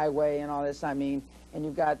superhighway and all this, I mean, and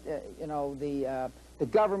you've got, the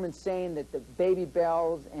government saying that the baby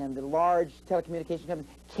bells and the large telecommunication companies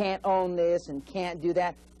can't own this and can't do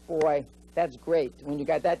that. Boy, that's great when you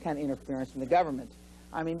got that kind of interference from the government.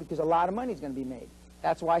 I mean, because a lot of money is going to be made.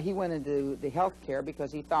 That's why he went into the health care,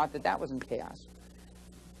 because he thought that was in chaos.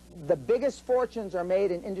 The biggest fortunes are made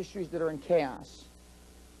in industries that are in chaos,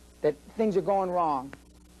 that things are going wrong.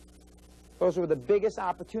 Those are where the biggest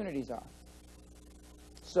opportunities are.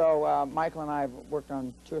 So Michael and I have worked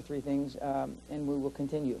on 2 or 3 things, and we will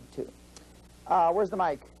continue to. Where's the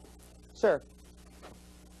mic? Sir.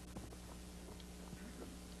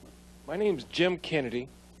 My name's Jim Kennedy,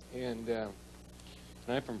 and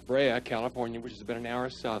I'm from Brea, California, which is about an hour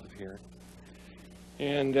south of here.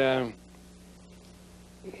 And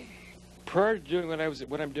prior to doing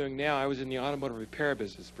what I'm doing now, I was in the automotive repair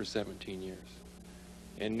business for 17 years.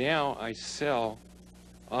 And now I sell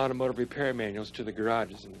automotive repair manuals to the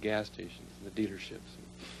garages and the gas stations and the dealerships.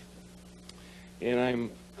 And I'm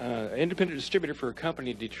an independent distributor for a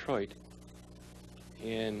company in Detroit.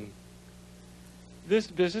 And this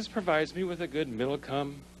business provides me with a good middle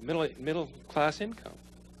class income.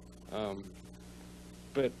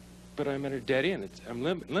 But I'm at a dead end. I'm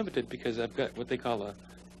limited because I've got what they call a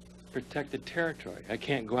protected territory. I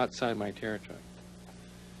can't go outside my territory.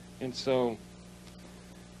 And so,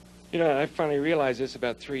 I finally realized this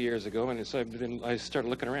about 3 years ago, and so I started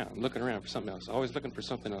looking around for something else, always looking for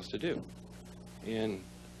something else to do. And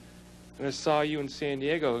I saw you in San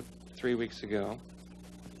Diego 3 weeks ago,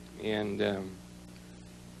 and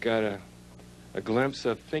got a glimpse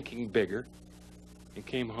of thinking bigger, and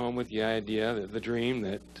came home with the idea, the dream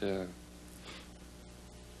that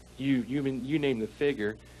you named the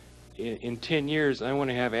figure. In 10 years, I want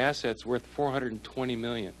to have assets worth $420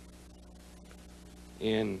 million.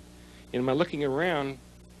 And in my looking around,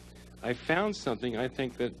 I found something. I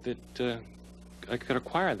think that I could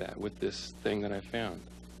acquire that with this thing that I found,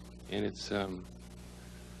 and it's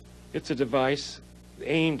a device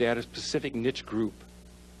aimed at a specific niche group,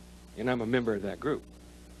 and I'm a member of that group.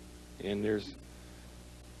 And there's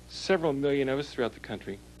several million of us throughout the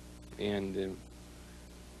country, and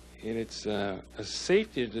it's a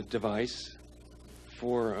safety device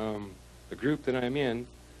for the group that I'm in.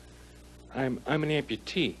 I'm an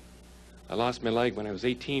amputee. I lost my leg when I was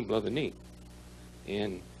 18 below the knee,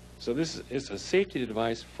 and so this is a safety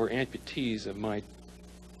device for amputees of my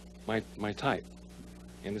type,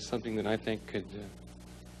 and it's something that I think could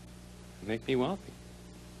make me wealthy.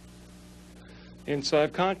 And so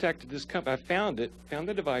I've contacted this company. I found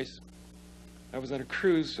the device. I was on a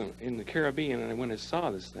cruise in the Caribbean, and I went and saw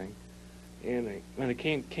this thing. And when I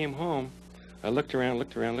came home, I looked around.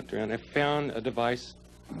 I found a device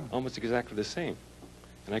almost exactly the same.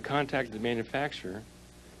 And I contacted the manufacturer,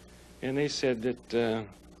 and they said that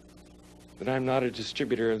I'm not a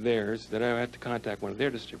distributor of theirs, that I had to contact one of their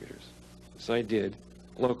distributors. So I did,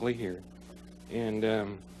 locally here.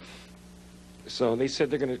 And so they said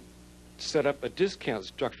they're going to set up a discount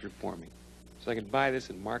structure for me so I can buy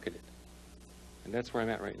this and market it. And that's where I'm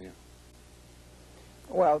at right now.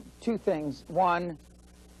 Well, two things. One,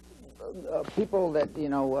 people that,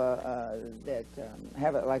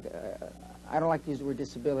 have it like, I don't like to use the word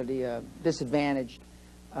disability, disadvantaged,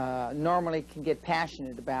 normally can get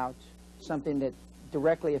passionate about something that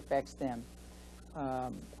directly affects them.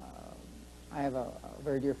 I have a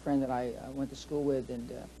very dear friend that I went to school with,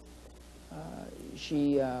 and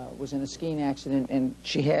she was in a skiing accident, and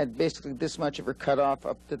she had basically this much of her cut off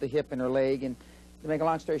up to the hip in her leg. And to make a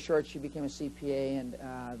long story short, she became a CPA,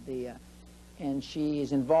 and she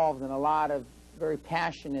is involved in a lot of very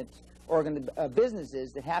passionate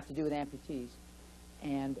businesses that have to do with amputees.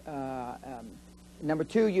 And number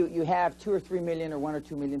two, you have 2 or 3 million or 1 or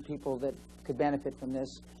 2 million people that could benefit from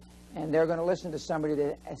this, and they're going to listen to somebody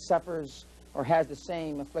that suffers or has the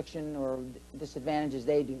same affliction or disadvantage as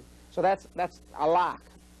they do. So that's a lock.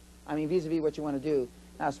 I mean, vis-a-vis what you want to do.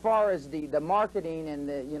 Now, as far as the marketing and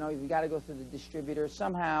you've got to go through the distributor,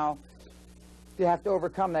 somehow you have to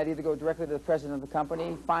overcome that. Either go directly to the president of the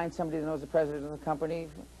company, find somebody that knows the president of the company,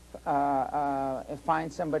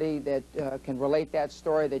 find somebody that can relate that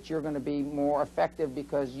story, that you're going to be more effective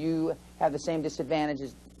because you have the same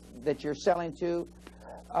disadvantages that you're selling to.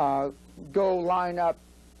 Go line up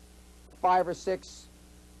 5 or 6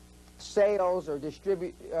 sales or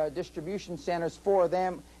distribution centers for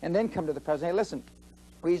them, and then come to the president. Hey, listen,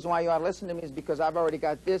 the reason why you ought to listen to me is because I've already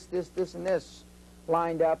got this, and this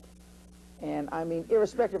lined up. And I mean,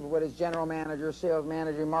 irrespective of what his general manager, sales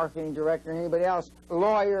manager, marketing director, anybody else, the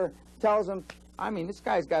lawyer tells him, I mean, this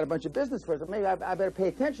guy's got a bunch of business for us, maybe I better pay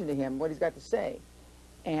attention to him, what he's got to say.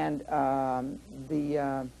 And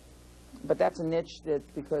but that's a niche that,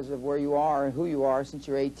 because of where you are and who you are since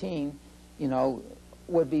you're 18,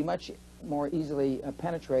 would be much more easily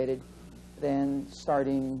penetrated than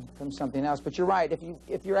starting from something else. But you're right,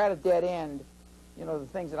 if you're at a dead end, the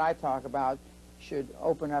things that I talk about should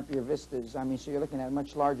open up your vistas. I mean, so you're looking at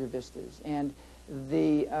much larger vistas. And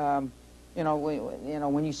when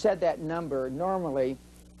you said that number, normally,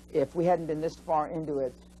 if we hadn't been this far into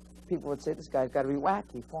it, people would say, this guy's got to be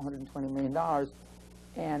wacky, $420 million.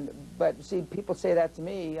 But see, people say that to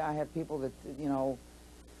me. I have people that,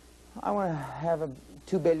 I want to have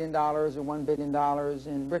 $2 billion or $1 billion.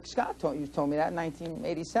 And Rick Scott told me that in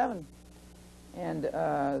 1987. And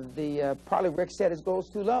probably Rick set his goals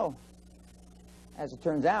too low. As it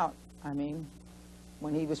turns out, I mean,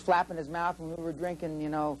 when he was flapping his mouth when we were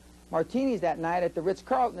drinking, martinis that night at the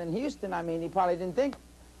Ritz-Carlton in Houston, I mean, he probably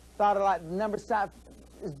thought a lot, the numbers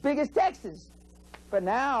as big as Texas. But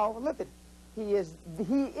now, look at, he is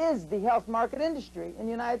the health market industry in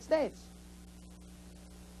the United States.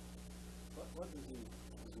 What does he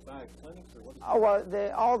buy clinics, or what? Oh,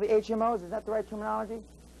 well, all the HMOs, is that the right terminology?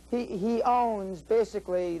 He owns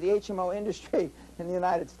basically the HMO industry in the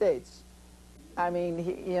United States. I mean,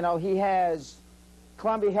 he has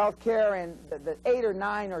Columbia Healthcare and the 8 or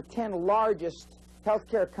 9 or 10 largest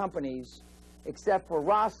healthcare companies, except for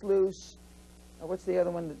Ross-Luce. What's the other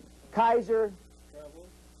one? Kaiser.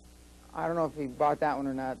 I don't know if he bought that one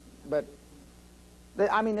or not, but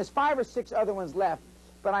I mean, there's 5 or 6 other ones left.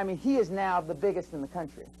 But I mean, he is now the biggest in the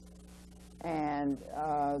country. and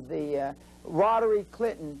the Rotary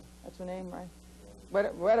Clinton, that's her name, right?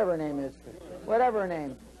 Whatever her name is. Whatever her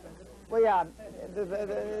name. Well, yeah,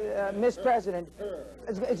 the Miss President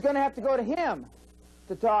is going to have to go to him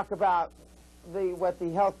to talk about what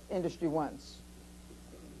the health industry wants.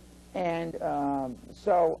 And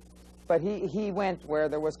but he went where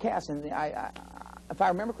there was cash. And if I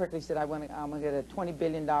remember correctly, he said, I'm going to get a $20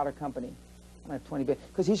 billion company. I'm going to have 20 billion.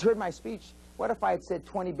 Because he's heard my speech. What if I had said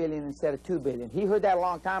 20 billion instead of 2 billion? He heard that a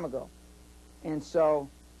long time ago. And so,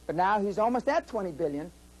 but now he's almost at 20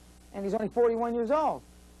 billion, and he's only 41 years old.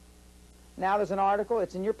 Now there's an article,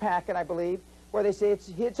 it's in your packet, I believe, where they say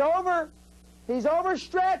it's over. He's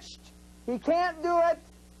overstretched. He can't do it.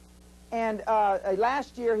 And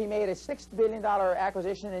last year he made a $6 billion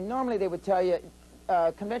acquisition, and normally they would tell you,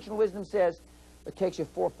 conventional wisdom says, it takes you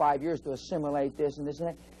 4 or 5 years to assimilate this and this and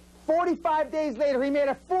that. 45 days later, he made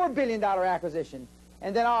a $4 billion acquisition.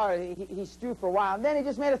 And then he's through for a while. And then he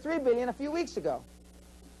just made a $3 billion a few weeks ago.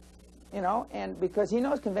 You know, and because he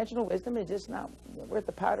knows conventional wisdom is just not worth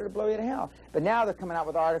the powder to blow you to hell. But now they're coming out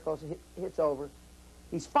with articles, it's over.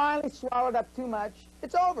 He's finally swallowed up too much.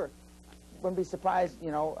 It's over. Wouldn't be surprised,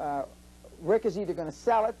 you know, Rick is either going to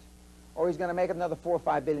sell it or he's going to make another $4 or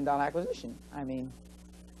 $5 billion acquisition. I mean,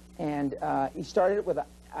 and he started it with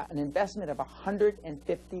an investment of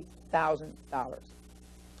 $150,000.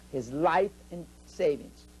 His life and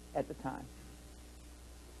savings at the time.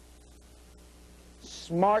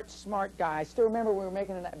 Smart guy. I still remember when we were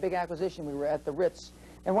making a big acquisition, we were at the Ritz,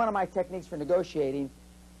 and one of my techniques for negotiating,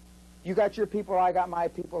 you got your people, I got my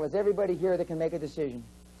people. Is everybody here that can make a decision?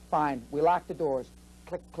 Fine. We lock the doors.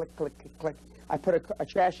 Click, click, click, click, click. I put a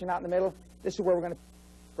trash can out in the middle. This is where we're going to,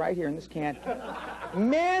 right here in this can.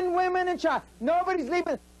 Men, women, and child. Nobody's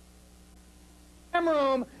leaving the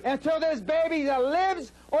room until this baby either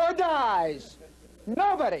lives or dies.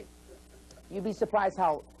 Nobody. You'd be surprised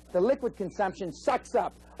how the liquid consumption sucks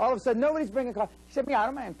up. All of a sudden, nobody's bringing coffee. Except me, I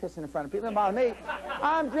don't mind pissing in front of people. It doesn't bother me.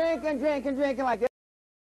 I'm drinking like this.